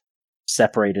pills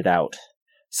separated out?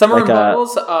 Some are in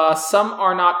bottles, some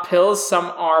are not pills, some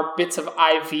are bits of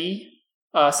IV,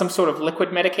 some sort of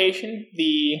liquid medication.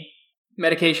 The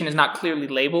medication is not clearly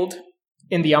labeled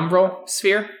in the umbral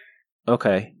sphere.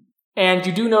 Okay. And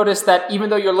you do notice that even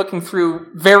though you're looking through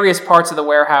various parts of the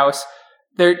warehouse,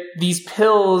 these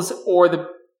pills or the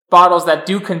bottles that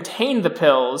do contain the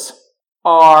pills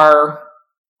are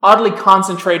oddly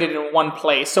concentrated in one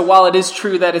place. So while it is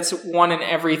true that it's 1 in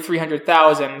every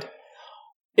 300,000,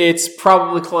 it's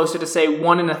probably closer to, say,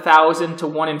 1 in 1,000 to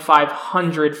 1 in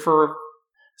 500 for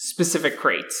specific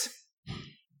crates.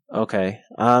 Okay.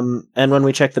 And when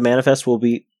we check the manifest, will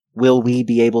we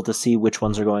be able to see which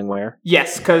ones are going where?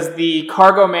 Yes, because the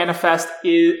cargo manifest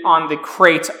on the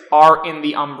crates are in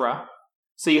the Umbra.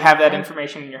 So you have that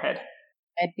information in your head.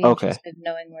 I'd be interested in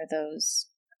knowing where those...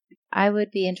 I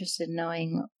would be interested in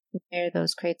knowing where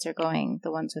those crates are going,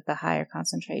 the ones with the higher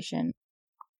concentration.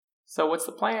 So what's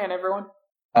the plan, everyone?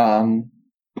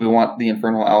 We want the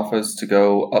Infernal Alphas to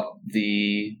go up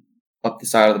the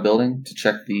side of the building to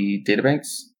check the databanks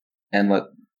and let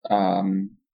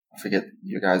I forget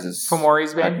your guys'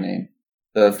 Fomori's Bane name.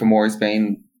 The Fomori's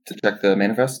Bane to check the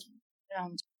manifest.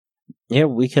 Yeah,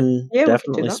 we can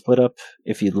definitely split up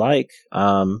if you'd like.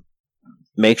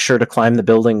 Make sure to climb the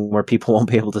building where people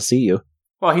won't be able to see you.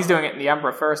 Well, he's doing it in the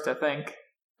Umbra first, I think.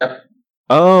 Yep.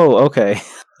 Oh, okay.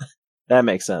 That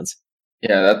makes sense.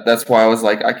 Yeah, that's why I was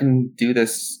like, I can do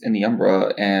this in the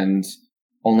Umbra and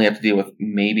only have to deal with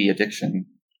maybe addiction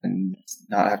and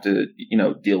not have to,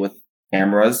 deal with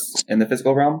cameras in the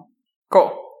physical realm.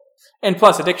 Cool. And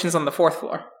plus, addiction's on the 4th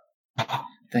floor.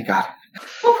 Thank God.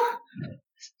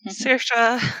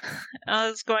 Saoirse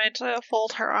is going to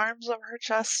fold her arms over her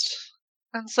chest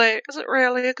and say, is it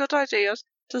really a good idea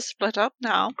to split up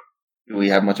now? Do we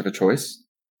have much of a choice?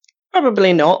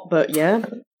 Probably not, but yeah.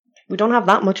 We don't have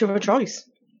that much of a choice.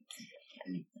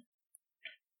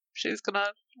 She's gonna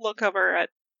look over at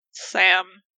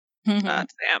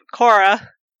Cora,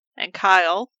 and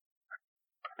Kyle,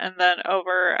 and then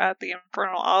over at the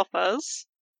Infernal Alphas,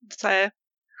 and say,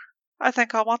 I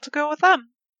think I want to go with them.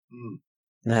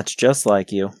 That's just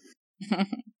like you.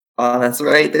 Oh, that's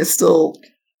right. There's still...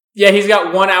 Yeah, he's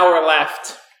got 1 hour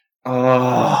left.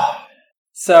 Oh.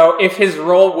 So if his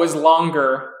role was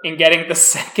longer in getting the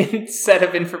second set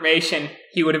of information,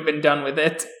 he would have been done with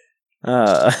it.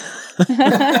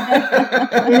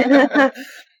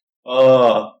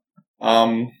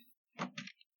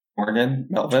 Morgan,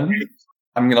 Melvin,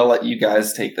 I'm gonna let you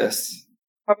guys take this.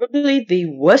 Probably the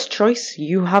worst choice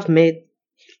you have made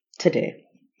today.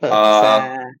 But,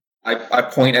 I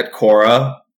point at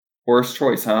Cora. Worst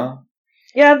choice, huh?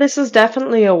 yeah, this is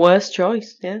definitely a worse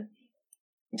choice, yeah.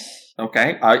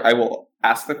 Okay, I will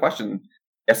ask the question.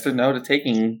 Yes or no to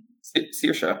taking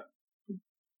Saoirse?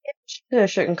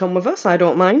 She can come with us, I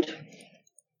don't mind.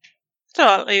 So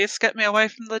at least get me away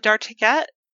from the dirty cat.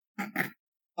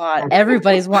 God,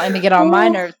 everybody's wanting to get on my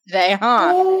nerves today,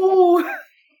 huh? Oh.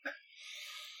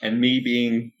 And me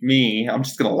being me, I'm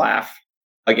just gonna laugh.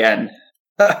 Again.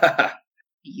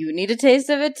 You need a taste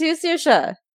of it too,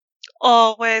 Saoirse.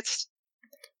 Oh, wait.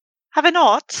 Have I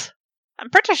not? I'm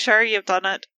pretty sure you've done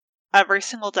it every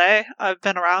single day I've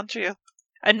been around you.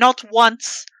 And not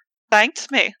once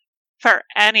thanked me for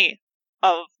any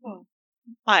of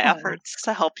my efforts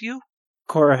to help you.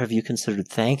 Cora, have you considered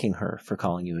thanking her for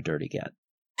calling you a dirty cat?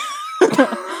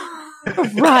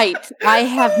 Right, I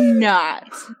have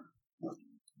not.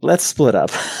 Let's split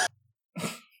up.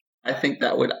 I think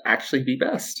that would actually be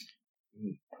best.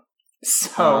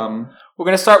 So we're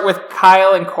going to start with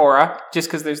Kyle and Cora, just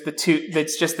because there's the two.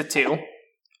 That's just the two.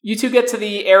 You two get to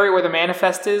the area where the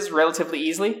manifest is relatively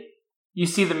easily. You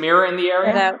see the mirror in the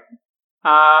area.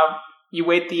 You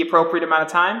wait the appropriate amount of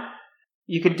time.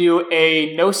 You could do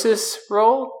a Gnosis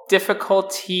roll,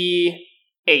 difficulty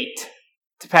 8,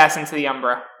 to pass into the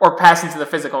Umbra, or pass into the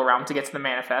physical realm to get to the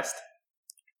manifest,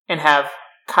 and have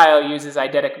Kyle use his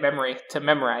eidetic memory to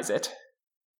memorize it.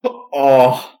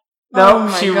 Oh. No,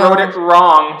 Oh she my wrote God. it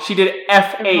wrong. She did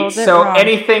F8, rolled it so wrong.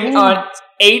 anything on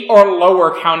 8 or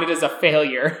lower counted as a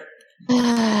failure.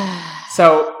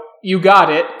 So you got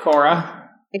it, Cora.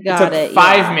 I got it. it.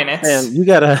 5 minutes. Man, you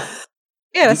gotta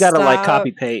like stop.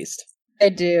 copy paste. I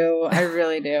do. I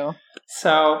really do.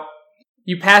 So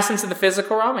you pass into the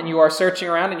physical realm and you are searching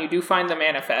around and you do find the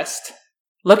manifest.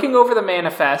 Looking over the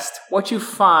manifest, what you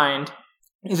find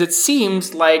is it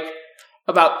seems like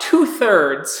about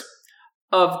 2/3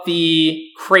 of the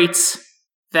crates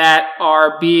that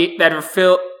are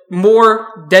filled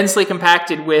more densely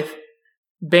compacted with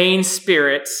Bane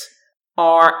spirits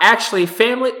are actually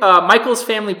Michael's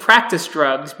family practice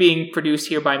drugs being produced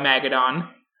here by Magadon,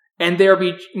 and they're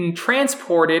being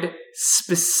transported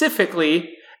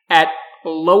specifically at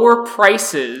lower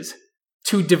prices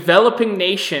to developing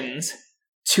nations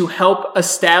to help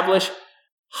establish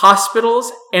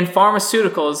hospitals and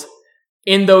pharmaceuticals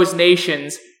in those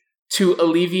nations to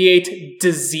alleviate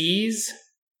disease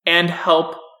and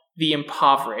help the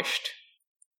impoverished.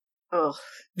 Ugh.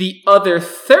 The other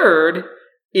third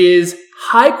is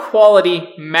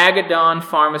high-quality Magadon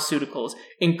pharmaceuticals,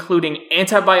 including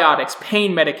antibiotics,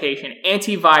 pain medication,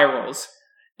 antivirals,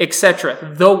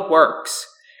 etc., the works.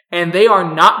 And they are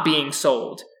not being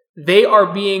sold. They are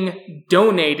being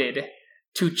donated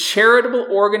to charitable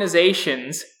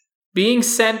organizations being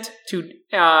sent to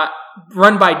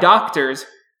run by doctors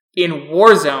in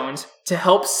war zones to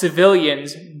help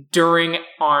civilians during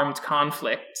armed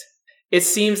conflict. It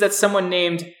seems that someone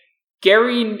named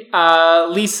Gary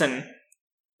Leeson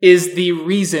is the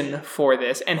reason for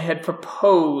this and had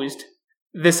proposed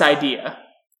this idea.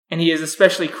 And he is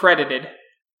especially credited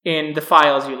in the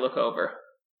files you look over.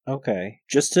 Okay.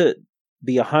 Just to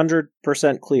be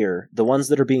 100% clear, the ones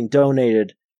that are being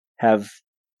donated have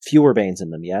fewer Banes in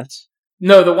them, yes?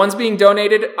 No, the ones being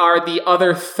donated are the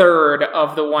other third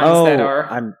of the ones that are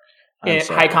I'm in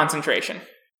sorry. high concentration.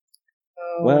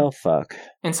 Well, fuck.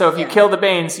 And so if you kill the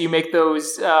Banes, you make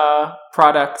those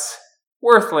products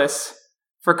worthless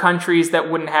for countries that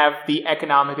wouldn't have the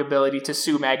economic ability to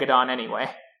sue Magadon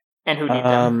anyway, and who need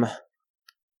them.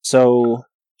 So,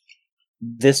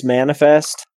 this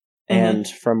manifest, and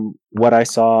from what I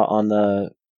saw on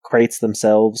the crates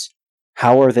themselves,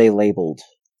 how are they labeled?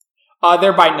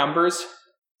 They're by numbers.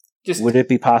 Would it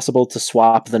be possible to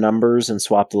swap the numbers and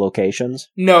swap the locations?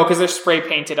 No, because they're spray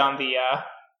painted on the...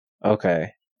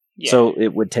 Okay. Yeah. So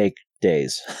it would take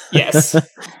days. Yes.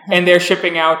 And they're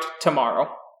shipping out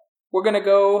tomorrow. We're going to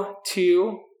go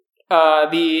to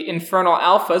the Infernal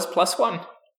Alphas +1.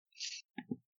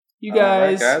 You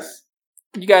guys... All right, guys.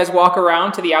 You guys walk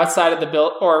around to the outside of the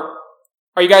build, or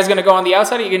are you guys going to go on the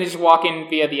outside, or are you going to just walk in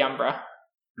via the Umbra?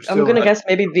 I'm going to guess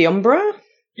maybe the Umbra?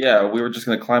 Yeah, we were just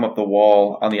going to climb up the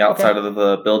wall on the outside of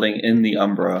the building in the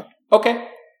Umbra. Okay.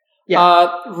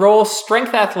 Yeah. Roll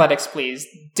Strength Athletics, please.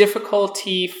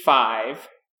 Difficulty 5.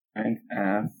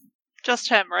 Right. Just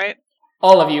him, right?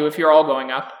 All of you, if you're all going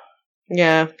up.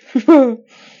 Yeah.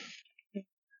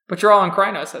 But you're all on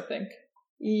Krynos, I think.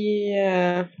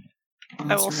 Yeah.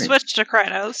 I will switch to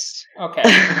Krynos. Okay.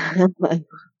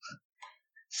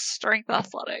 Strength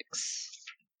athletics.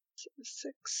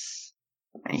 6,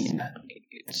 9.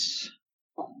 8.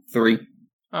 3.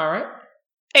 All right.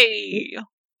 Hey!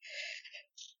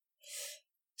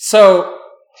 So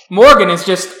Morgan is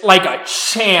just like a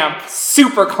champ,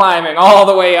 super climbing all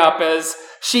the way up as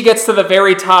she gets to the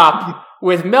very top,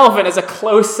 with Melvin as a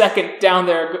close second down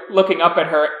there looking up at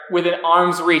her with an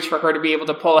arm's reach for her to be able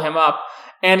to pull him up.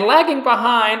 And lagging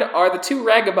behind are the two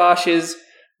Ragaboshes,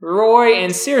 Roy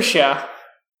and Saoirse,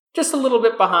 just a little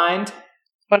bit behind.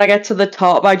 When I get to the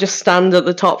top, I just stand at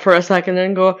the top for a second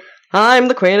and go, I'm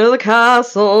the queen of the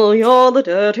castle, you're the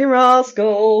dirty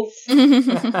rascals. I'm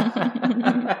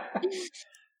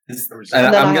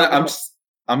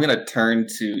gonna turn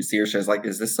to Saoirse as like,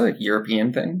 is this a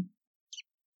European thing?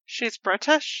 She's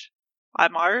British.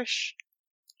 I'm Irish.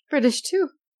 British too.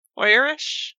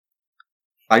 Irish.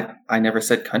 I never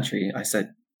said country. I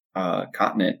said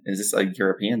continent. Is this a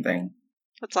European thing?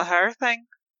 It's a her thing.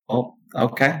 Oh,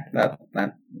 okay.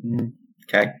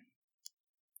 Okay.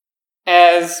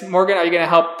 As Morgan, are you going to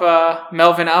help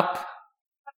Melvin up?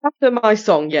 After my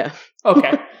song, yeah.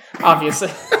 Okay, obviously.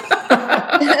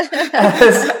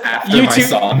 After my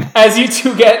song. As you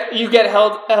two get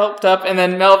helped up, and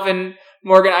then Melvin,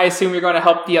 Morgan, I assume you're going to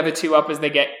help the other two up as they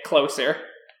get closer.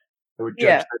 I would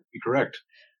judge that to be correct.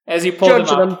 As you pull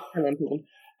them up.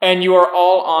 And you are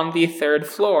all on the 3rd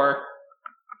floor.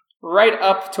 Right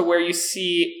up to where you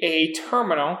see a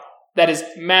terminal that is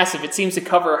massive. It seems to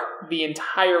cover the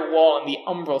entire wall in the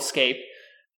umbralscape.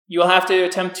 You will have to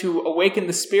attempt to awaken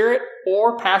the spirit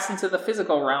or pass into the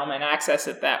physical realm and access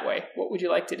it that way. What would you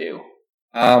like to do?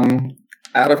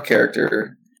 Out of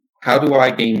character, how do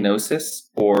I gain Gnosis?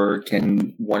 Or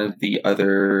can one of the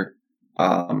other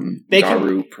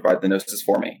Garu provide the Gnosis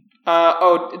for me?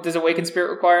 Does Awakened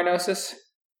Spirit require Gnosis?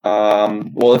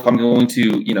 Well, if I'm going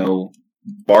to,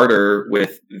 barter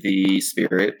with the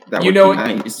spirit, that would be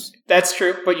nice. That's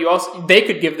true, but they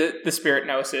could give the spirit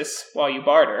Gnosis while you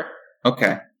barter.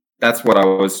 Okay. That's what I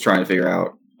was trying to figure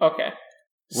out. Okay.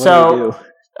 So,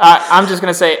 I'm just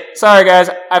going to say, sorry guys,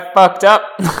 I fucked up.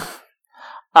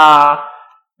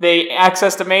 They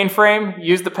accessed the mainframe,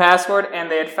 used the password, and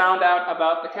they had found out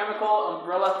about the chemical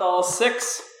Umbrellethol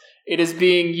 6. It is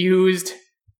being used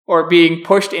or being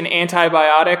pushed in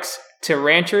antibiotics to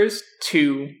ranchers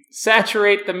to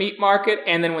saturate the meat market,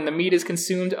 and then when the meat is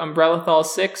consumed, Umbrellethol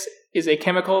 6 is a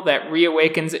chemical that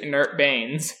reawakens inert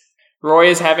veins. Roy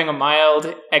is having a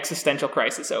mild existential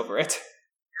crisis over it.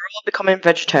 You're all becoming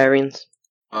vegetarians.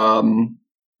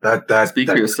 Speak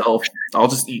for yourself. I'll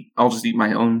just eat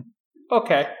my own.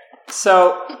 Okay.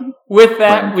 So, with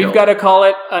that, we've got to call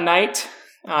it a night.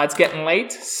 It's getting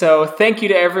late. So, thank you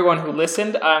to everyone who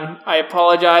listened. I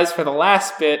apologize for the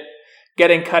last bit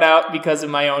getting cut out because of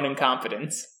my own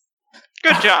incompetence.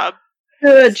 Good job.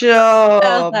 Good job.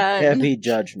 Well done. Heavy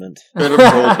judgment. Could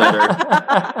have rolled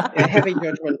better. Heavy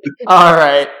judgment. All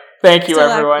right. Thank you, Still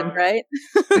everyone. active, right?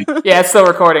 Yeah, it's still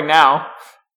recording now.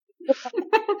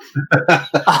 Bye.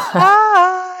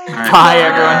 Bye,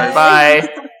 everyone.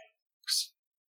 Bye.